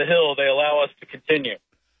up the hill, they allow us to continue.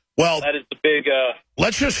 Well, that is the big...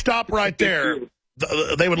 let's just stop right there.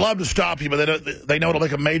 They would love to stop you, but they know it'll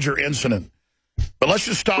make a major incident. But let's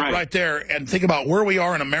just stop right there and think about where we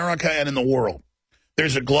are in America and in the world.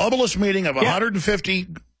 There's a globalist meeting of 150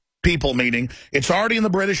 people meeting. It's already in the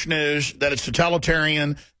British news that it's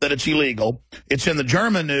totalitarian, that it's illegal. It's in the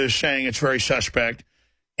German news saying it's very suspect.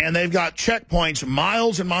 And they've got checkpoints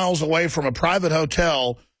miles and miles away from a private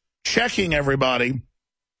hotel checking everybody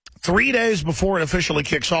 3 days before it officially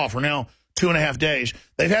kicks off, or now 2.5 days.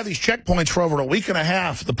 They've had these checkpoints for over a week and a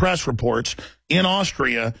half, the press reports, in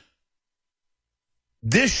Austria.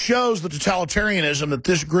 This shows the totalitarianism that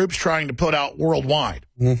this group's trying to put out worldwide.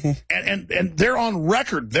 Mm-hmm. And they're on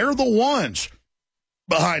record. They're the ones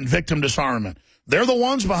behind victim disarmament. They're the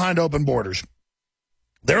ones behind open borders.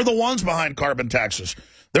 They're the ones behind carbon taxes.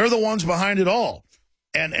 They're the ones behind it all.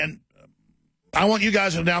 And I want you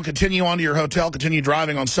guys to now continue on to your hotel, continue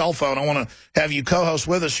driving on cell phone. I want to have you co-host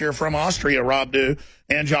with us here from Austria, Rob Dew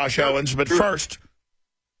and Josh Owens. But first,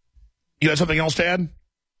 you had something else to add?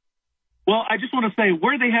 Well, I just want to say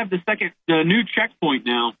where they have the new checkpoint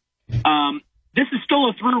now, this is still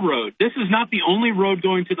a through road. This is not the only road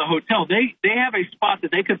going to the hotel. They have a spot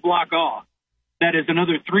that they could block off that is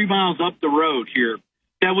another 3 miles up the road here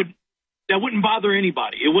that wouldn't bother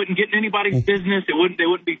anybody. It wouldn't get in anybody's business. They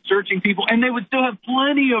wouldn't be searching people, and they would still have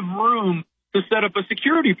plenty of room to set up a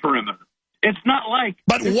security perimeter. It's not like...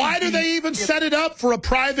 But why do they even set it up for a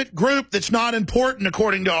private group that's not important,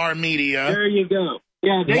 according to our media? There you go.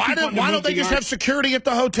 Yeah, why don't they just have security at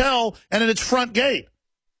the hotel and at its front gate?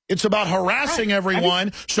 It's about harassing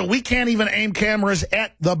everyone, so we can't even aim cameras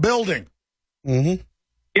at the building. Mm-hmm.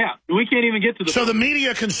 Yeah, we can't even get to the... So the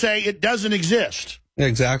media can say it doesn't exist.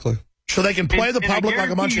 Exactly. So they can play the public like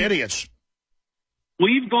a bunch of idiots.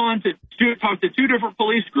 We've gone to talk to 2 different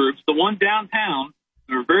police groups, the one downtown,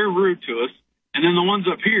 who are very rude to us, and then the ones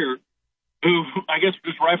up here, who I guess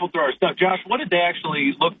just rifled through our stuff. Josh, what did they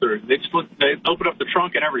actually look through? They opened up the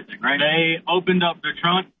trunk and everything, right? They opened up the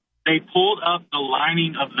trunk. They pulled up the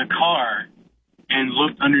lining of the car and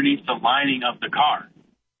looked underneath the lining of the car.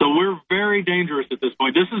 So we're very dangerous at this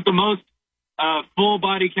point. This is the most full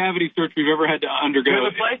body cavity search we've ever had to undergo.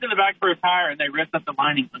 There's a place in the back for a tire, and they ripped up the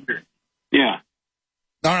lining under. Yeah.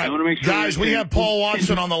 All right, guys, we have Paul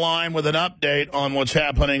Watson on the line with an update on what's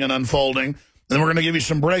happening and unfolding. Then we're going to give you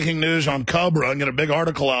some breaking news on Cobra and get a big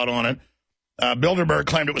article out on it. Bilderberg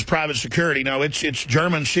claimed it was private security. No, it's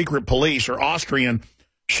German secret police or Austrian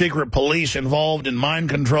secret police involved in mind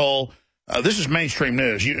control. This is mainstream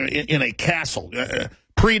news in a castle,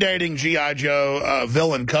 predating G.I. Joe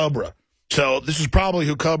villain Cobra. So this is probably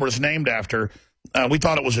who Cobra is named after. We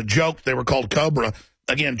thought it was a joke they were called Cobra.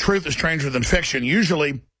 again, truth is stranger than fiction.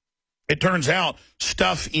 Usually, it turns out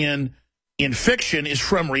stuff in fiction is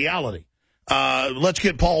from reality. Let's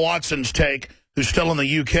get Paul Watson's take, who's still in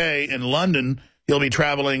the UK, in London. He'll be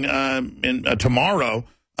traveling tomorrow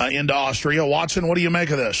into Austria. Watson, what do you make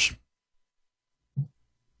of this?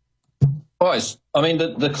 Well, I mean,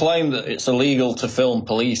 the claim that it's illegal to film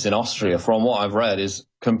police in Austria, from what I've read, is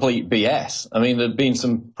complete BS. I mean, there have been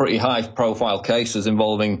some pretty high-profile cases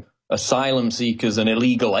involving asylum seekers and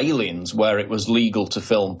illegal aliens where it was legal to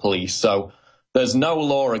film police. So there's no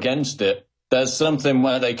law against it. There's something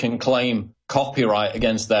where they can claim copyright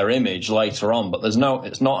against their image later on, but it's not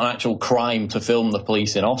an actual crime to film the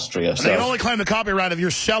police in Austria. So. They only claim the copyright if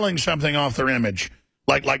you're selling something off their image,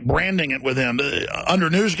 like branding it with them. Under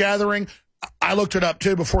news gathering, I looked it up,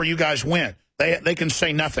 too, before you guys went. They can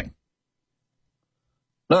say nothing.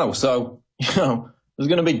 No, so, there's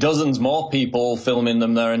going to be dozens more people filming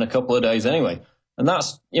them there in a couple of days anyway. And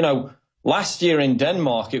that's, last year in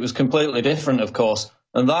Denmark, it was completely different, of course.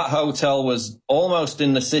 And that hotel was almost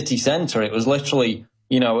in the city centre. It was literally,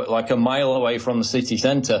 like a mile away from the city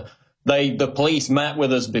centre. The police met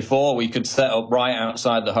with us before we could set up right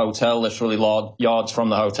outside the hotel, literally yards from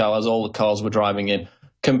the hotel as all the cars were driving in.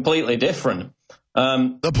 Completely different.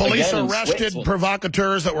 The police arrested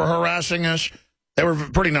provocateurs that were harassing us. They were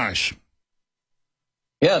pretty nice.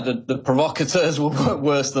 Yeah, the provocateurs were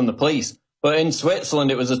worse than the police. But in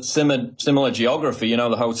Switzerland, it was a similar geography.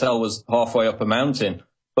 The hotel was halfway up a mountain.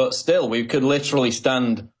 But still, we could literally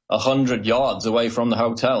stand 100 yards away from the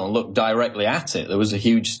hotel and look directly at it. There was a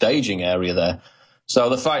huge staging area there. So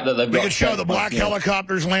the fact that they've got... We could show the black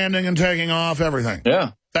helicopters landing and taking off, everything. Yeah.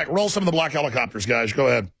 In fact, roll some of the black helicopters, guys. Go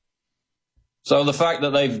ahead. So the fact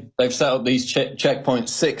that they've set up these checkpoints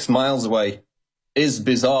 6 miles away is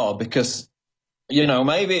bizarre because,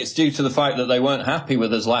 maybe it's due to the fact that they weren't happy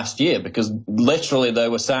with us last year because literally they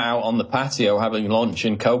were sat out on the patio having lunch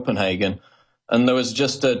in Copenhagen and there was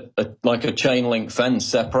just a chain link fence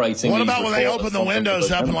separating. What about when they opened the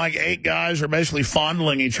windows up and like 8 guys are basically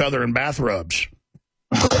fondling each other in bathrobes?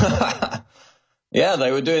 Yeah,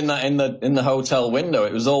 they were doing that in the hotel window.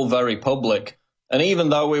 It was all very public. And even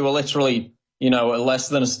though we were literally, less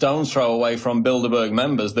than a stone's throw away from Bilderberg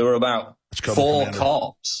members, there were about 4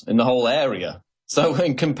 cops in the whole area. So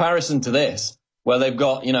in comparison to this, where they've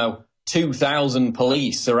got, 2,000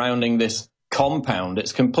 police surrounding this compound,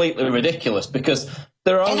 it's completely ridiculous because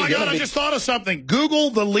there are only... Oh, my God, I just thought of something. Google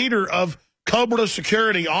the leader of Cobra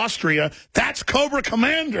Security Austria. That's Cobra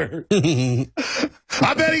Commander. I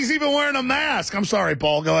bet he's even wearing a mask. I'm sorry,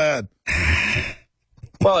 Paul. Go ahead.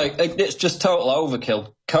 Well, it's just total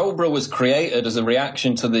overkill. Cobra was created as a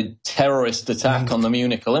reaction to the terrorist attack on the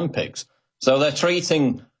Munich Olympics. So they're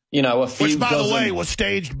treating, a few Which, by the way, was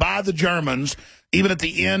staged by the Germans, even at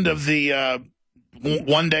the end of the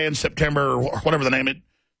one day in September, or whatever the name.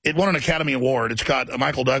 It won an Academy Award. It's got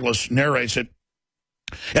Michael Douglas narrates it.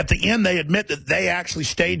 At the end, they admit that they actually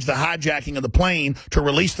staged the hijacking of the plane to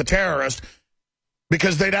release the terrorist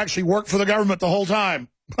because they'd actually worked for the government the whole time.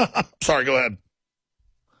 Sorry, go ahead.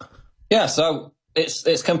 Yeah, so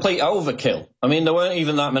it's complete overkill. I mean, there weren't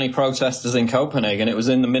even that many protesters in Copenhagen. It was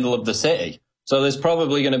in the middle of the city. So there's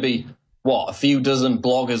probably going to be, a few dozen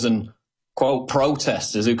bloggers and, quote,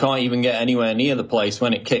 protesters who can't even get anywhere near the place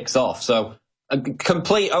when it kicks off. So a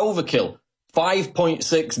complete overkill.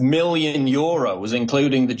 5.6 million euros,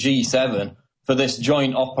 including the G7, for this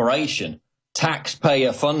joint operation,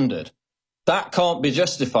 taxpayer funded. That can't be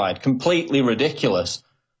justified. Completely ridiculous.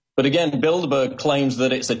 But again, Bilderberg claims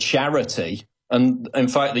that it's a charity, and in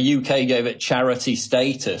fact, the UK gave it charity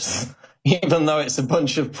status, even though it's a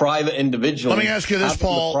bunch of private individuals. Let me ask you this,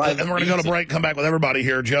 Paul, and we're going to go to break, come back with everybody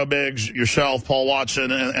here, Joe Biggs, yourself, Paul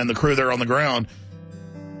Watson, and the crew there on the ground.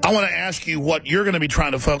 I want to ask you what you're going to be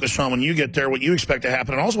trying to focus on when you get there, what you expect to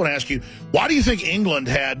happen. And I also want to ask you, why do you think England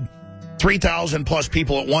had 3,000 plus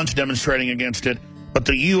people at once demonstrating against it, but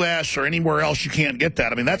the U.S. or anywhere else you can't get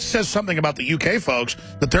that? I mean, that says something about the U.K. folks,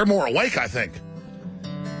 that they're more awake, I think.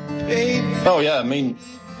 Oh, yeah, I mean,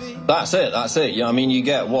 that's it. Yeah, I mean, you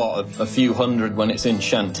get, a few hundred when it's in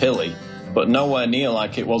Chantilly, but nowhere near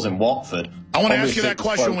like it was in Watford. I want to ask you that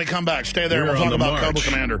question when we come back. Stay there. We'll talk about Cobra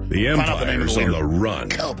Commander. The Empire's on the run.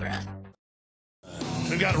 Cobra.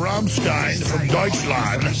 We've got Rammstein from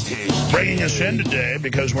Deutschland bringing us in today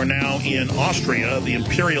because we're now in Austria, the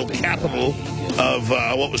imperial capital of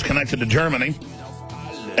what was connected to Germany,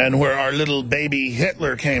 and where our little baby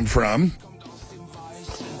Hitler came from.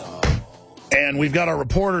 And we've got our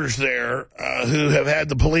reporters there who have had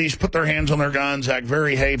the police put their hands on their guns, act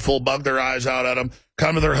very hateful, bug their eyes out at them,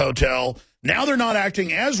 come to their hotel. Now they're not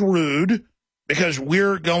acting as rude because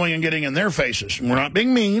we're going and getting in their faces. And we're not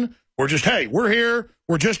being mean. We're just, hey, we're here.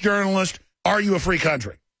 We're just journalists. Are you a free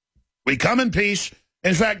country? We come in peace.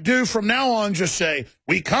 In fact, from now on, just say,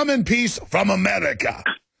 we come in peace from America.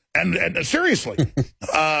 And seriously,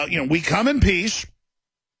 we come in peace,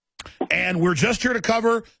 and we're just here to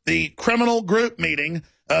cover the criminal group meeting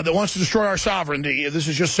that wants to destroy our sovereignty. This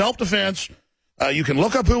is just self-defense. You can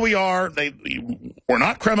look up who we are. We're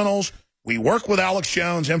not criminals. We work with Alex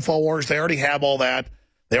Jones, InfoWars. They already have all that.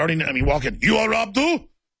 They already, walk in. You are Abdul?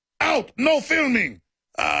 Out. No filming.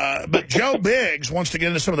 But Joe Biggs wants to get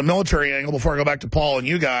into some of the military angle before I go back to Paul and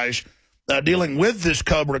you guys, dealing with this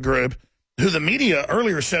Cobra group, who the media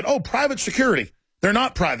earlier said, oh, private security. They're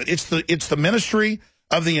not private. It's the Ministry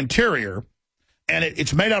of the Interior, and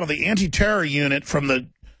it's made out of the anti-terror unit from the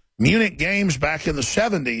Munich Games back in the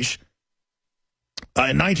 70s,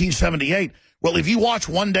 in 1978. Well, if you watch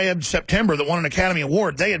One Day of September that won an Academy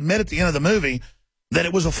Award, they admit at the end of the movie that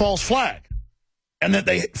it was a false flag and that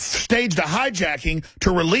they staged a hijacking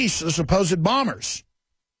to release the supposed bombers.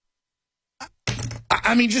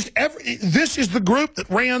 This is the group that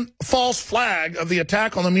ran false flag of the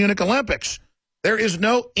attack on the Munich Olympics. There is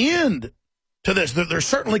no end to this. They're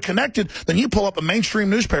certainly connected. Then you pull up a mainstream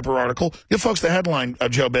newspaper article, give folks the headline,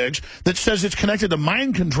 Joe Biggs, that says it's connected to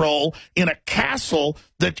mind control in a castle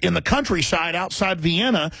that in the countryside outside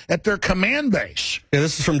Vienna at their command base. Yeah,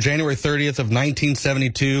 this is from January 30th of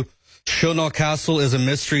 1972. Schönau Castle is a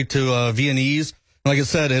mystery to Viennese. Like I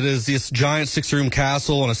said, it is this giant 6-room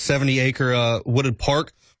castle on a 70-acre wooded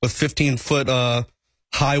park with 15-foot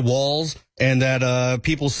high walls, and that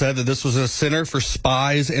people said that this was a center for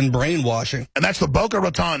spies and brainwashing. And that's the Boca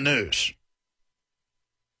Raton News.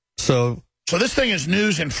 So this thing is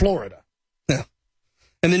news in Florida. Yeah.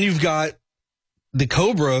 And then you've got the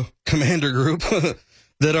Cobra Commander Group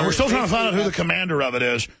that are... We're still trying to find out who the commander of it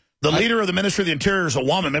is. The leader of the Ministry of the Interior is a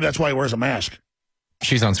woman. Maybe that's why he wears a mask.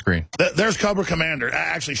 She's on screen. There's Cobra Commander.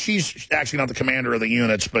 Actually, she's actually not the commander of the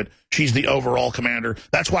units, but she's the overall commander.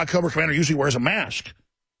 That's why Cobra Commander usually wears a mask,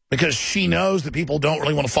 because she knows that people don't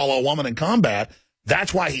really want to follow a woman in combat.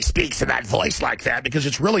 That's why he speaks in that voice like that, because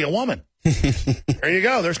it's really a woman. There you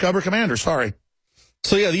go. There's Cobra Commander. Sorry.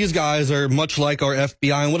 So, yeah, these guys are much like our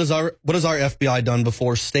FBI. And what has our FBI done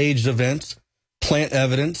before? Staged events, plant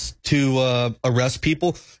evidence to arrest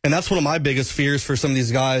people. And that's one of my biggest fears for some of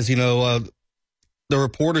these guys, the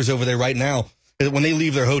reporters over there right now, when they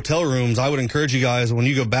leave their hotel rooms, I would encourage you guys, when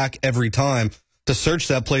you go back every time, to search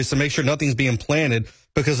that place to make sure nothing's being planted,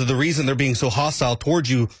 because of the reason they're being so hostile towards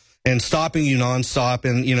you and stopping you nonstop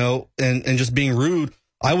and, and just being rude.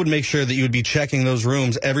 I would make sure that you would be checking those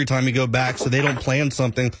rooms every time you go back so they don't plan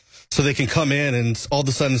something so they can come in and all of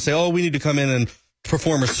a sudden say, oh, we need to come in and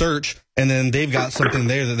perform a search, and then they've got something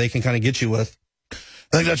there that they can kind of get you with. I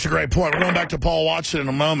think that's a great point. We're going back to Paul Watson in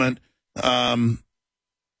a moment.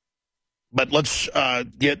 But let's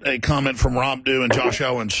get a comment from Rob Dew and Josh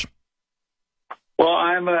Owens. Well,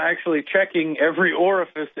 I'm actually checking every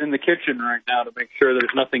orifice in the kitchen right now to make sure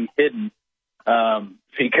there's nothing hidden.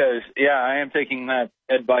 Because, I am taking that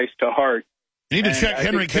advice to heart. You need to check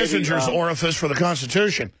Henry Kissinger's orifice for the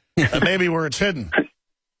Constitution. That may be where it's hidden.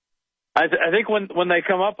 I think when they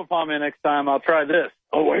come up upon me next time, I'll try this.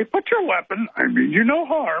 Oh, wait, put your weapon. I mean you no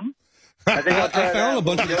harm. I think I'll try I found a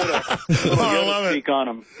bunch of I love it. Speak on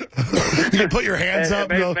them. You can put your hands up.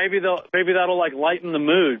 Maybe that'll like lighten the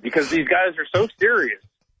mood, because these guys are so serious.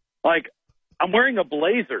 Like, I'm wearing a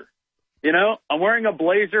blazer. I'm wearing a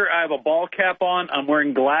blazer. I have a ball cap on. I'm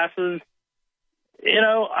wearing glasses.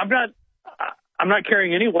 I'm not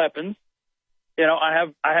carrying any weapons.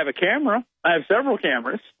 I have a camera. I have several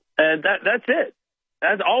cameras, and that's it.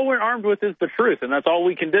 That's all we're armed with is the truth, and that's all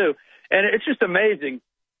we can do. And it's just amazing.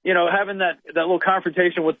 Having that little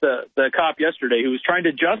confrontation with the cop yesterday, who was trying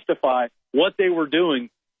to justify what they were doing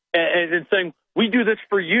and saying, we do this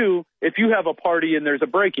for you if you have a party and there's a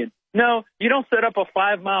break-in. No, you don't set up a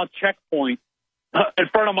 5-mile checkpoint in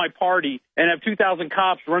front of my party and have 2,000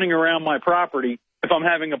 cops running around my property if I'm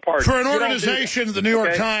having a party. For an organization that the New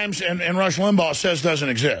York Times and Rush Limbaugh says doesn't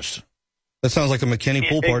exist. That sounds like a McKinney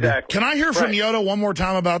pool party. Exactly. Can I hear from Yoda one more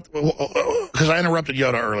time because I interrupted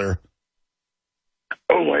Yoda earlier.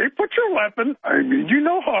 Oh, wait, put your weapon. I mean you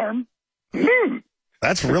no harm.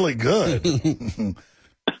 That's really good. Nothing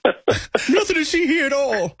to see here at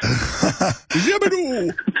all.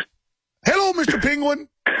 Hello, Mr. Penguin.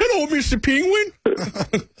 Hello, Mr. Penguin.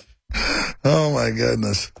 Oh, my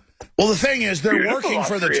goodness. Well, the thing is, they're working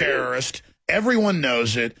for the terrorist, Everyone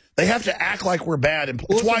knows it. They have to act like we're bad. And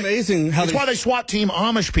it's amazing how why they SWAT team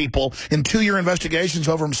Amish people in 2-year investigations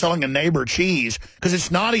over them selling a neighbor cheese, because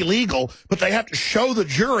it's not illegal, but they have to show the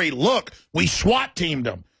jury, look, we SWAT teamed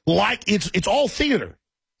them. Like it's all theater.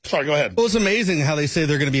 Sorry, go ahead. Well, it's amazing how they say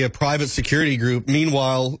they're going to be a private security group.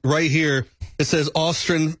 Meanwhile, right here, it says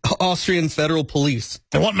Austrian Federal Police.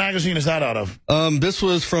 And what magazine is that out of? This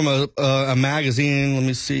was from a magazine. Let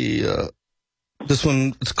me see. This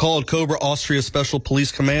one, it's called Cobra Austria Special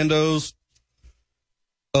Police Commandos.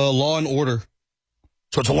 Law and Order.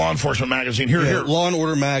 So it's a law enforcement magazine. Here.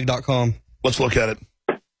 lawandordermag.com. Let's look at it.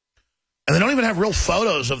 And they don't even have real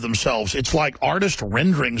photos of themselves. It's like artist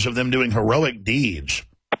renderings of them doing heroic deeds.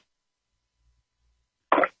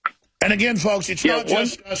 And again, folks, it's not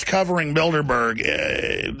just us covering Bilderberg.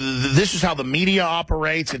 This is how the media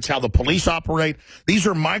operates. It's how the police operate. These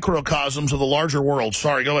are microcosms of the larger world.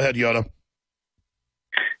 Sorry, go ahead, Yoda.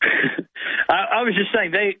 I was just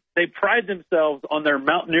saying, they pride themselves on their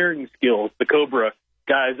mountaineering skills, the Cobra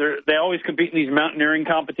guys. They always compete in these mountaineering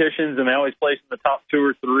competitions, and they always place in the top 2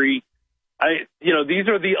 or 3. These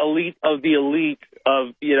are the elite of the elite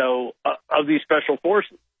of these special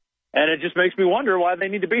forces. And it just makes me wonder why they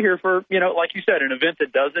need to be here for, like you said, an event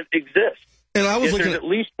that doesn't exist. And I was there's at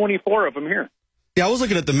least 24 of them here. Yeah, I was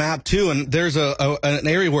looking at the map, too, and there's an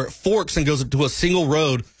area where it forks and goes to a single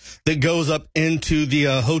road that goes up into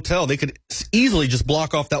the hotel. They could easily just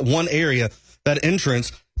block off that one area, that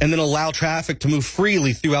entrance, and then allow traffic to move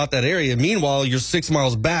freely throughout that area. Meanwhile, you're 6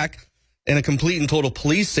 miles back in a complete and total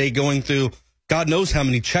police state going through God knows how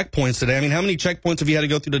many checkpoints today. I mean, how many checkpoints have you had to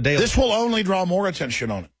go through today? This will only draw more attention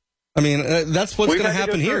on it. I mean, that's what's going to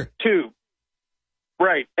happen here. 2.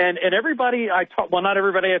 Right. And everybody I talk, well, not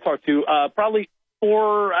everybody I talked to, probably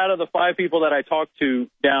 4 out of the 5 people that I talked to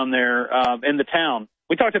down there in the town,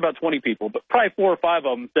 we talked to about 20 people, but probably 4 or 5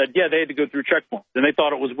 of them said, yeah, they had to go through checkpoints, and they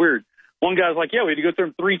thought it was weird. One guy's like, yeah, we had to go through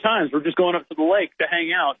them 3 times. We're just going up to the lake to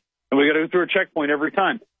hang out, and we got to go through a checkpoint every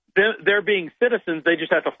time. They're being citizens. They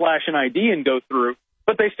just have to flash an ID and go through,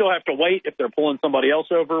 but they still have to wait if they're pulling somebody else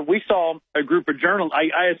over. We saw a group of journalists.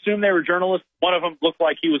 I assume they were journalists. One of them looked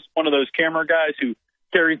like he was one of those camera guys who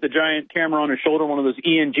carries the giant camera on his shoulder, one of those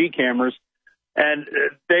ENG cameras. And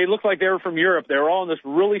they looked like they were from Europe. They were all in this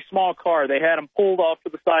really small car. They had them pulled off to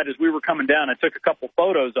the side as we were coming down. I took a couple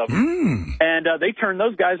photos of them, and they turned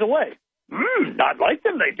those guys away. Not like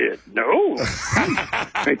them, they did. No.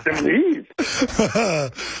 Make them leave.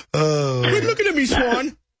 Quit looking at me,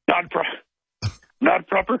 Swan. Not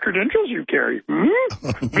proper credentials you carry.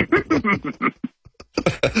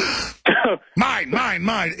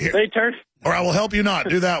 Mine. Here. They turned. Or I will help you not.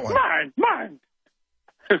 Do that one. Mine.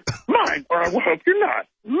 Mine, or I will help you not.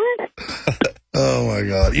 Oh, my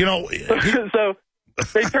God. So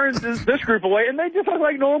they turned this group away, and they just look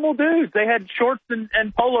like normal dudes. They had shorts and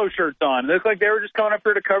polo shirts on. It looked like they were just coming up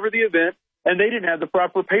here to cover the event, and they didn't have the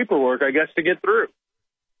proper paperwork, I guess, to get through.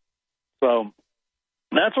 So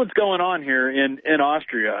that's what's going on here in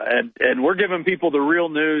Austria, and we're giving people the real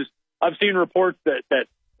news. I've seen reports that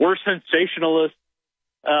we're sensationalists,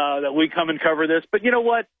 that we come and cover this. But you know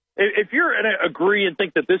what? If you're going to agree and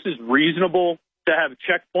think that this is reasonable to have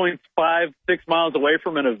checkpoints 5-6 miles away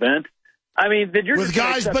from an event, I mean, then you're with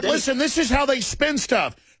guys. But listen, this is how they spin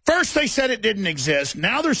stuff. First, they said it didn't exist.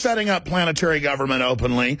 Now they're setting up planetary government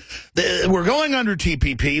openly. We're going under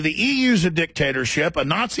TPP. The EU's a dictatorship, a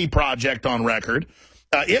Nazi project on record.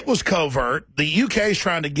 It was covert. The UK is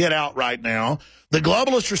trying to get out right now. The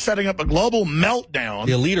globalists are setting up a global meltdown.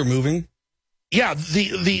 The elite are moving. Yeah,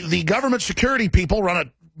 the government security people run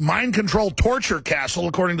a mind control torture castle,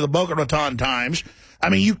 according to the Boca Raton Times. I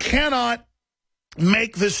mean, you cannot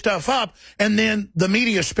make this stuff up, and then the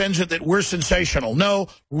media spins it that we're sensational. No,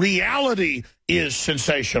 reality is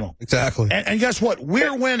sensational. Exactly. And guess what?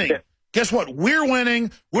 We're winning. Guess what? We're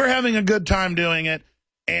winning. We're having a good time doing it.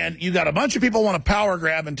 And you got a bunch of people want to power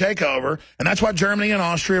grab and take over, and that's why Germany and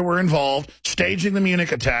Austria were involved, staging the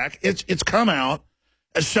Munich attack. It's come out.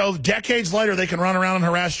 So decades later, they can run around and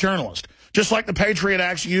harass journalists. Just like the Patriot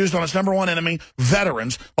Act's used on its #1 enemy,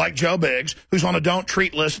 veterans, like Joe Biggs, who's on a don't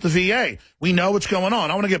treat list at the VA. We know what's going on.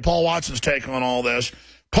 I want to get Paul Watson's take on all this.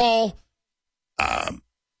 Paul,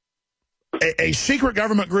 a secret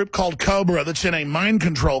government group called Cobra that's in a mind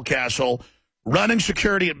control castle running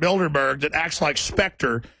security at Bilderberg that acts like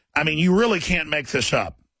Spectre. I mean, you really can't make this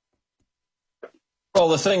up. Well,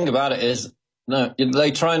 the thing about it is, no,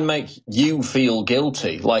 they try and make you feel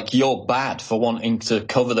guilty, like you're bad for wanting to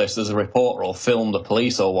cover this as a reporter or film the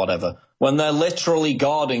police or whatever, when they're literally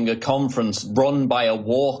guarding a conference run by a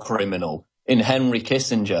war criminal in Henry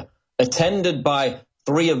Kissinger, attended by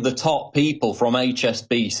 3 of the top people from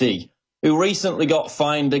HSBC, who recently got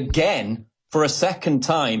fined again for a second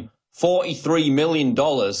time, $43 million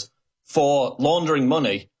for laundering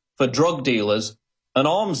money for drug dealers and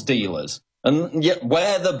arms dealers. And yet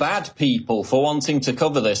we're the bad people for wanting to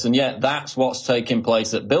cover this, and yet that's what's taking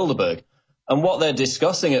place at Bilderberg. And what they're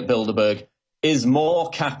discussing at Bilderberg is more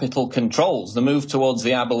capital controls, the move towards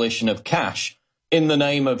the abolition of cash in the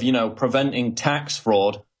name of, preventing tax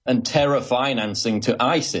fraud and terror financing to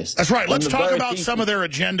ISIS. That's right. Let's talk about some of their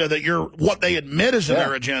agenda what they admit is in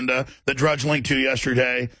their agenda that Drudge linked to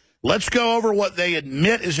yesterday. Let's go over what they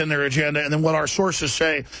admit is in their agenda, and then what our sources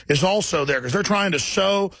say is also there, because they're trying to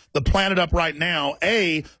sew the planet up right now.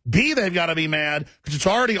 A. B, they've got to be mad, because it's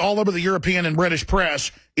already all over the European and British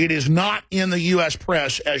press. It is not in the U.S.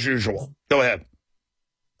 press as usual. Go ahead.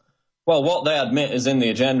 Well, what they admit is in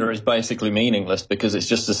the agenda is basically meaningless, because it's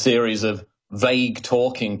just a series of vague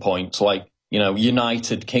talking points like,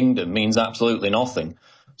 United Kingdom means absolutely nothing.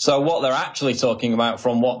 So what they're actually talking about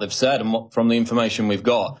from what they've said and from the information we've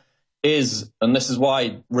got is, and this is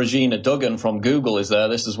why Regina Duggan from Google is there,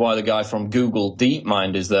 this is why the guy from Google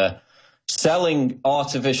DeepMind is there, selling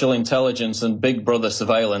artificial intelligence and Big Brother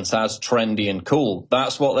surveillance as trendy and cool.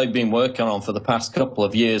 That's what they've been working on for the past couple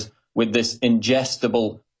of years with this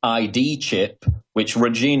ingestible ID chip, which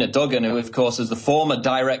Regina Duggan, who of course is the former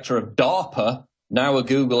director of DARPA, now a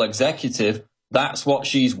Google executive, that's what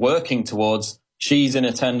she's working towards. She's in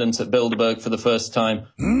attendance at Bilderberg for the first time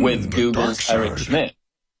with Google's Eric Schmidt.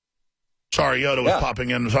 Sorry, Yoda was popping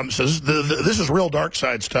in. Something says, this is real dark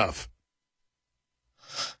side stuff.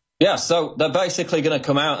 Yeah, so they're basically going to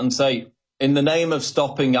come out and say, in the name of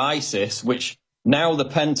stopping ISIS, which now the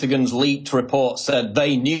Pentagon's leaked report said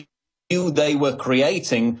they knew they were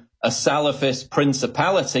creating a Salafist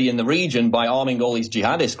principality in the region by arming all these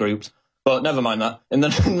jihadist groups. But never mind that. In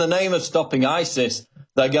the name of stopping ISIS,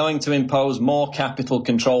 they're going to impose more capital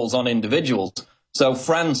controls on individuals. So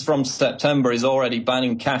France from September is already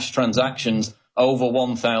banning cash transactions over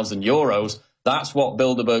 1,000 euros. That's what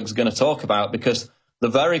Bilderberg's going to talk about, because the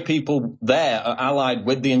very people there are allied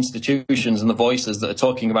with the institutions and the voices that are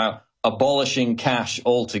talking about abolishing cash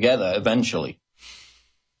altogether eventually.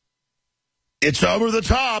 It's over the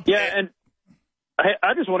top. Yeah, and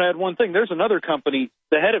I just want to add one thing. There's another company,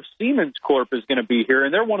 the head of Siemens Corp is going to be here,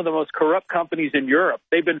 and they're one of the most corrupt companies in Europe.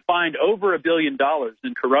 They've been fined over $1 billion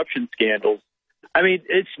in corruption scandals. I mean,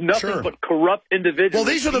 it's nothing but corrupt individuals. Well,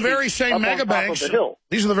 these are the very same mega banks.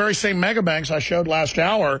 These are the very same mega banks I showed last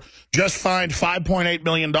hour, just fined $5.8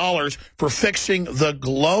 million for fixing the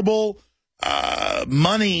global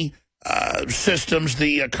money systems,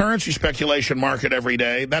 the currency speculation market every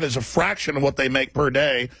day. That is a fraction of what they make per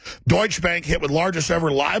day. Deutsche Bank hit with largest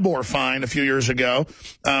ever LIBOR fine a few years ago,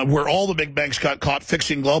 where all the big banks got caught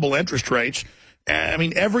fixing global interest rates. I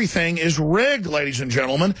mean, everything is rigged, ladies and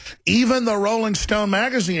gentlemen. Even the Rolling Stone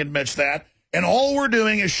magazine admits that. And all we're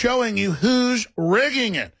doing is showing you who's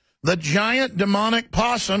rigging it. The giant demonic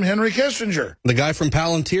possum, Henry Kissinger. The guy from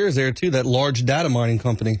Palantir is there, too, that large data mining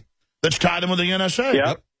company. That's tied in with the NSA.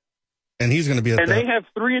 Yep. And he's going to be at that. And they have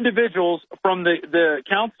 3 individuals from the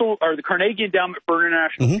Council, or the Carnegie Endowment for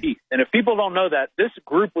International Peace. And if people don't know that, this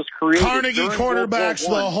group was created Carnegie quarterbacks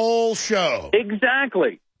the whole show.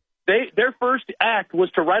 Exactly. Their first act was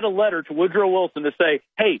to write a letter to Woodrow Wilson to say,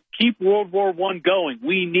 hey, keep World War I going.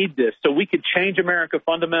 We need this so we could change America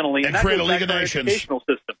fundamentally. And create a League of Nations. Educational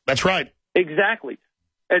system. That's right. Exactly.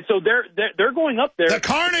 And so they're going up there. The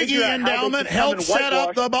Carnegie Endowment helped set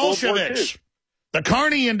up the Bolsheviks. The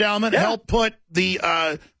Carnegie Endowment helped put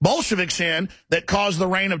the Bolsheviks in that caused the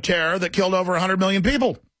reign of terror that killed over 100 million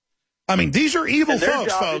people. I mean, these are evil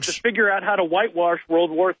folks, folks. Is to figure out how to whitewash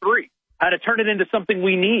World War III. How to turn it into something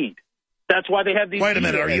we need. That's why they have these... Wait a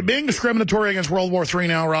minute. Are you being discriminatory against World War III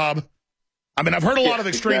now, Rob? I mean, I've heard a lot of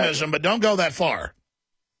extremism, but don't go that far.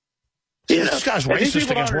 Yeah. This guy's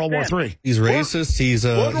racist against World War III. He's racist. He's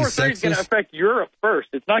World War III III is going to affect Europe first.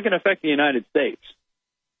 It's not going to affect the United States.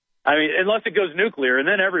 I mean, unless it goes nuclear, and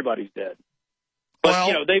then everybody's dead.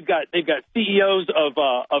 But, they've got CEOs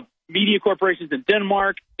of media corporations in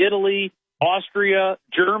Denmark, Italy, Austria,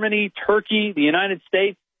 Germany, Turkey, the United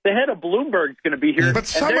States. The head of Bloomberg is going to be here, but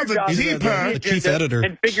some of the deeper, the chief editor,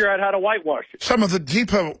 and figure out how to whitewash it. Some of the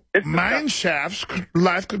deeper mine shafts,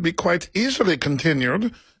 life could be quite easily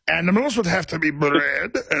continued. Animals would have to be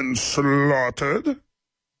bred and slaughtered.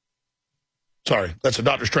 Sorry, that's a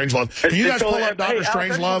Dr. Strangelove. Can you guys pull up Dr.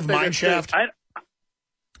 Strangelove mine shaft?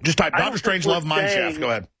 Just type Dr. Strangelove mine shaft. Go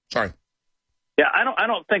ahead. Sorry. Yeah, I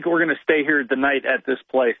don't think we're going to stay here the night at this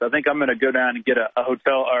place. I think I'm going to go down and get a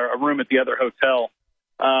hotel or a room at the other hotel.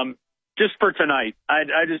 Just for tonight.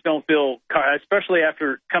 I just don't feel, especially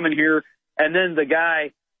after coming here, and then the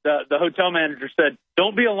guy the hotel manager said,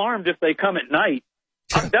 "Don't be alarmed if they come at night."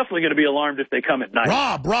 I'm definitely going to be alarmed if they come at night.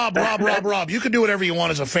 Rob, you can do whatever you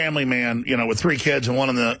want as a family man, you know, with 3 kids and one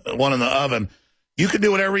in the oven. You can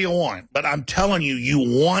do whatever you want, but I'm telling you,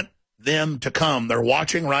 you want them to come. They're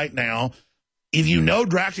watching right now. If you know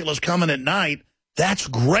Dracula's coming at night, that's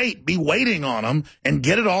great. Be waiting on them and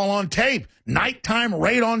get it all on tape. Nighttime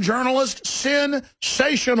raid on journalists,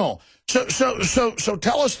 sensational. So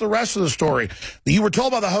tell us the rest of the story. You were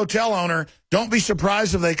told by the hotel owner, don't be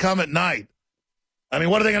surprised if they come at night. I mean,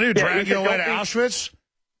 what are they going to do, drag you away to Auschwitz?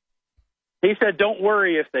 He said, don't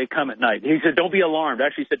worry if they come at night. He said, don't be alarmed.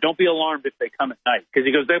 Actually, he said, don't be alarmed if they come at night. Because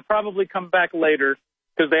he goes, they'll probably come back later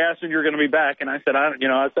because they asked if you're going to be back. And I said, I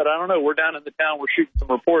don't know. We're down in the town. We're shooting some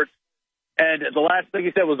reports. And the last thing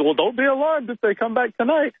he said was, well, don't be alarmed if they come back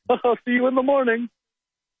tonight. I'll see you in the morning.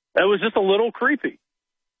 That was just a little creepy.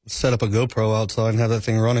 Set up a GoPro outside and have that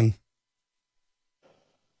thing running.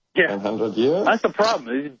 Yeah. 100 years? That's the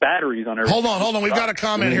problem. These batteries on everything. Hold on. We've got a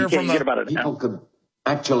comment here from the... People could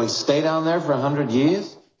actually stay down there for 100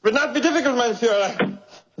 years? Would not be difficult, mein Führer.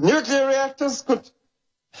 Nuclear reactors could...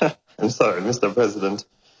 I'm sorry, Mr. President.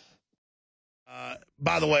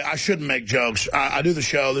 By the way, I shouldn't make jokes. I do the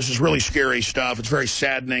show. This is really scary stuff. It's very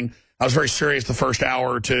saddening. I was very serious the first hour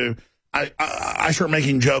or two. I start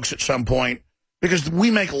making jokes at some point because we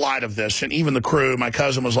make light of this. And even the crew, my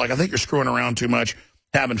cousin was like, I think you're screwing around too much,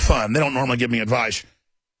 having fun. They don't normally give me advice.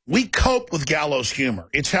 We cope with gallows humor.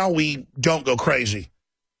 It's how we don't go crazy.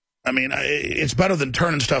 I mean, it's better than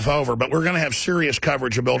turning stuff over, but we're going to have serious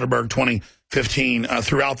coverage of Bilderberg 2015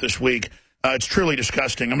 throughout this week. It's truly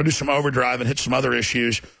disgusting. I'm going to do some overdrive and hit some other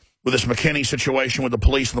issues with this McKinney situation with the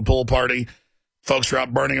police and the pool party. Folks are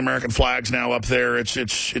out burning American flags now up there. It's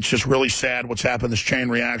just really sad what's happened, this chain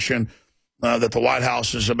reaction that the White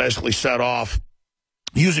House has basically set off,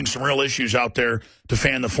 using some real issues out there to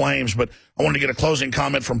fan the flames. But I wanted to get a closing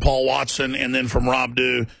comment from Paul Watson and then from Rob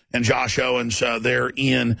Dew and Josh Owens there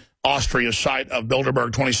in Austria, site of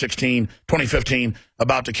Bilderberg 2015,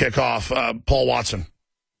 about to kick off. Paul Watson.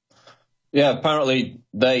 Yeah, apparently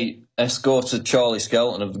they escorted Charlie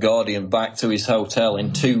Skelton of The Guardian back to his hotel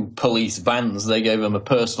in 2 police vans. They gave him a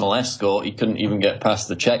personal escort. He couldn't even get past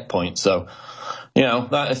the checkpoint. So, you know,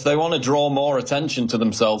 that if they want to draw more attention to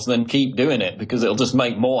themselves, then keep doing it, because it'll just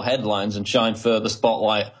make more headlines and shine further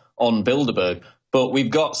spotlight on Bilderberg. But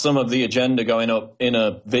we've got some of the agenda going up in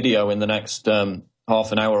a video in the next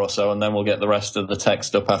half an hour or so, and then we'll get the rest of the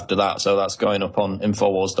text up after that. So that's going up on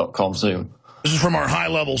Infowars.com soon. This is from our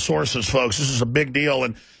high-level sources, folks. This is a big deal,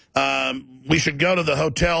 and we should go to the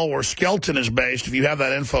hotel where Skelton is based. If you have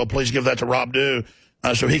that info, please give that to Rob Dew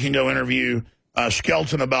so he can go interview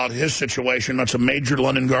Skelton about his situation. That's a major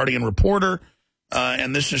London Guardian reporter,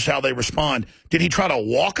 and this is how they respond. Did he try to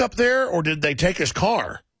walk up there, or did they take his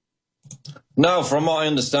car? No, from what I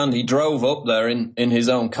understand, he drove up there in his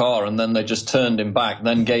own car, and then they just turned him back,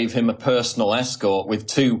 then gave him a personal escort with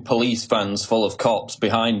 2 police vans full of cops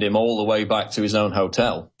behind him all the way back to his own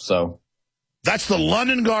hotel. So that's the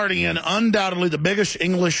London Guardian, undoubtedly the biggest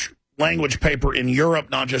English language paper in Europe,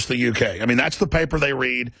 not just the UK. I mean, that's the paper they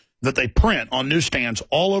read, that they print on newsstands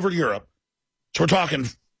all over Europe. So we're talking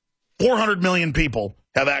 400 million people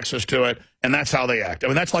have access to it, and that's how they act. I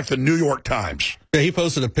mean, that's like the New York Times. Yeah, he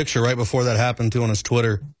posted a picture right before that happened, too, on his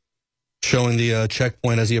Twitter, showing the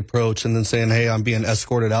checkpoint as he approached and then saying, hey, I'm being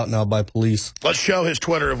escorted out now by police. Let's show his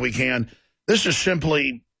Twitter if we can. This is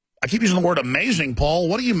simply, I keep using the word amazing, Paul.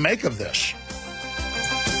 What do you make of this?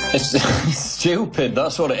 It's stupid,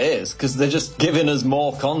 that's what it is, because they're just giving us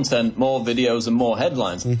more content, more videos, and more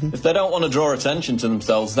headlines. If they don't want to draw attention to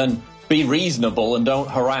themselves, then be reasonable and don't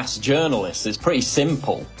harass journalists. It's pretty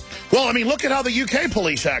simple. Well, I mean, look at how the UK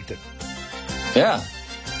police acted. Yeah.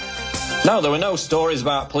 No, there were no stories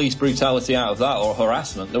about police brutality out of that or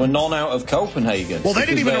harassment. There were none out of Copenhagen. Well, they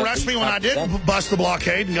didn't even arrest me when I did bust the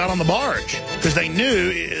blockade and got on the barge, because they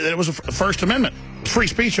knew that it was a First Amendment. Free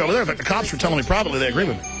speech over there. In fact, the cops were telling me privately they agree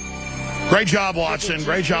with me. Great job, Watson.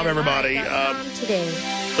 Great job, everybody.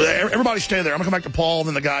 Everybody stay there. I'm going to come back to Paul and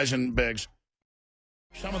then the guys in Biggs.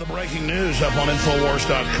 Some of the breaking news up on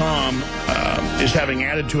Infowars.com is having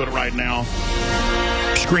added to it right now.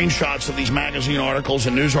 Screenshots of these magazine articles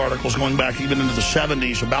and news articles going back even into the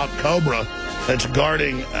 70s about Cobra that's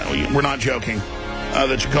guarding, we're not joking,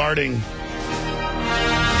 that's guarding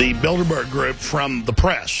the Bilderberg group from the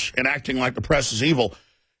press and acting like the press is evil.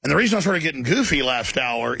 And the reason I started getting goofy last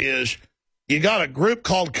hour is you got a group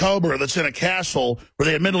called Cobra that's in a castle where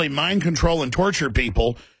they admittedly mind control and torture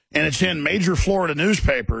people, and it's in major Florida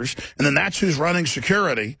newspapers, and then that's who's running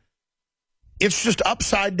security. It's just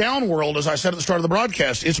upside down world, as I said at the start of the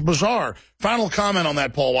broadcast. It's bizarre. Final comment on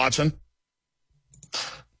that, Paul Watson.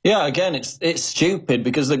 Yeah, again, it's stupid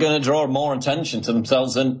because they're going to draw more attention to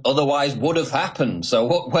themselves than otherwise would have happened.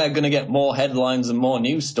 So we're going to get more headlines and more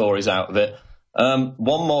news stories out of it.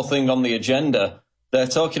 One more thing on the agenda. They're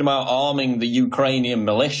talking about arming the Ukrainian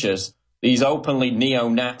militias, these openly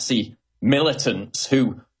neo-Nazi militants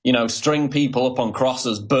who, you know, string people up on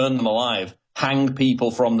crosses, burn them alive, hang people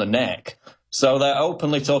from the neck. So they're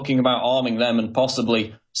openly talking about arming them and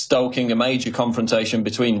possibly stoking a major confrontation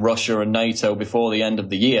between Russia and NATO before the end of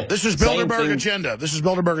the year. This is Bilderberg agenda. This is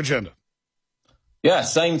Bilderberg agenda. Yeah,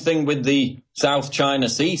 same thing with the South China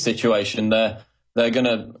Sea situation. They're going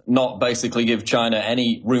to not basically give China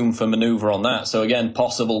any room for maneuver on that. So again,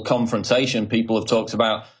 possible confrontation. People have talked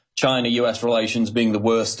about China-U.S. relations being the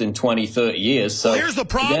worst in 20, 30 years. So here's the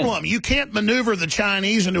problem. Again, you can't maneuver the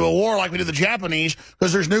Chinese into a war like we did the Japanese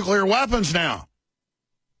because there's nuclear weapons now.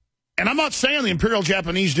 And I'm not saying the Imperial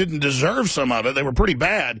Japanese didn't deserve some of it. They were pretty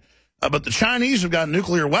bad. But the Chinese have got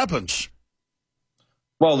nuclear weapons.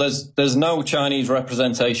 Well, there's no Chinese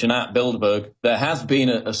representation at Bilderberg. There has been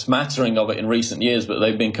a smattering of it in recent years, but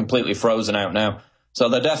they've been completely frozen out now. So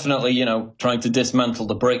they're definitely, you know, trying to dismantle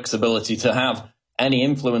the BRICS' ability to have any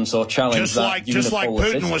influence or challenge just like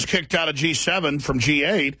Putin system. Was kicked out of G7 from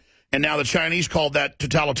G8, and now the Chinese called that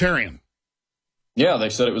totalitarian. Yeah, they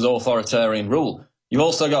said it was authoritarian rule. You've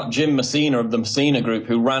also got Jim Messina of the Messina Group,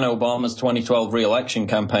 who ran Obama's 2012 re-election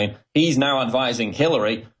campaign. He's now advising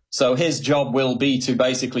Hillary, so his job will be to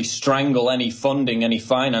basically strangle any funding, any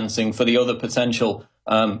financing for the other potential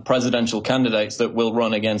presidential candidates that will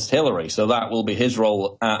run against Hillary. So that will be his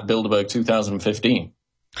role at Bilderberg 2015.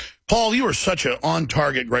 Paul, you are such an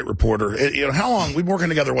on-target great reporter. You know, how long? We've been working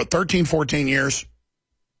together, what, 13, 14 years?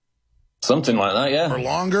 Something like that, yeah. Or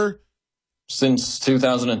longer? Since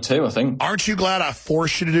 2002, I think. Aren't you glad I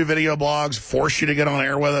forced you to do video blogs, forced you to get on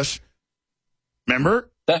air with us? Remember?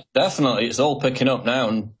 Definitely. It's all picking up now,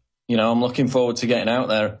 and, you know, I'm looking forward to getting out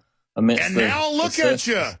there. And now look at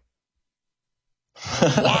you.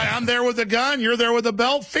 Why, I'm there with the gun, you're there with the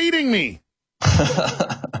belt feeding me.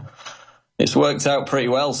 It's worked out pretty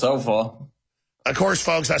well so far. Of course,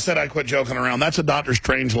 folks, I said I'd quit joking around. That's a Dr.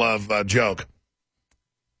 Strangelove joke,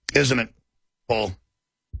 isn't it, Paul?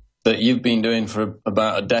 That you've been doing for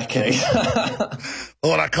about a decade.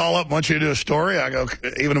 Well, when I call up and want you to do a story, I go,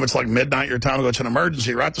 even if it's like midnight your time, I go, it's an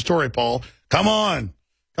emergency. Write the story, Paul. Come on.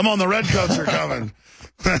 Come on, the redcoats are coming.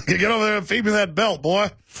 Get over there and feed me that belt, boy.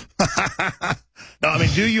 No, I mean,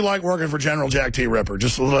 do you like working for General Jack T. Ripper?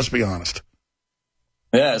 Just let's be honest.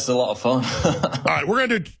 Yeah, it's a lot of fun. All right, we're going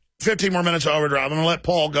to do 15 more minutes of overdrive. I'm going to let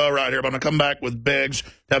Paul go right here, but I'm going to come back with Biggs to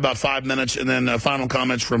have about 5 minutes, and then final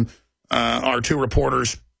comments from our two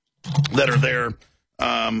reporters that are there,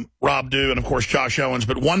 Rob Dew and, of course, Josh Owens.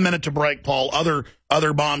 But 1 minute to break, Paul.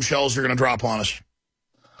 Other bombshells are going to drop on us.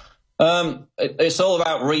 It's all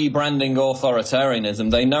about rebranding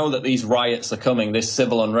authoritarianism. They know that these riots are coming, this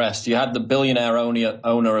civil unrest. You had the billionaire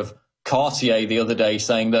owner of Cartier the other day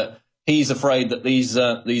saying that he's afraid that these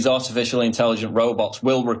artificially intelligent robots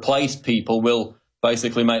will replace people, will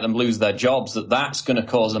basically make them lose their jobs, that's going to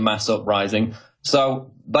cause a mass uprising.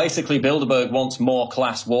 So basically Bilderberg wants more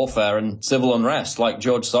class warfare and civil unrest, like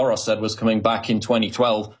George Soros said was coming back in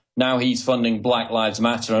 2012. Now he's funding Black Lives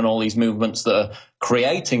Matter and all these movements that are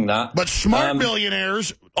creating that. But smart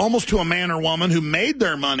billionaires, almost to a man or woman, who made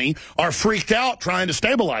their money are freaked out trying to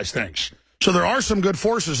stabilize things. So there are some good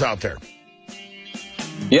forces out there.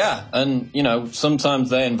 Yeah, and, you know, sometimes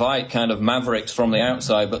they invite kind of mavericks from the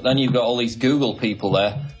outside, but then you've got all these Google people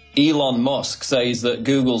there. Elon Musk says that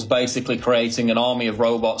Google's basically creating an army of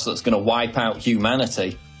robots that's going to wipe out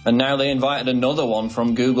humanity. And now they invited another one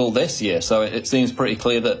from Google this year. So it seems pretty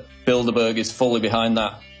clear that Bilderberg is fully behind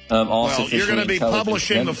that artificial intelligence. Well, you're going to be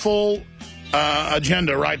publishing the full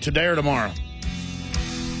agenda, right, today or tomorrow?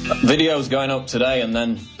 Video's going up today and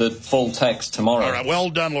then the full text tomorrow. All right, well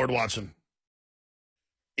done, Lord Watson.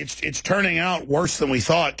 It's turning out worse than we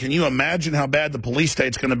thought. Can you imagine how bad the police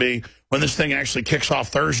state's going to be when this thing actually kicks off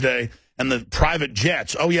Thursday and the private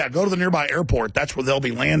jets, oh, yeah, go to the nearby airport. That's where they'll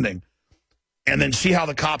be landing. And then see how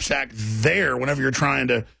the cops act there whenever you're trying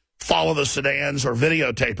to follow the sedans or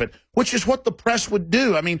videotape it, which is what the press would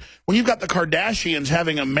do. I mean, when you've got the Kardashians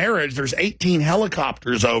having a marriage, there's 18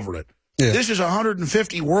 helicopters over it. Yeah. This is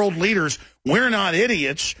 150 world leaders. We're not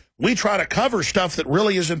idiots. We try to cover stuff that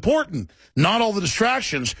really is important, not all the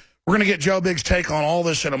distractions. We're going to get Joe Biggs' take on all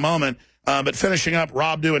this in a moment. But finishing up,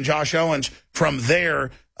 Rob Dew and Josh Owens from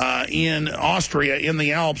there in Austria, in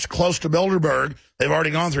the Alps, close to Bilderberg. They've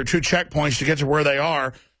already gone through 2 checkpoints to get to where they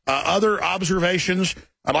are. Other observations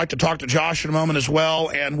I'd like to talk to Josh in a moment as well.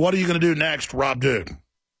 And what are you going to do next, Rob Duke?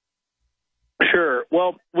 Sure.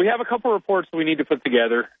 Well, we have a couple reports we need to put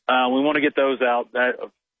together. We want to get those out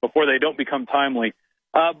before they don't become timely.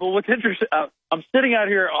 But what's interesting, I'm sitting out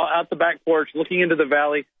here out the back porch looking into the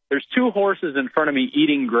valley. There's 2 horses in front of me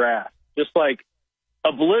eating grass, just like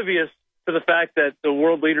oblivious to the fact that the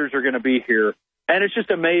world leaders are going to be here. And it's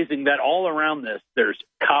just amazing that all around this, there's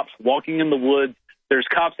cops walking in the woods. There's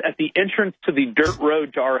cops at the entrance to the dirt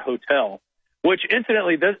road to our hotel, which,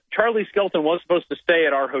 incidentally, Charlie Skelton was supposed to stay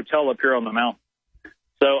at our hotel up here on the mountain.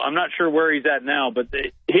 So I'm not sure where he's at now, but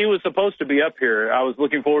he was supposed to be up here. I was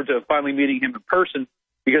looking forward to finally meeting him in person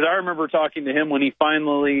because I remember talking to him when he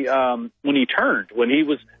finally, when he turned, when he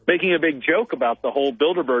was making a big joke about the whole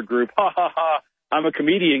Bilderberg group. Ha, ha, ha, I'm a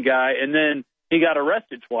comedian guy. And then he got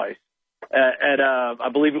arrested twice at I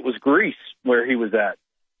believe it was Greece where he was at.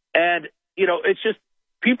 And, you know, it's just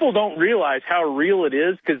people don't realize how real it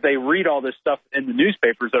is because they read all this stuff in the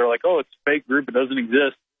newspapers that are like, oh, it's a fake group. It doesn't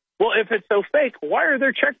exist. Well, if it's so fake, why are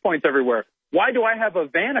there checkpoints everywhere? Why do I have a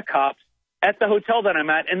van of cops at the hotel that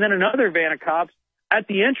I'm at and then another van of cops at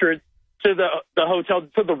the entrance to the hotel,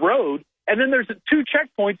 to the road, and then there's 2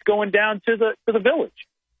 checkpoints going down to the village?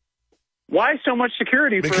 Why so much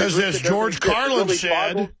security? Because as George Carlin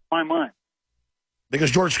said, my mind.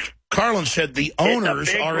 Because George Carlin said the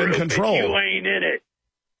owners are in control. You ain't in it.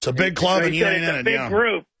 It's a big club and you ain't in it. It's a big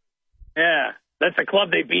group. Yeah, that's a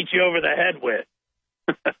club they beat you over the head with.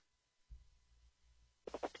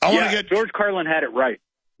 George Carlin had it right.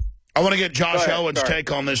 I want to get Josh Owens'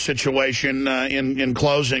 take on this situation in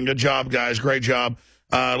closing. Good job, guys. Great job.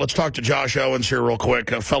 Let's talk to Josh Owens here real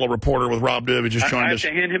quick, a fellow reporter with Rob Duke. Just joined us. I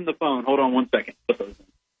have to hand him the phone. Hold on one second. I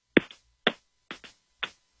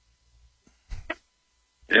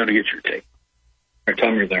want to get your take. Or tell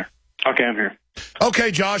me you're there. Okay, I'm here. Okay,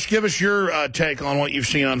 Josh, give us your take on what you've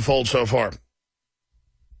seen unfold so far.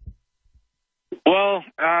 Well,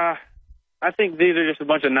 I think these are just a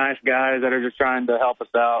bunch of nice guys that are just trying to help us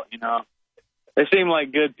out, you know. They seem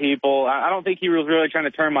like good people. I don't think he was really trying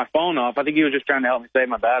to turn my phone off. I think he was just trying to help me save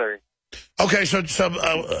my battery. Okay, so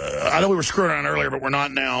I know we were screwing around earlier, but we're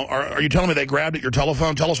not now. Are you telling me they grabbed at your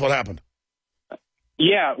telephone? Tell us what happened.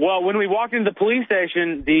 Yeah, well, when we walked into the police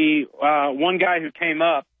station, the one guy who came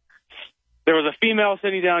up, there was a female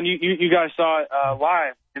sitting down. You guys saw it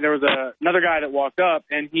live. And there was another guy that walked up,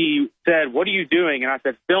 and he said, "What are you doing?" And I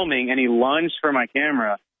said, "Filming." And he lunged for my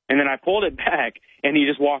camera. And then I pulled it back, and he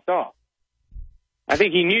just walked off. I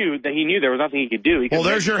think he knew there was nothing he could do. Well,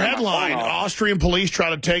 there's your headline. Austrian police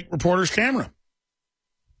try to take reporter's camera.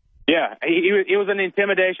 Yeah, it was an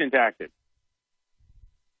intimidation tactic.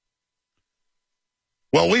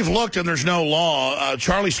 Well, we've looked, and there's no law.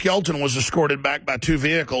 Charlie Skelton was escorted back by 2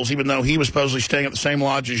 vehicles, even though he was supposedly staying at the same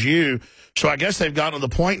lodge as you. So I guess they've gotten to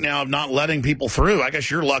the point now of not letting people through. I guess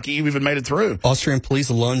you're lucky you even made it through. Austrian police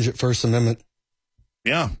lunge at First Amendment.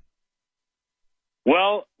 Yeah.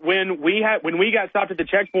 Well, when we got stopped at the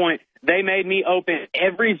checkpoint, they made me open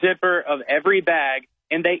every zipper of every bag,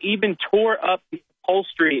 and they even tore up the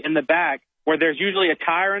upholstery in the back where there's usually a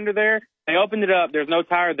tire under there. They opened it up. There's no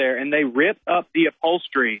tire there, and they ripped up the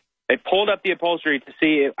upholstery. They pulled up the upholstery to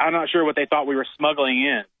see if, I'm not sure what they thought we were smuggling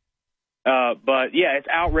in. But, yeah, it's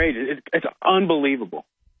outrageous. It's unbelievable.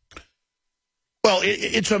 Well,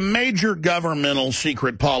 it's a major governmental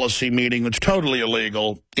secret policy meeting that's totally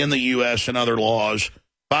illegal in the U.S. and other laws,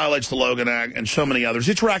 violates the Logan Act and so many others.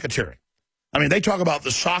 It's racketeering. I mean, they talk about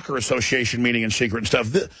the soccer association meeting in secret and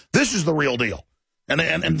stuff. This is the real deal.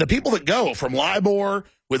 And the people that go from LIBOR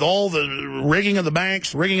with all the rigging of the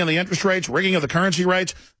banks, rigging of the interest rates, rigging of the currency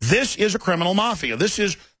rates, this is a criminal mafia. This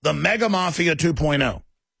is the mega mafia 2.0.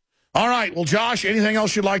 All right. Well, Josh, anything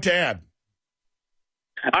else you'd like to add?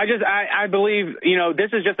 I believe, you know,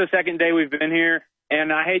 this is just the second day we've been here,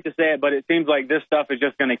 and I hate to say it, but it seems like this stuff is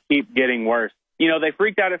just going to keep getting worse. You know, they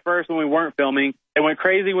freaked out at first when we weren't filming. They went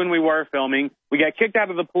crazy when we were filming. We got kicked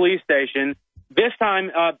out of the police station. This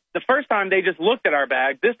time, the first time they just looked at our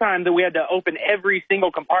bag. This time that we had to open every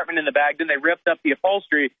single compartment in the bag. Then they ripped up the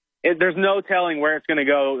upholstery. There's no telling where it's going to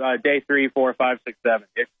go day 3, 4, 5, 6, 7.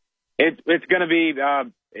 It's going to be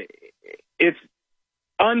it's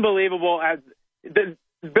unbelievable.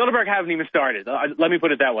 Bilderberg hasn't even started. Let me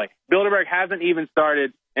put it that way. Bilderberg hasn't even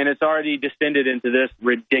started, and it's already descended into this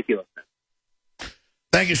ridiculousness.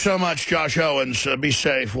 Thank you so much, Josh Owens. Be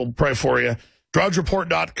safe. We'll pray for you.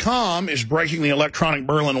 DrudgeReport.com is breaking the electronic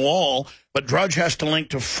Berlin Wall, but Drudge has to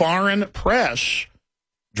link to foreign press.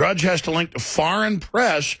 Drudge has to link to foreign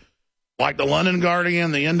press like the London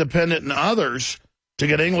Guardian, the Independent, and others to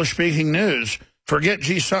get English-speaking news. Forget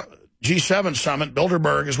G7 summit.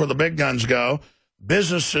 Bilderberg is where the big guns go.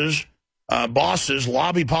 businesses, bosses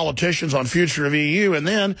lobby politicians on future of EU. And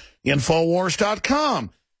then Infowars.com,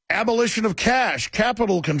 abolition of cash,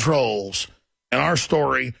 capital controls. And our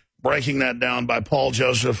story, breaking that down by Paul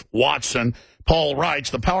Joseph Watson. Paul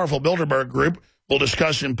writes, the powerful Bilderberg Group will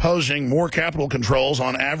discuss imposing more capital controls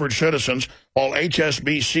on average citizens, while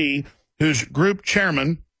HSBC, whose group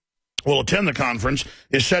chairman will attend the conference,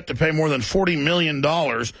 is set to pay more than $40 million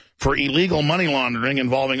for illegal money laundering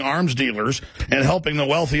involving arms dealers and helping the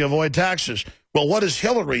wealthy avoid taxes. Well, what does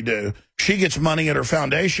Hillary do? She gets money at her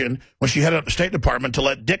foundation when she headed up the State Department to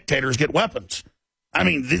let dictators get weapons. I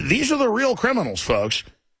mean, these are the real criminals, folks.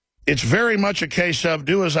 It's very much a case of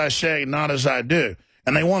do as I say, not as I do.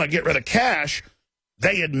 And they want to get rid of cash.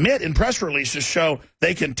 They admit in press releases show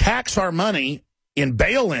they can tax our money in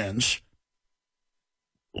bail-ins,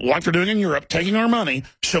 like they're doing in Europe, taking our money,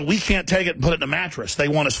 so we can't take it and put it in a mattress. They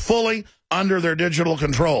want us fully under their digital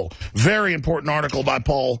control. Very important article by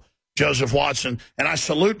Paul Joseph Watson. And I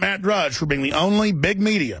salute Matt Drudge for being the only big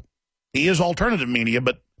media, he is alternative media,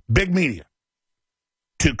 but big media,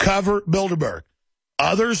 to cover Bilderberg.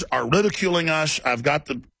 Others are ridiculing us. I've got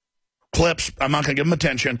the clips. I'm not going to give them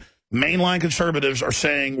attention. Mainline conservatives are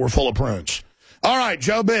saying we're full of prunes. All right,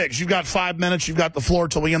 Joe Biggs, you've got 5 minutes. You've got the floor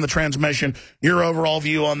till we end the transmission. Your overall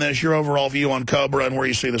view on this, your overall view on Cobra, and where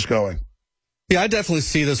you see this going. Yeah, I definitely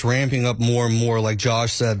see this ramping up more and more. Like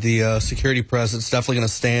Josh said, the security presence definitely going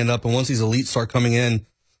to stand up. And once these elites start coming in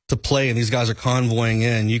to play and these guys are convoying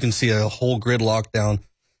in, you can see a whole grid lockdown.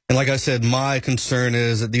 And like I said, my concern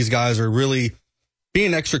is that these guys are really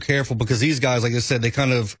being extra careful because these guys, like I said, they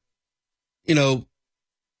kind of, you know,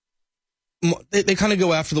 they kind of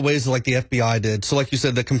go after the ways like the FBI did. So like you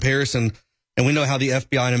said, the comparison, and we know how the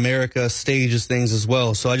FBI in America stages things as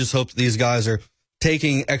well. So I just hope that these guys are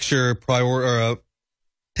taking extra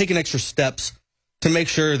taking extra steps to make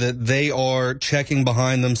sure that they are checking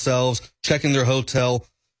behind themselves, checking their hotel,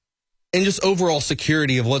 and just overall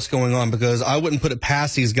security of what's going on, because I wouldn't put it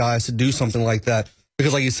past these guys to do something like that.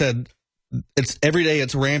 Because like you said, it's every day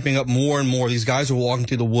it's ramping up more and more. These guys are walking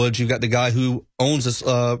through the woods. You've got the guy who owns this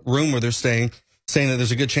room where they're staying, saying that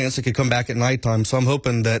there's a good chance they could come back at nighttime. So I'm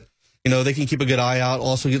hoping that, you know, they can keep a good eye out,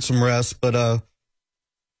 also get some rest, but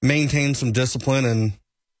maintain some discipline and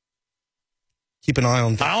keep an eye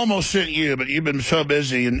on things. I almost sent you, but you've been so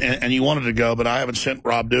busy and you wanted to go, but I haven't sent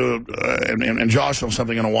Rob Dew and Josh on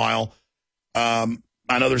something in a while. I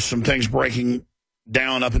know there's some things breaking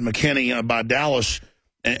down up in McKinney by Dallas,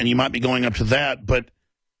 and you might be going up to that, but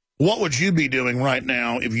what would you be doing right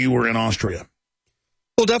now if you were in Austria?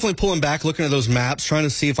 Well, definitely pulling back, looking at those maps, trying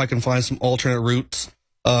to see if I can find some alternate routes,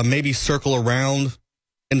 maybe circle around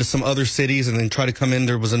into some other cities and then try to come in.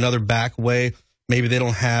 There was another back way. Maybe they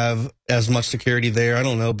don't have as much security there. I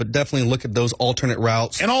don't know, but definitely look at those alternate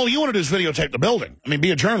routes. And all you want to do is videotape the building. I mean,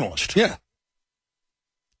 be a journalist. Yeah.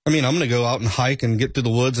 I mean, I'm going to go out and hike and get through the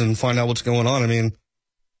woods and find out what's going on. I mean,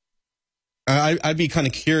 I'd be kind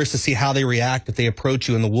of curious to see how they react if they approach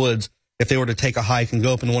you in the woods, if they were to take a hike and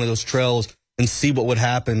go up in one of those trails and see what would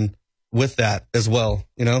happen with that as well,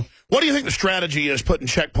 you know? What do you think the strategy is putting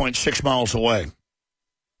checkpoints 6 miles away?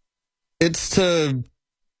 It's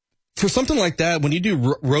for something like that, when you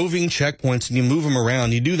do roving checkpoints and you move them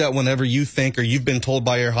around, you do that whenever you think or you've been told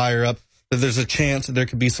by your higher up that there's a chance that there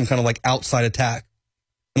could be some kind of like outside attack.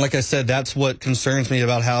 And like I said, that's what concerns me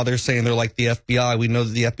about how they're saying they're like the FBI. We know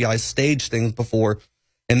that the FBI staged things before,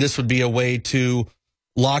 and this would be a way to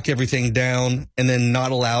lock everything down and then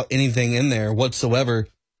not allow anything in there whatsoever.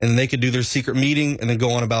 And they could do their secret meeting and then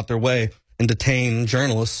go on about their way and detain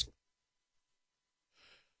journalists.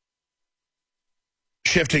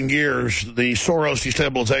 Shifting gears, the Soros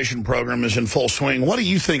destabilization program is in full swing. What do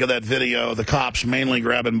you think of that video, the cops mainly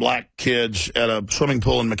grabbing black kids at a swimming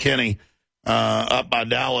pool in McKinney? Up by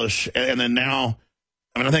Dallas, and then now,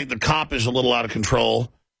 I mean, I think the cop is a little out of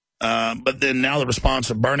control, but then now the response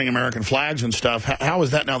of burning American flags and stuff, how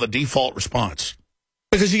is that now the default response?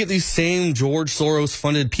 Because you get these same George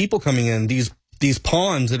Soros-funded people coming in, these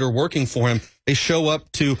pawns that are working for him. They show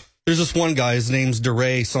up to, there's this one guy, his name's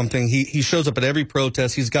DeRay something, he shows up at every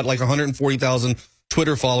protest, he's got like 140,000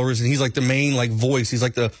 Twitter followers, and he's like the main like voice, he's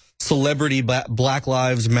like the celebrity Black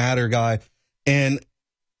Lives Matter guy, and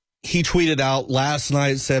he tweeted out last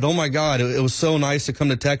night, said, oh my God, it was so nice to come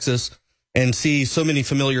to Texas and see so many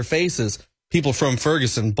familiar faces. People from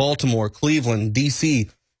Ferguson, Baltimore, Cleveland, D.C.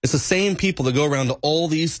 It's the same people that go around to all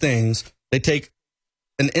these things. They take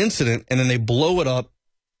an incident and then they blow it up.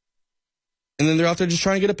 And then they're out there just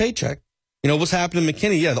trying to get a paycheck. You know, what's happened in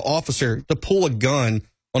McKinney? Yeah, the officer to pull a gun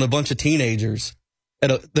on a bunch of teenagers.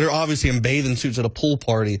 They're obviously in bathing suits at a pool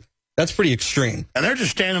party. That's pretty extreme. And they're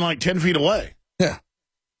just standing like 10 feet away. Yeah.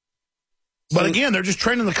 But again, they're just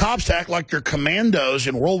training the cops to act like they're commandos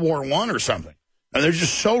in World War I or something. And they're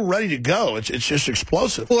just so ready to go. It's just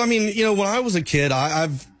explosive. Well, I mean, you know, when I was a kid,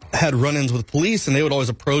 I've had run-ins with police, and they would always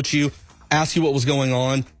approach you, ask you what was going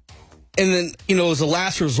on. And then, you know, as a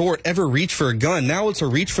last resort, ever reach for a gun. Now it's a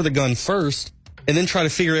reach for the gun first, and then try to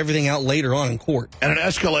figure everything out later on in court. And it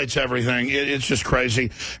escalates everything. It's just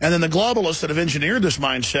crazy. And then the globalists that have engineered this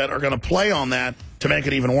mindset are going to play on that to make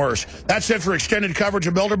it even worse. That's it for extended coverage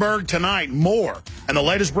of Bilderberg. Tonight, more. And the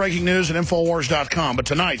latest breaking news at Infowars.com. But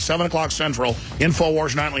tonight, 7 o'clock Central,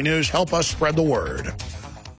 Infowars Nightly News. Help us spread the word.